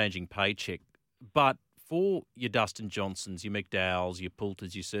life-changing paycheck, but for your Dustin Johnsons, your McDowells, your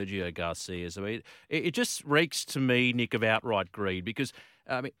Poulters, your Sergio Garcias, I mean, it just reeks to me, Nick, of outright greed because,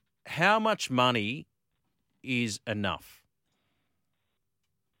 I mean, how much money is enough?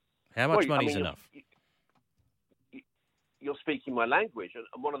 How much money is enough? You're speaking my language,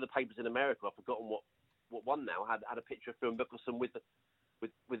 and one of the papers in America, I've forgotten what one now, had a picture of Phil Mickelson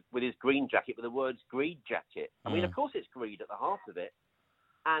with his green jacket with the words "greed jacket." I mean, of course, it's greed at the heart of it.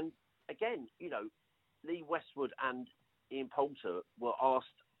 And again, you know, Lee Westwood and Ian Poulter were asked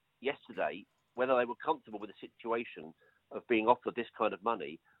yesterday whether they were comfortable with the situation of being offered this kind of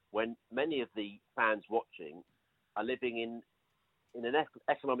money when many of the fans watching are living in an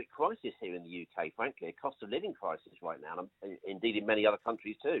economic crisis here in the UK, frankly, a cost of living crisis right now, and indeed in many other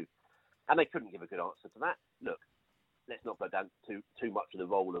countries too. And they couldn't give a good answer to that. Look, let's not go down too much of the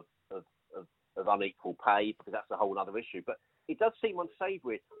role of unequal pay because that's a whole other issue. But it does seem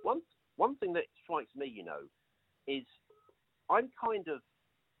unsavoury. One thing that strikes me, you know, is I'm kind of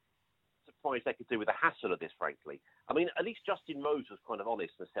surprised they could do with the hassle of this, frankly. I mean, at least Justin Rose was kind of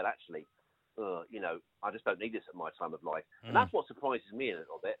honest and said, actually, you know, I just don't need this at my time of life. And that's what surprises me a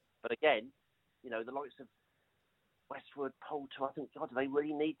little bit. But again, you know, the likes of Westwood, Poulter, I think, God, do they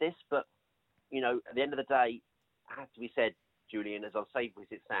really need this? But, you know, at the end of the day, it has to be said, Julian, as unsavoury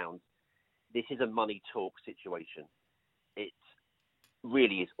as it sounds, this is a money talk situation. It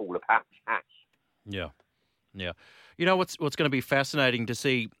really is all about cash. Yeah. You know what's going to be fascinating to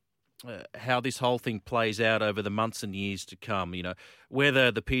see how this whole thing plays out over the months and years to come. You know, whether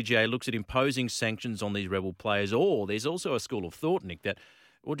the PGA looks at imposing sanctions on these rebel players, or there's also a school of thought, Nick, that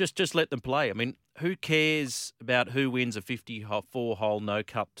well, just let them play. I mean, who cares about who wins a 54-hole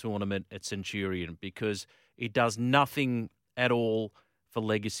no-cut tournament at Centurion because it does nothing at all for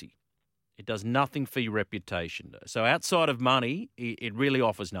legacy. It does nothing for your reputation. So outside of money, it really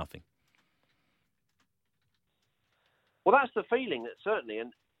offers nothing. Well, that's the feeling, certainly.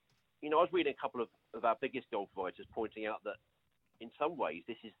 And, you know, I was reading a couple of our biggest golf writers pointing out that in some ways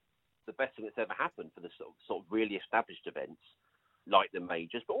this is the best thing that's ever happened for the sort of really established events like the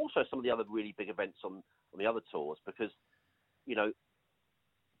majors, but also some of the other really big events on the other tours because, you know,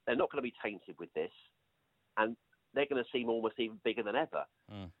 they're not going to be tainted with this and they're going to seem almost even bigger than ever.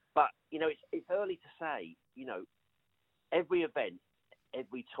 But, you know, it's early to say, you know, every event,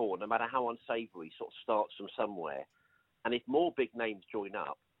 every tour, no matter how unsavoury, sort of starts from somewhere. And if more big names join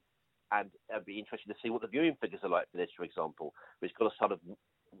up, and it'd be interesting to see what the viewing figures are like for this, for example. It's got a sort of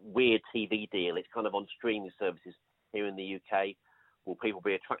weird TV deal. It's kind of on streaming services here in the UK. Will people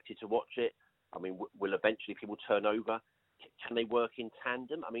be attracted to watch it? I mean, will eventually people turn over? Can they work in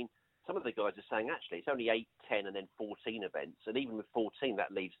tandem? I mean, some of the guys are saying, actually, it's only 8, 10, and then 14 events. And even with 14,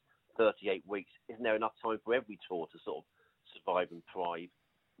 that leaves 38 weeks. Isn't there enough time for every tour to sort of survive and thrive?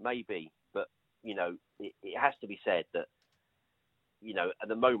 Maybe. But, you know, it has to be said that, you know, at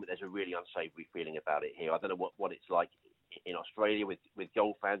the moment, there's a really unsavoury feeling about it here. I don't know what it's like in Australia with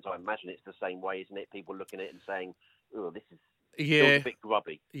golf fans. I imagine it's the same way, isn't it? People looking at it and saying, oh, this is a bit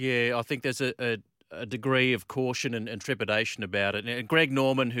grubby. Yeah, I think there's a degree of caution and trepidation about it. And Greg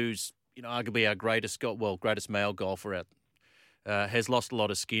Norman, who's, you know, arguably our greatest male golfer out, has lost a lot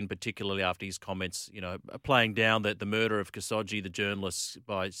of skin, particularly after his comments, you know, playing down the murder of Khashoggi, the journalist,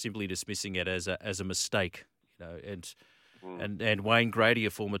 by simply dismissing it as a mistake, you know, and Wayne Grady, a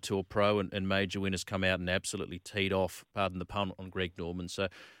former Tour pro and major winner, has come out and absolutely teed off, pardon the pun, on Greg Norman. So,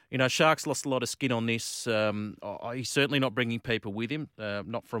 you know, Shark's lost a lot of skin on this. He's certainly not bringing people with him,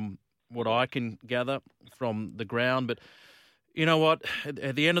 not from what I can gather from the ground. But you know what?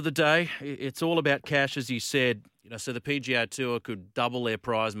 At the end of the day, it's all about cash, as you said. You know, so the PGA Tour could double their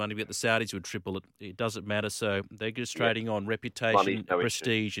prize money, but the Saudis would triple it. It doesn't matter. So they're just trading on reputation,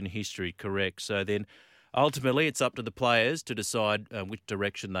 prestige, and history. Correct. So then, ultimately, it's up to the players to decide which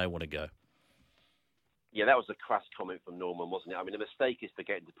direction they want to go. Yeah, that was a crass comment from Norman, wasn't it? I mean, the mistake is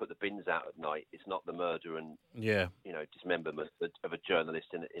forgetting to put the bins out at night. It's not the murder and dismemberment of a journalist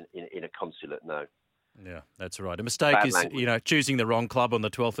in a consulate. No. Yeah, that's right. A mistake Bad is language. you know, choosing the wrong club on the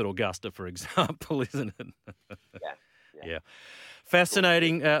 12th at Augusta, for example, isn't it? Yeah.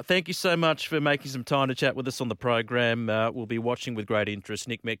 Fascinating. Thank you so much for making some time to chat with us on the program. We'll be watching with great interest.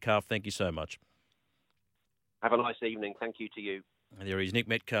 Nick Metcalf, thank you so much. Have a nice evening. Thank you to you. And there is Nick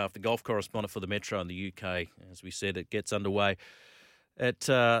Metcalf, the golf correspondent for the Metro in the UK. As we said, it gets underway at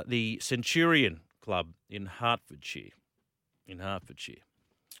the Centurion Club in Hertfordshire.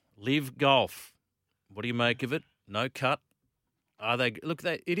 Live Golf. What do you make of it? No cut. Are they? Look,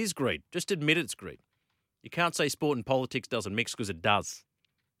 it is greed. Just admit it's greed. You can't say sport and politics doesn't mix, because it does.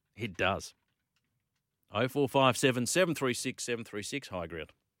 It does. 0457 736 736 High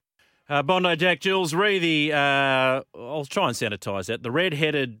Ground. Bondi Jack, Jules Ree, I'll try and sanitise that. The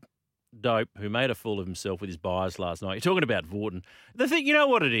red-headed dope who made a fool of himself with his bias last night. You're talking about Vorton. The thing, you know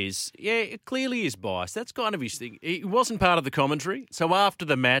what it is? Yeah, it clearly is biased. That's kind of his thing. He wasn't part of the commentary, so after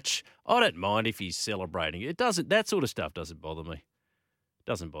the match, I don't mind if he's celebrating. That sort of stuff doesn't bother me.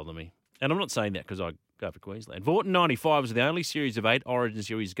 Doesn't bother me. And I'm not saying that because I go for Queensland. Vorton 95 was the only series of 8 Origin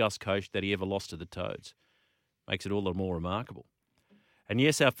Series Gus coached that he ever lost to the Toads. Makes it all the more remarkable. And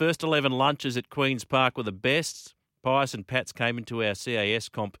yes, our first 11 lunches at Queen's Park were the best. Pius and Pats came into our CAS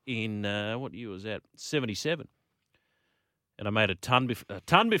comp in, what year was that? 77. And I made a ton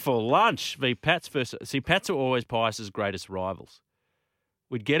before lunch. Pats first. See, Pats are always Pius's greatest rivals.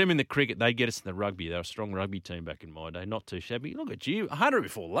 We'd get them in the cricket. They'd get us in the rugby. They were a strong rugby team back in my day. Not too shabby. Look at you. 100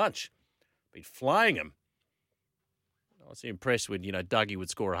 before lunch. Been flying them. I was impressed when, Dougie would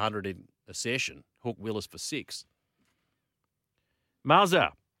score 100 in a session. Hook Willis for 6. Mazza,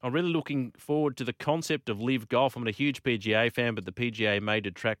 I'm really looking forward to the concept of live golf. I'm a huge PGA fan, but the PGA may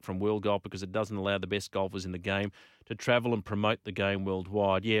detract from world golf because it doesn't allow the best golfers in the game to travel and promote the game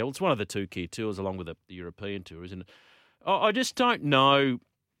worldwide. Yeah, well, it's one of the 2 key tours along with the European tour, isn't it? I just don't know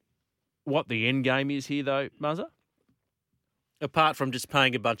what the end game is here, though, Mazza. Apart from just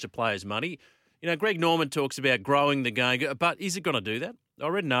paying a bunch of players money. Greg Norman talks about growing the game, but is it going to do that? I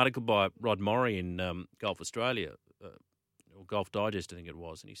read an article by Rod Morey in Golf Australia, or Golf Digest, I think it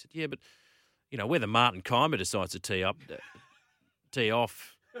was, and he said, yeah, but, whether Martin Keimer decides to tee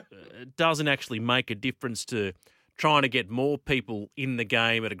off, it doesn't actually make a difference to trying to get more people in the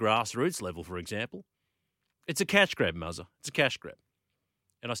game at a grassroots level, for example. It's a cash grab, Muzzer. It's a cash grab.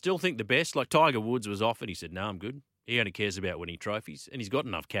 And I still think the best, like Tiger Woods was off and he said, no, I'm good. He only cares about winning trophies, and he's got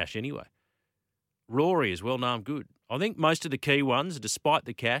enough cash anyway. Rory as well, no, I'm good. I think most of the key ones, despite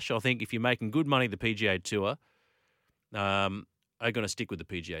the cash, I think if you're making good money the PGA Tour, are going to stick with the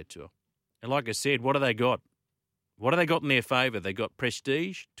PGA Tour. And like I said, what do they got? What do they got in their favour? They got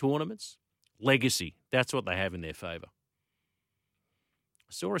prestige, tournaments, legacy. That's what they have in their favour.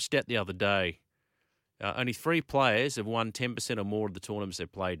 I saw a stat the other day. Only 3 players have won 10% or more of the tournaments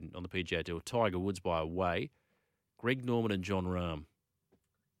they've played on the PGA Tour. Tiger Woods by a way, Greg Norman and John Rahm.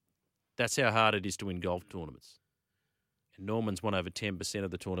 That's how hard it is to win golf tournaments. And Norman's won over 10% of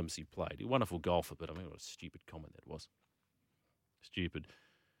the tournaments he played. He's a wonderful golfer, but I mean, what a stupid comment that was. Stupid.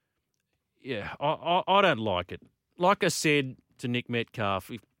 Yeah, I don't like it. like I said to Nick Metcalf,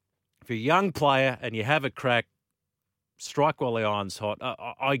 if you're a young player and you have a crack, strike while the iron's hot.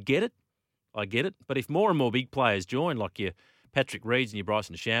 I get it. I get it. But if more and more big players join, like your Patrick Reeds and your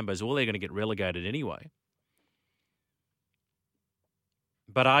Bryson DeChambeaus, well, they're going to get relegated anyway.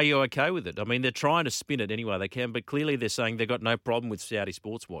 But are you okay with it? I mean, they're trying to spin it any way they can, but clearly they're saying they've got no problem with Saudi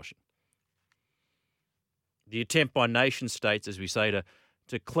sports washing. The attempt by nation states, as we say,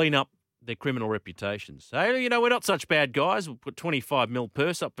 to clean up their criminal reputations. Hey, we're not such bad guys. We'll put 25 mil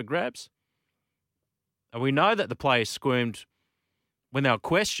purse up for grabs. And we know that the players squirmed when they were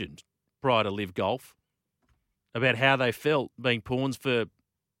questioned prior to Live Golf about how they felt being pawns for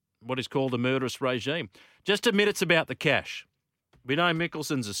what is called a murderous regime. Just admit it's about the cash. We know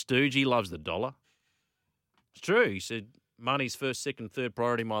Mickelson's a stooge. He loves the dollar. It's true. He said, money's first, second, third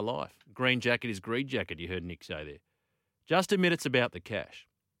priority in my life. Green jacket is greed jacket, you heard Nick say there. Just admit it's about the cash.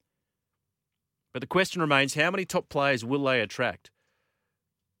 But the question remains, how many top players will they attract?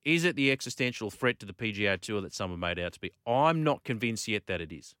 Is it the existential threat to the PGA Tour that some have made out to be? I'm not convinced yet that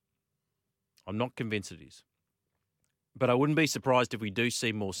it is. I'm not convinced it is. But I wouldn't be surprised if we do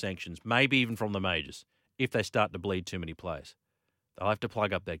see more sanctions, maybe even from the majors, if they start to bleed too many players. They'll have to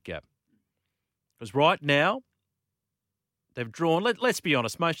plug up that gap. Because right now, they've drawn, let's be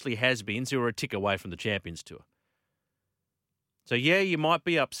honest, mostly has-beens who are a tick away from the Champions Tour. So, yeah, you might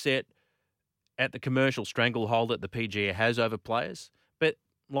be upset at the commercial stranglehold that the PGA has over players. But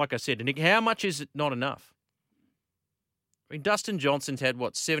like I said, Nick, how much is it not enough? I mean, Dustin Johnson's had,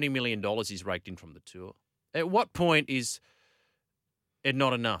 $70 million he's raked in from the tour. At what point is it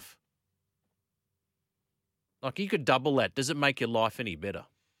not enough? Like, you could double that. Does it make your life any better?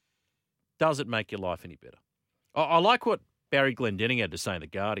 Does it make your life any better? I like what Barry Glendenning had to say in The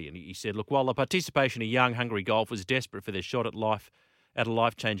Guardian. He said, look, while the participation of young, hungry golfers desperate for their shot at life, at a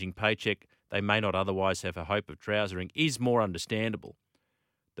life-changing paycheck they may not otherwise have a hope of trousering, is more understandable.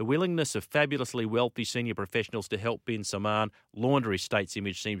 The willingness of fabulously wealthy senior professionals to help bin Salman launder his state's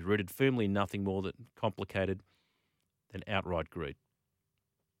image seems rooted firmly in nothing more than complicated than outright greed.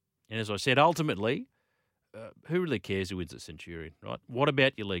 And as I said, ultimately, who really cares who wins at Centurion, right? What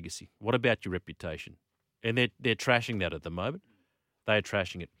about your legacy? What about your reputation? And they're trashing that at the moment. They are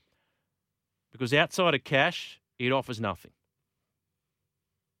trashing it. Because outside of cash, it offers nothing.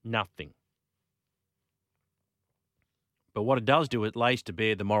 Nothing. But what it does do, it lays to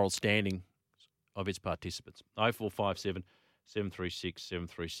bear the moral standing of its participants. 0457 736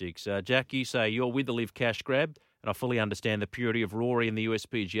 736. Jack, you say you're with the Live Cash grab, and I fully understand the purity of Rory and the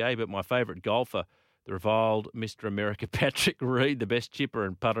USPGA, but my favourite golfer, the reviled Mr. America Patrick Reed, the best chipper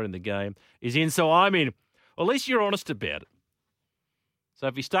and putter in the game, is in, so I'm in. Well, at least you're honest about it. So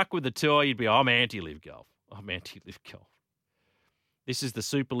if you stuck with the tour, you'd be, I'm anti-Live Golf. I'm anti-Live Golf. This is the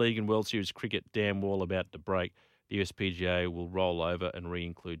Super League and World Series cricket damn wall about to break. The USPGA will roll over and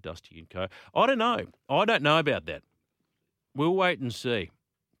re-include Dusty and Co. I don't know. I don't know about that. We'll wait and see.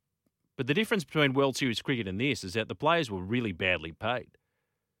 But the difference between World Series cricket and this is that the players were really badly paid.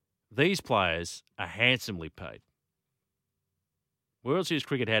 These players are handsomely paid. World Series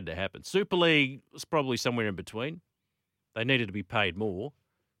cricket had to happen. Super League was probably somewhere in between. They needed to be paid more,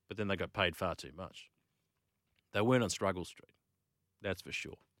 but then they got paid far too much. They weren't on struggle street. That's for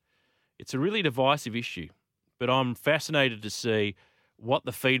sure. It's a really divisive issue, but I'm fascinated to see what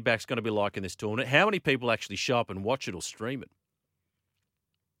the feedback's going to be like in this tournament. How many people actually show up and watch it or stream it?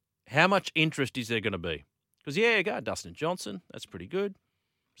 How much interest is there going to be? Because, yeah, you got Dustin Johnson. That's pretty good.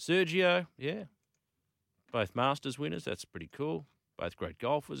 Sergio, yeah. Both Masters winners. That's pretty cool. Both great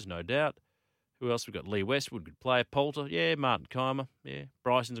golfers, no doubt. Who else? We've got Lee Westwood, good player. Poulter, yeah. Martin Keimer, yeah.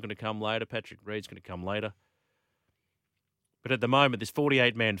 Bryson's going to come later. Patrick Reed's going to come later. But at the moment, this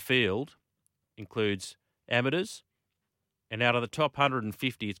 48-man field includes amateurs, and out of the top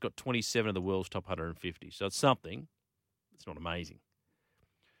 150, it's got 27 of the world's top 150. So it's something. It's not amazing.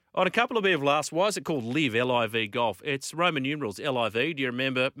 On a couple of people have asked, why is it called Live, L-I-V, golf? It's Roman numerals, L-I-V. Do you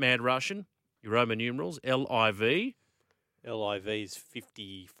remember Mad Russian? Your Roman numerals, L-I-V. L-I-V is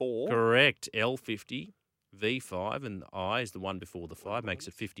 54. Correct, L50, V5, and the I is the one before the 5, makes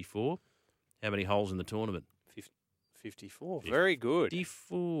it 54. How many holes in the tournament? 54. Very good.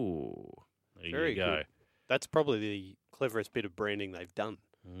 54. There Very you go. good. That's probably the cleverest bit of branding they've done.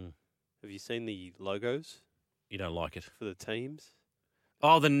 Mm. Have you seen the logos You don't like it. for the teams?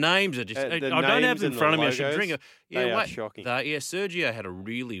 Oh, the names are just... I The don't have names them in and front of the me. I should logos, drink it. they are shocking. Sergio had a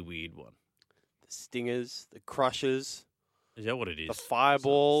really weird one. The Stingers, the Crushers, Is that what it is? the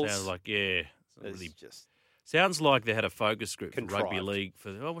Fireballs. Sounds like, yeah. It's not It's really, just sounds like they had a focus group for Contrived. rugby league.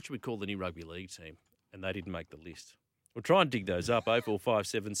 What should we call the new rugby league team? And they didn't make the list. We'll try and dig those up.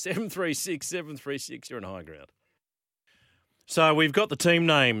 0457 736 736. You're on high ground. So we've got the team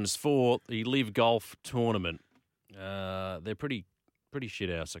names for the Live Golf tournament. They're pretty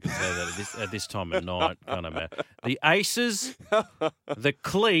shithouse, I can say that at this time of night. Kind of matter. The Aces, the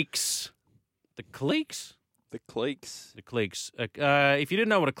Cleeks. The Cleeks? The Cleeks. The Cleeks. If you didn't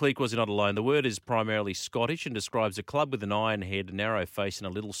know what a cleek was, you're not alone. The word is primarily Scottish and describes a club with an iron head, a narrow face, and a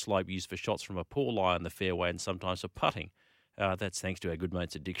little slope used for shots from a poor lie on the fairway and sometimes for putting. That's thanks to our good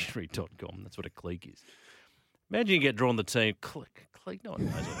mates at dictionary.com. That's what a cleek is. Imagine you get drawn the team. Cleek. No one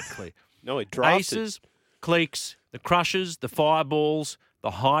knows what a cleek. No, it drafted. Aces, Cleeks, the Crushers, the Fireballs,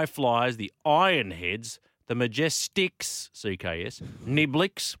 the High Flyers, the Ironheads, the Majestics, CKS,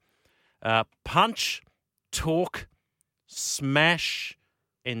 Niblicks, Punch, Torque, Smash,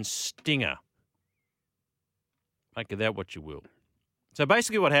 and Stinger. Make of that what you will. So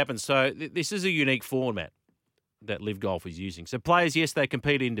basically what happens, this is a unique format that Live Golf is using. So players, yes, they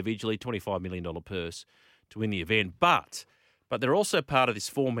compete individually, $25 million purse to win the event, but they're also part of this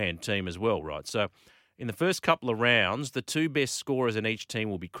four-man team as well, right? So in the first couple of rounds, the two best scorers in each team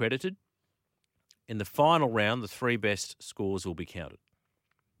will be credited. In the final round, the three best scores will be counted.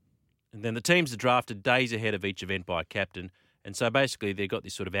 And then the teams are drafted days ahead of each event by a captain. And so basically they've got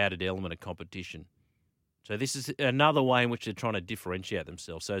this sort of added element of competition. So this is another way in which they're trying to differentiate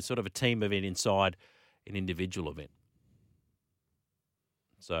themselves. So it's sort of a team event inside an individual event.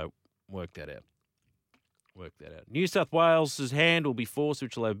 So work that out. New South Wales' hand will be forced,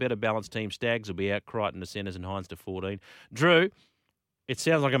 which will have a better balanced team. Stags will be out, Crichton to centres and Hines to 14. Drew, it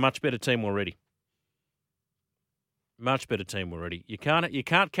sounds like a much better team already. Much better team already. You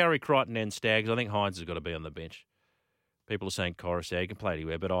can't carry Crichton and Stags. I think Hines has got to be on the bench. People are saying Coruscant can play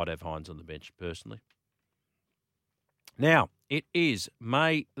anywhere, but I'd have Hines on the bench personally. Now, it is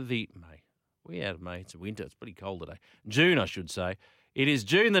May. We're out of May. It's winter. It's pretty cold today. June, I should say. It is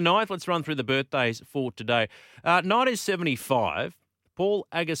June the 9th. Let's run through the birthdays for today. 1975, Paul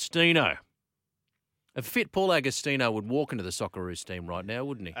Agostino. A fit Paul Agostino would walk into the Socceroos team right now,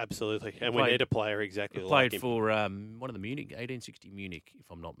 wouldn't he? Absolutely. And we need a player exactly like him. Played for one of the 1860 Munich, if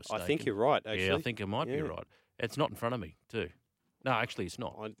I'm not mistaken. I think you're right, actually. Yeah, I think I might be right. It's not in front of me, too. No, actually, it's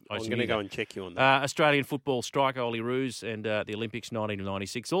not. I'm going to go and check you on that. Australian football striker Ollie Roos and the Olympics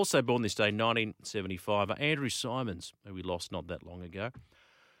 1996. Also born this day, 1975, Andrew Simons, who we lost not that long ago.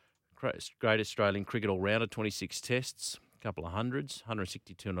 Great Australian cricket all-rounder, 26 tests, a couple of hundreds,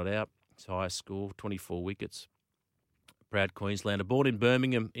 162 not out. His highest score, 24 wickets. Proud Queenslander. Born in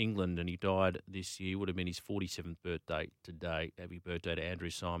Birmingham, England, and he died this year. Would have been his 47th birthday today. Happy birthday to Andrew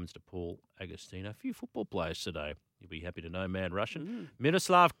Simons, to Paul Agostino. A few football players today. You'll be happy to know, Mad Russian.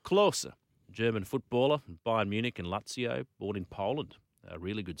 Miroslav Klose, German footballer, Bayern Munich and Lazio, born in Poland. A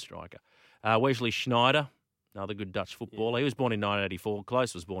really good striker. Wesley Schneider, another good Dutch footballer. He was born in 1984.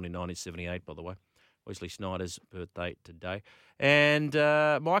 Klose was born in 1978, by the way. Wesley Schneider's birthday today. And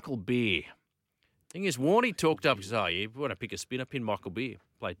Michael Beer. Thing is, Warney talked up, because, you want to pick a spinner, pin Michael Beer.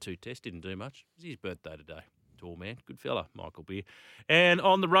 Played 2 tests, didn't do much. It was his birthday today. Tall man, good fella, Michael Beer. And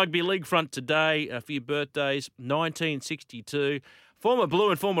on the rugby league front today, a few birthdays. 1962, former Blue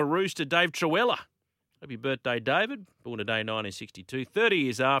and former Rooster Dave Trewella. Happy birthday, David. Born today, 1962. 30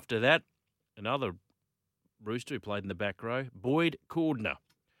 years after that, another Rooster who played in the back row, Boyd Cordner.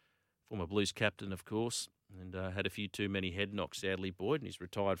 Former Blues captain, of course, and had a few too many head knocks, sadly, Boyd, and he's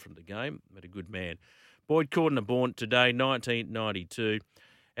retired from the game, but a good man. Boyd Cordner, born today, 1992.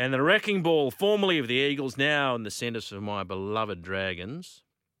 And the wrecking ball, formerly of the Eagles, now in the centres of my beloved Dragons,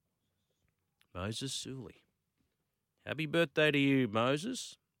 Moses Suley. Happy birthday to you,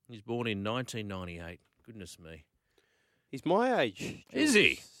 Moses. He's born in 1998. Goodness me. He's my age. Is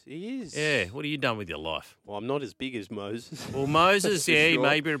he? He is. Yeah. What have you done with your life? Well, I'm not as big as Moses. Well, Moses, he sure.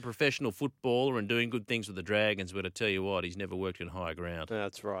 may be a professional footballer and doing good things with the Dragons, but I tell you what, he's never worked in higher ground.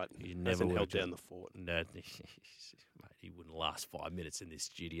 That's right. He's never Hasn't held worked down the fort. No, mate, he wouldn't last 5 minutes in this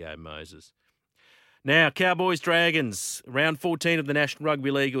studio, Moses. Now, Cowboys Dragons, round 14 of the National Rugby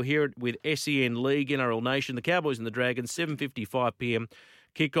League. You'll hear it with SEN League, NRL Nation. The Cowboys and the Dragons, 7:55 p.m.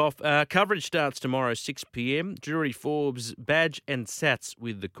 Kickoff. Coverage starts tomorrow, 6 p.m. Drury Forbes, Badge and Sats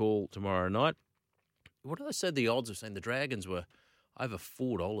with the call tomorrow night. What do they say the odds of saying the Dragons were over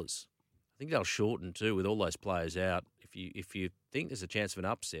 $4? I think they'll shorten too with all those players out. If you think there's a chance of an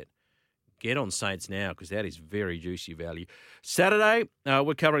upset, get on Saints now because that is very juicy value. Saturday,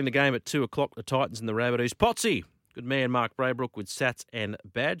 we're covering the game at 2 o'clock, the Titans and the Rabbitohs. Potsy, good man, Mark Braybrook with Sats and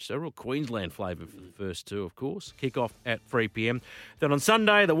Badge. So real Queensland flavour for the first two, of course. Kick-off at 3 p.m. Then on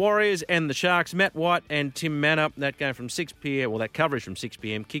Sunday, the Warriors and the Sharks, Matt White and Tim Manor. That game from 6 p.m. Well, that coverage from 6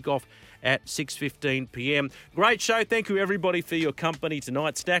 p.m. Kick-off at 6:15pm. Great show. Thank you, everybody, for your company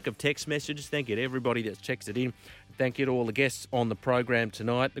tonight. Stack of text messages. Thank you to everybody that checks it in. Thank you to all the guests on the program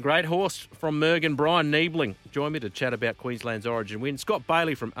tonight. The great horse from Mergen, Brian Niebling, joined me to chat about Queensland's Origin win. Scott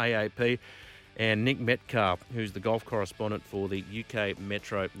Bailey from AAP and Nick Metcalf, who's the golf correspondent for the UK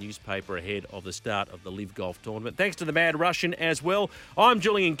Metro newspaper ahead of the start of the Live Golf Tournament. Thanks to the Mad Russian as well. I'm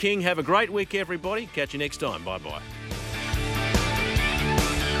Julian King. Have a great week, everybody. Catch you next time. Bye-bye.